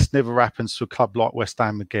this never happens to a club like West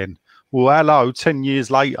Ham again. Well, hello, 10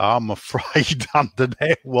 years later, I'm afraid under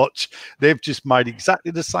their watch, they've just made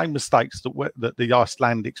exactly the same mistakes that the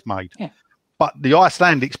Icelandics made. Yeah. But the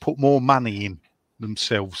Icelandics put more money in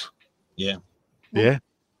themselves. Yeah. Yeah.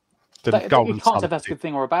 You can't say that's a good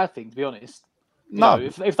thing or a bad thing, to be honest. No.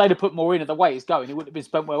 If they'd have put more in at the way it's going, it wouldn't have been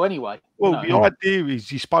spent well anyway. Well, the idea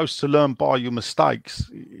is you're supposed to learn by your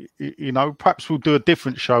mistakes. Perhaps we'll do a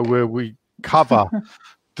different show where we cover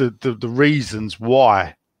the reasons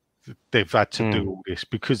why they've had to do all this,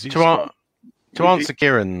 because it's to answer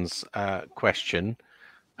Kieran's question,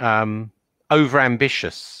 over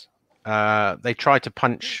ambitious. They tried to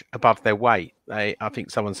punch above their weight. I think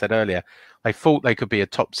someone said earlier, they thought they could be a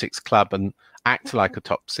top 6 club and act like a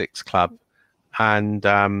top 6 club, and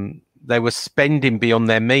they were spending beyond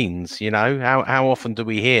their means. How often do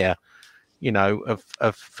we hear,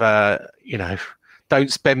 don't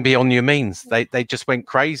spend beyond your means. They just went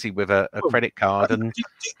crazy with a credit card, and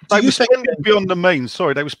they were spending beyond the means.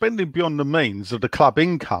 Sorry, they were spending beyond the means of the club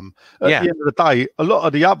income. At the end of the day, a lot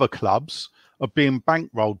of the other clubs are being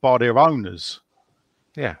bankrolled by their owners.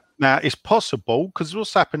 Yeah. Now, it's possible, because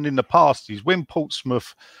what's happened in the past is when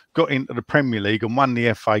Portsmouth got into the Premier League and won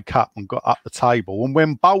the FA Cup and got up the table, and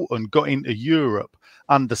when Bolton got into Europe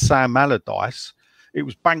under Sam Allardyce, it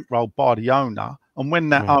was bankrolled by the owner. And when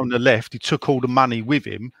that owner left, he took all the money with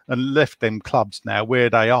him and left them clubs now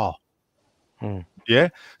where they are. Yeah.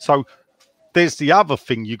 So there's the other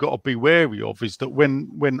thing you got to be wary of, is that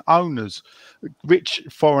when owners, rich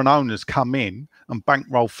foreign owners, come in and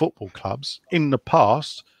bankroll football clubs, in the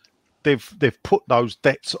past, they've put those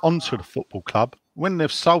debts onto the football club. When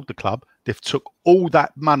they've sold the club, they've took all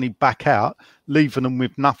that money back out, leaving them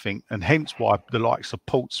with nothing. And hence why the likes of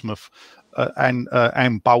Portsmouth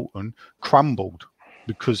and Bolton crumbled,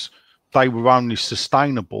 because they were only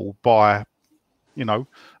sustainable by,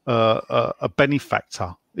 a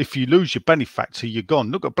benefactor. If you lose your benefactor, you're gone.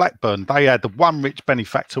 Look at Blackburn. They had the one rich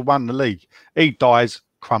benefactor, won the league. He dies,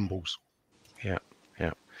 crumbles. Yeah.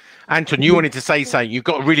 Anton, you wanted to say something. You've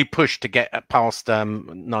got to really push to get past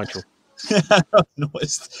Nigel.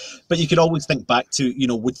 But you could always think back to,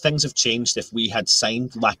 would things have changed if we had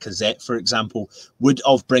signed Lacazette, for example? Would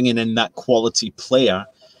of bringing in that quality player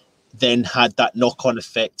then had that knock-on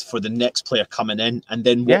effect for the next player coming in? And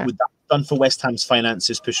then what would that have done for West Ham's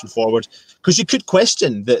finances pushing forward? Because you could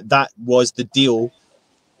question that was the deal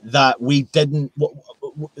that we didn't.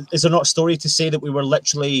 Is there not a story to say that we were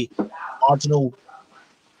literally marginal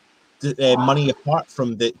money apart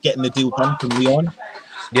from getting the deal done from Lyon?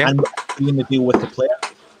 Yeah. And doing the deal with the player.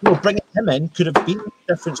 Bringing him in could have been the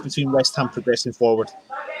difference between West Ham progressing forward.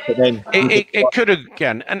 But then it could have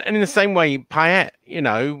again. And in the same way, Payet,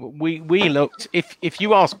 we looked, if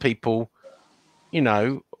you ask people,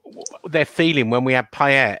 their feeling when we had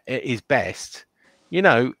Payet at his best,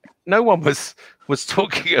 no one was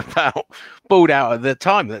talking about balled out at the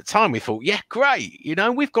time. At the time we thought, yeah, great.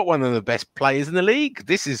 We've got one of the best players in the league.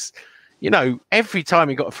 This is, every time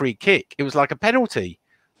he got a free kick, it was like a penalty.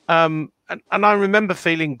 And I remember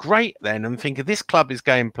feeling great then and thinking this club is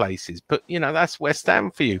going places, but that's West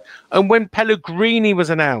Ham for you. And when Pellegrini was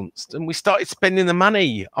announced and we started spending the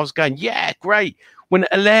money, I was going, yeah, great. When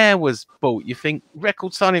Allaire was bought, you think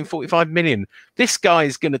record signing 45 million. This guy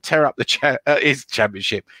is going to tear up his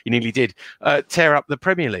championship. He nearly did tear up the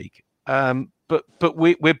Premier League. But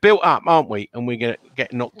we're built up, aren't we? And we're going to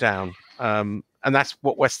get knocked down. And that's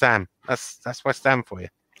what West Ham. That's West Ham for you.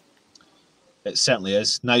 It certainly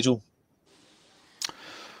is, Nigel.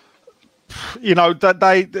 That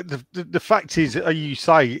the fact is, you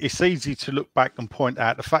say it's easy to look back and point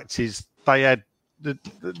out. The fact is, they had the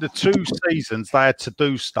 2 seasons they had to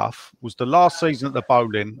do stuff. Was the last season at the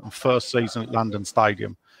Boleyn and first season at London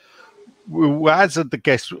Stadium. As of the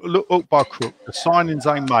guess, look by crook, the signings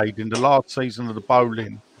they made in the last season of the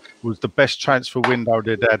Boleyn was the best transfer window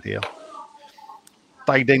they'd had here.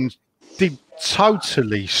 They then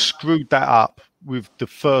totally screwed that up with the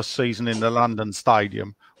first season in the London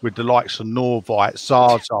Stadium, with the likes of Norvite,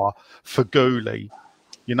 Zaza, Faguli,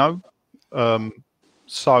 you know.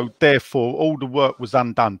 So therefore, all the work was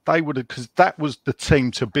undone. They would have, because that was the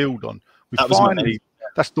team to build on.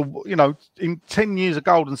 That's in 10 years of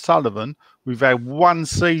Golden Sullivan, we've had one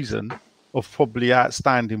season of probably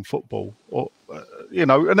outstanding football,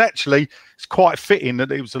 and actually it's quite fitting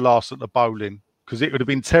that it was the last at the Bowling, because it would have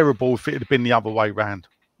been terrible if it had been the other way round,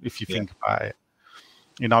 if you think about it.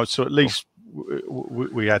 So at least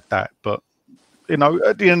we had that. But,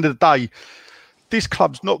 at the end of the day, this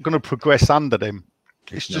club's not going to progress under them.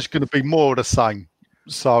 It's just going to be more of the same.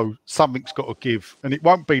 So something's got to give, and it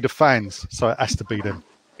won't be the fans, so it has to be them.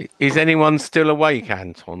 Is anyone still awake,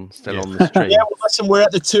 Anton? Still on the stream? Yeah, well, listen, we're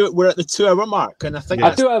at the 2 hour mark, and I think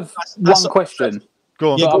I do have one question.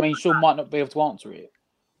 Go on. But, I mean, Sean might not be able to answer it.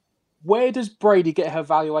 Where does Brady get her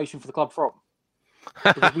valuation for the club from?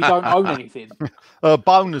 Because we don't own anything.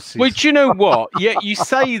 Bonuses. Well, do you know what? Yeah, you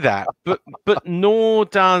say that, but nor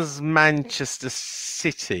does Manchester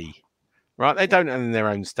City. Right? They don't own their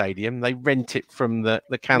own stadium. They rent it from the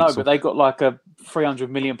council. No, but they got like a £300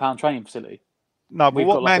 million training facility. No, but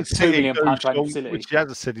what Man City do, which he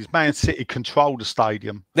hasn't said, is Man City control the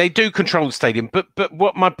stadium. They do control the stadium, but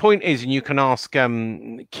what my point is, and you can ask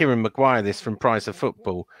Kieran Maguire this from Price of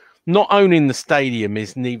Football, not owning the stadium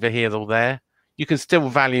is neither here nor there. You can still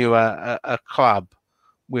value a club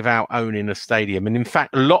without owning a stadium. And in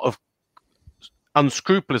fact, a lot of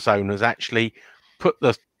unscrupulous owners actually put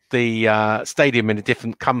the stadium in a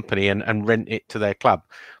different company and rent it to their club.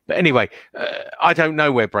 But anyway, I don't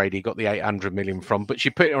know where Brady got the 800 million from, but she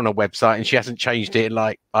put it on a website and she hasn't changed it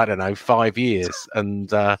in 5 years,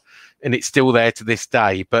 and it's still there to this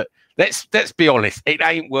day. But let's be honest, it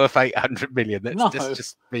ain't worth 800 million. Let's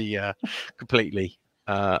just be completely.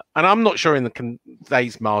 And I'm not sure in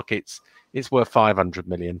today's markets it's worth 500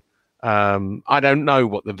 million. I don't know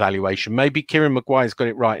what the valuation. Maybe Kieran Maguire's got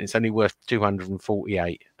it right, and it's only worth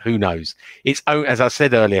 248. Who knows? It's, as I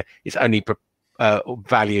said earlier, it's only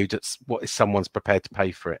valued at what someone's prepared to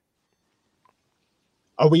pay for it.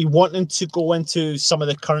 Are we wanting to go into some of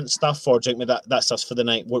the current stuff, or do you think that's us for the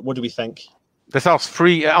night? What do we think? Let's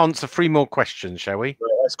answer three more questions, shall we?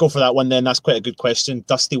 Right, let's go for that one then. That's quite a good question.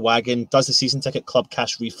 Dusty Wagon, does the season ticket club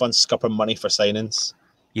cash refund scupper money for signings?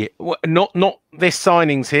 Yeah, well, not this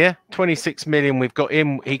signings here. 26 million we've got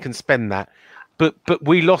in. He can spend that, but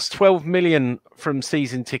we lost 12 million from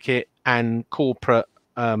season ticket and corporate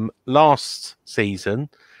last season.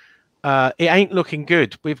 It ain't looking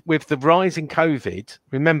good with the rise in COVID.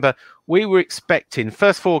 Remember, we were expecting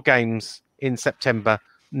first 4 games in September.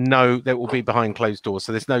 No, that will be behind closed doors,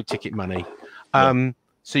 so there's no ticket money.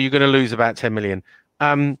 So you're going to lose about 10 million.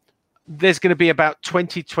 There's going to be about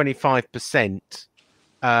 20-25%.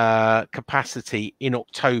 Capacity in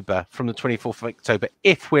October from the 24th of October.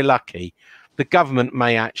 If we're lucky, the government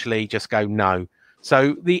may actually just go no.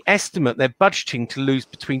 So the estimate, they're budgeting to lose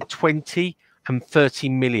between 20 and 30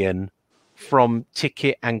 million from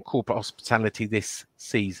ticket and corporate hospitality this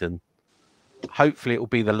season. Hopefully it will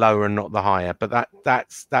be the lower and not the higher, but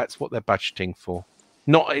that's what they're budgeting for.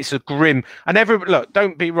 It's a grim, and look,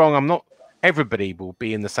 don't be wrong, everybody will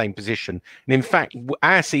be in the same position. And in fact,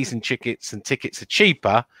 our season tickets are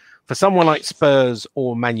cheaper. For someone like Spurs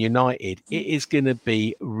or Man United, it is going to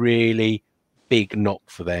be really big knock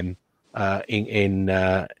for them in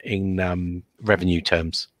revenue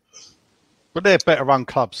terms. But they're better run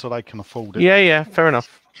clubs, so they can afford it. Yeah, fair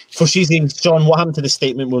enough. For season, Sean, what happened to the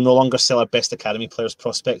statement? We'll no longer sell our best academy players'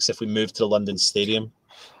 prospects if we move to the London Stadium.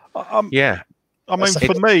 Yeah. I mean,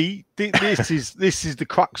 for me, this is the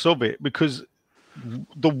crux of it, because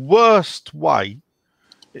the worst way,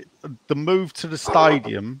 the move to the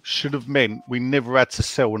stadium should have meant we never had to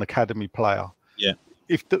sell an academy player. Yeah.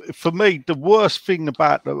 For me, the worst thing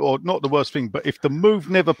about, or not the worst thing, but if the move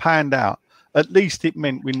never panned out, at least it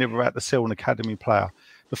meant we never had to sell an academy player.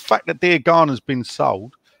 The fact that Diagana's been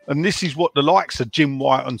sold, and this is what the likes of Jim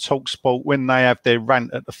White on TalkSport, when they have their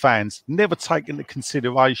rant at the fans, never take into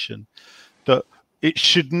consideration that it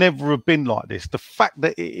should never have been like this. The fact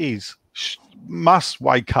that it is must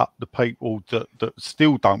wake up the people that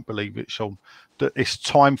still don't believe it, Sean, that it's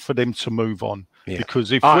time for them to move on. Yeah.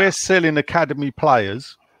 Because if we're selling academy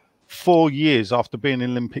players 4 years after being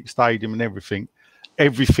in Olympic Stadium and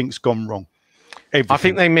everything's gone wrong. Everything. I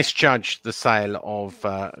think they misjudged the sale of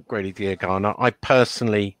Grady Diagana. I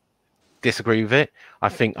personally disagree with it. I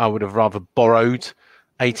think I would have rather borrowed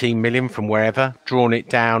 18 million from wherever, drawn it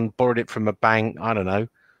down, borrowed it from a bank, I don't know,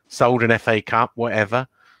 sold an FA Cup, whatever,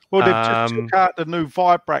 Well, they've just took out the new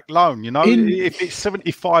Vibrac loan. You know, if it's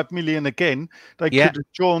 75 million again, they could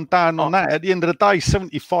have drawn down on that. At the end of the day,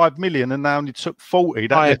 75 million, and they only took 40.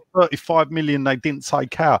 That 35 million they didn't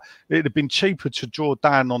take out. It'd have been cheaper to draw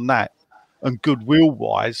down on that, and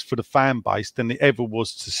goodwill-wise for the fan base, than it ever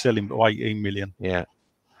was to sell him for 18 million. Yeah.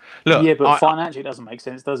 Look, but financially, it doesn't make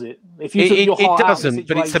sense, does it? If you took your it heart doesn't, out of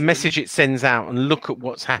but it's a message it sends out. And look at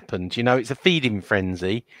what's happened. You know, it's a feeding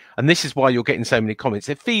frenzy, and this is why you're getting so many comments.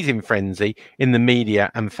 A feeding frenzy in the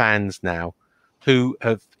media and fans now, who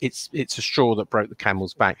have it's a straw that broke the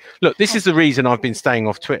camel's back. Look, this is the reason I've been staying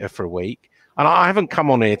off Twitter for a week, and I haven't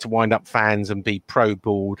come on here to wind up fans and be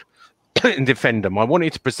pro-board and defend them. I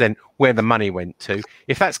wanted to present where the money went to.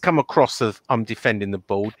 If that's come across as I'm defending the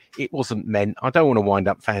board, it wasn't meant. I don't want to wind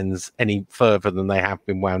up fans any further than they have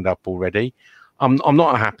been wound up already. I'm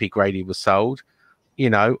not happy Grady was sold.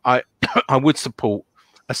 You know, I would support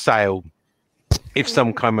a sale if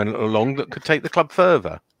some came along that could take the club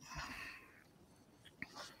further.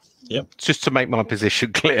 Yep. Just to make my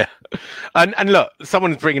position clear. And look,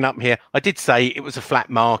 someone's bringing up here, I did say it was a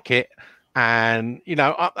flat market. And you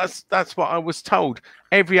know, that's what I was told.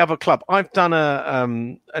 Every other club, I've done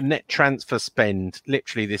a net transfer spend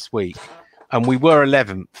literally this week, and we were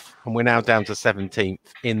 11th, and we're now down to 17th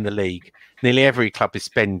in the league. Nearly every club is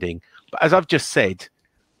spending, but as I've just said,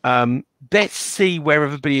 let's see where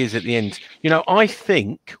everybody is at the end. You know, I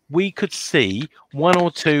think we could see 1 or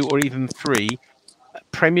 2 or even 3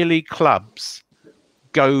 Premier League clubs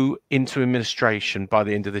go into administration by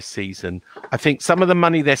the end of this season. I think some of the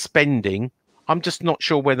money they're spending, I'm just not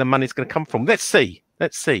sure where the money's going to come from. Let's see.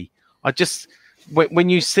 I just, when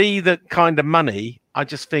you see the kind of money, I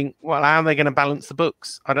just think, well, how are they going to balance the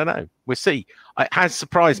books? I don't know. We'll see. It has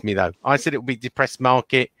surprised me, though. I said it would be depressed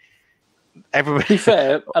market. Everybody... To be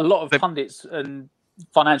fair, a lot of pundits and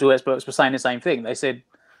financial experts were saying the same thing. They said,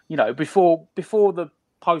 you know, before the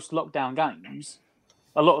post-lockdown games,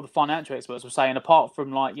 a lot of the financial experts were saying, apart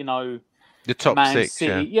from like, you know, the top Man 6,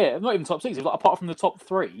 City, yeah, not even top 6. Like, apart from the top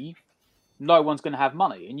 3, no one's going to have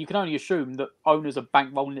money, and you can only assume that owners are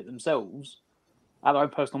bankrolling it themselves out of their own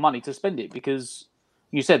personal money to spend it, because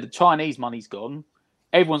you said the Chinese money's gone.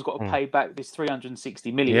 Everyone's got to pay back this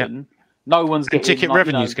 360 million. Yep. No one's getting ticket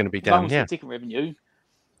revenue's going to be down. Ticket revenue.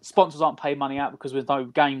 Sponsors aren't paying money out because there's no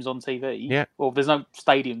games on TV. Yeah, or there's no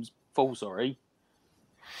stadiums full. Sorry.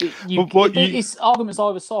 It's arguments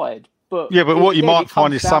either side, but what you might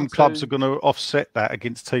find is some clubs are going to offset that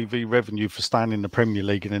against TV revenue for staying in the Premier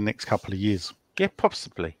League in the next couple of years. Yeah,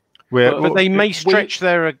 possibly. But they may stretch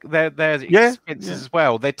their expenses as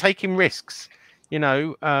well. They're taking risks. You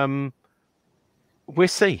know, we'll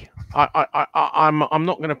see. I'm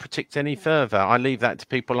not going to predict any further. I leave that to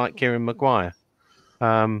people like Kieran Maguire.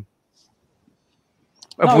 Have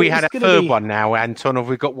we had a third one now, Anton? Or have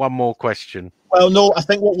we got one more question? Well, no, I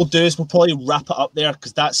think what we'll do is we'll probably wrap it up there,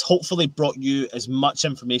 because that's hopefully brought you as much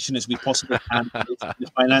information as we possibly can. The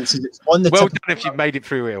finances. It's on the well done if you've made it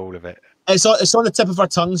through all of it. It's on the tip of our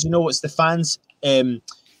tongues. You know, it's the fans.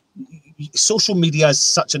 Social media is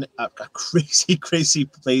such a crazy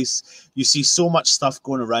place. You see so much stuff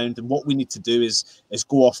going around, and what we need to do is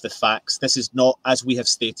go off the facts. This is not, as we have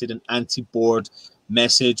stated, an anti-board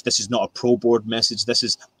message. This is not a pro-board message. This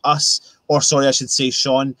is us, or sorry, I should say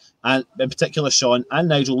Sean, and in particular Sean and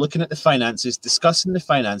Nigel, looking at the finances, discussing the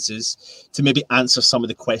finances to maybe answer some of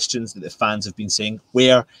the questions that the fans have been saying.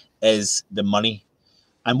 Where is the money?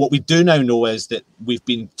 And what we do now know is that we've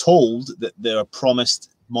been told that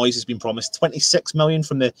Moyes has been promised 26 million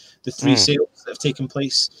from the 3 sales that have taken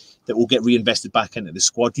place that will get reinvested back into the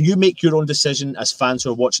squad. Do you make your own decision as fans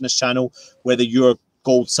who are watching this channel whether you're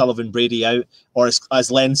Gold, Sullivan, Brady out, or as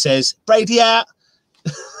Len says, Brady out?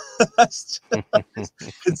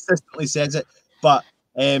 Consistently says it. But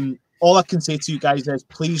all I can say to you guys is,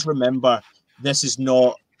 please remember, this is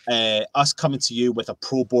not us coming to you with a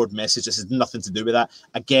pro board message. This has nothing to do with that.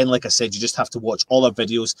 Again, like I said, you just have to watch all our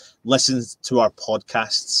videos, listen to our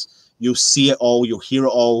podcasts. You'll see it all. You'll hear it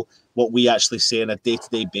all. What we actually say on a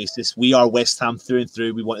day-to-day basis. We are West Ham through and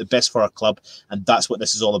through. We want the best for our club, and that's what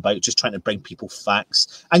this is all about, just trying to bring people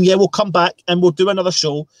facts. And yeah, we'll come back and we'll do another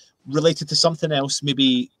show related to something else,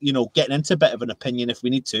 maybe, you know, getting into a bit of an opinion if we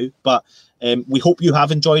need to. But we hope you have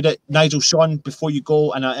enjoyed it. Nigel, Sean, before you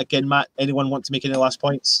go, and again, Matt, anyone want to make any last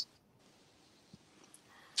points?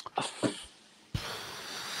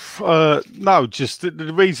 No, just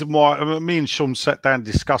the reason why me and Sean sat down and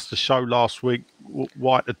discussed the show last week,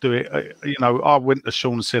 why to do it. You know, I went to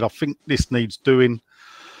Sean and said, I think this needs doing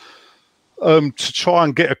to try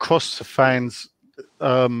and get across to fans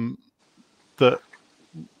that,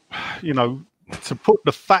 you know, to put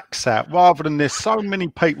the facts out rather than there's so many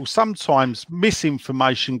people. Sometimes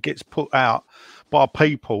misinformation gets put out by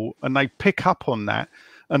people and they pick up on that,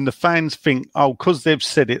 and the fans think, oh, because they've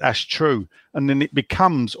said it, that's true, and then it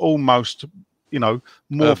becomes almost, more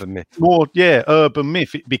urban myth. Urban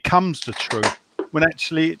myth. It becomes the truth when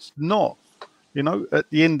actually it's not. At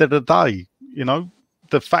the end of the day,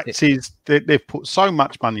 the fact is that they've put so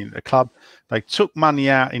much money into the club. They took money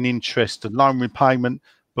out in interest and loan repayment,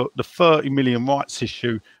 but the 30 million rights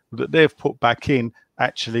issue that they've put back in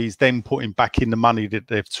actually is them putting back in the money that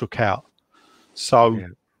they've took out. So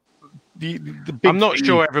the big I'm not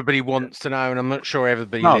sure everybody wants to know, and I'm not sure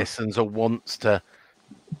everybody listens or wants to,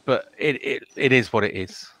 but it is what it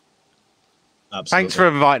is. Absolutely. Thanks for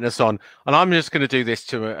inviting us on. And I'm just going to do this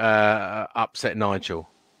to upset Nigel.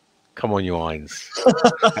 Come on, you Hines.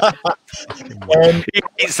 He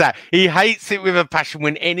hates that. He hates it with a passion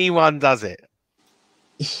when anyone does it.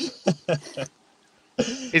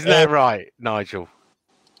 Isn't that right, Nigel?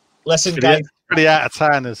 Listen, guys. Pretty out of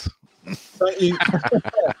towners. Thank you.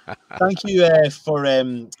 Thank you for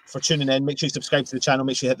tuning in. Make sure you subscribe to the channel.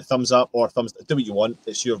 Make sure you hit the thumbs up or thumbs. Do what you want.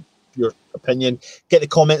 It's your opinion. Get the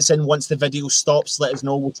comments in once the video stops. Let us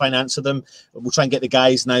know. We'll try and answer them. We'll try and get the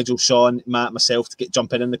guys, Nigel, Sean, Matt, myself, to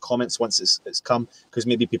jump in the comments once it's come, because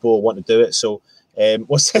maybe people will want to do it. So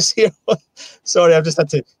what's this here? Sorry, I've just had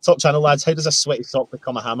to top channel, lads. How does a sweaty sock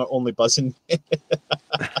become a hammer? Only buzzing.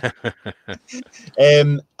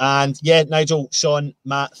 And yeah, Nigel, Sean,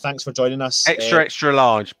 Matt, thanks for joining us. Extra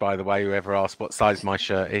large, by the way, whoever asked what size my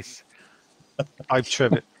shirt is. I've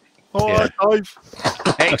trimmed it.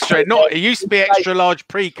 Extra, not it used to be extra large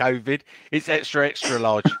pre-COVID. It's extra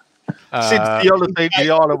large. Since the holiday,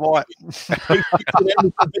 the Isle of Wight.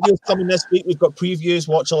 Videos coming this week. We've got previews,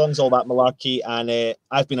 watch-alongs, all that malarkey. And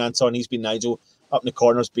I've been Anton, he's been Nigel. Up in the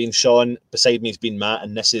corner's been Sean. Beside me has been Matt.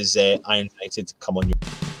 And this is Iron United. Come on, you.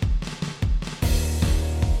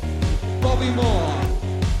 Bobby Moore,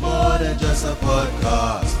 more than just a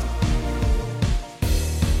podcast.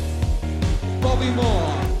 Bobby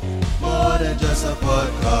Moore, more than just a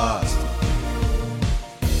podcast.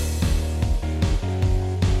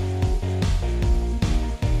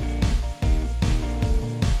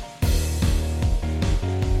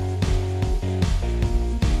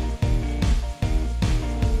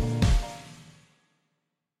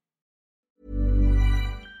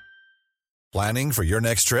 Planning for your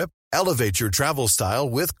next trip? Elevate your travel style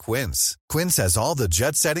with Quince. Quince has all the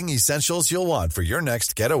jet-setting essentials you'll want for your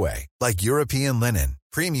next getaway, like European linen,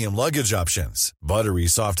 premium luggage options, buttery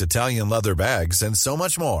soft Italian leather bags, and so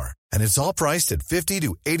much more. And it's all priced at 50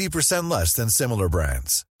 to 80% less than similar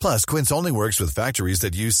brands. Plus, Quince only works with factories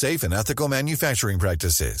that use safe and ethical manufacturing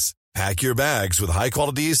practices. Pack your bags with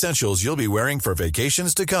high-quality essentials you'll be wearing for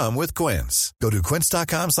vacations to come with Quince. Go to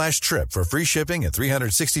quince.com/trip for free shipping and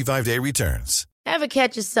 365-day returns. Ever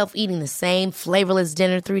catch yourself eating the same flavorless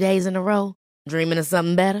dinner 3 days in a row? Dreaming of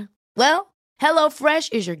something better? Well,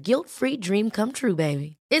 HelloFresh is your guilt-free dream come true,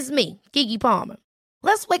 baby. It's me, Keke Palmer.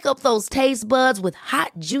 Let's wake up those taste buds with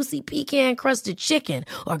hot, juicy pecan-crusted chicken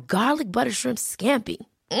or garlic butter shrimp scampi.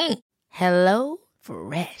 Hello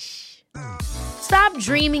Fresh. Stop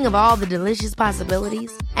dreaming of all the delicious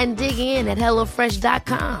possibilities and dig in at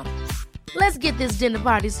HelloFresh.com. Let's get this dinner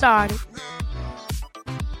party started.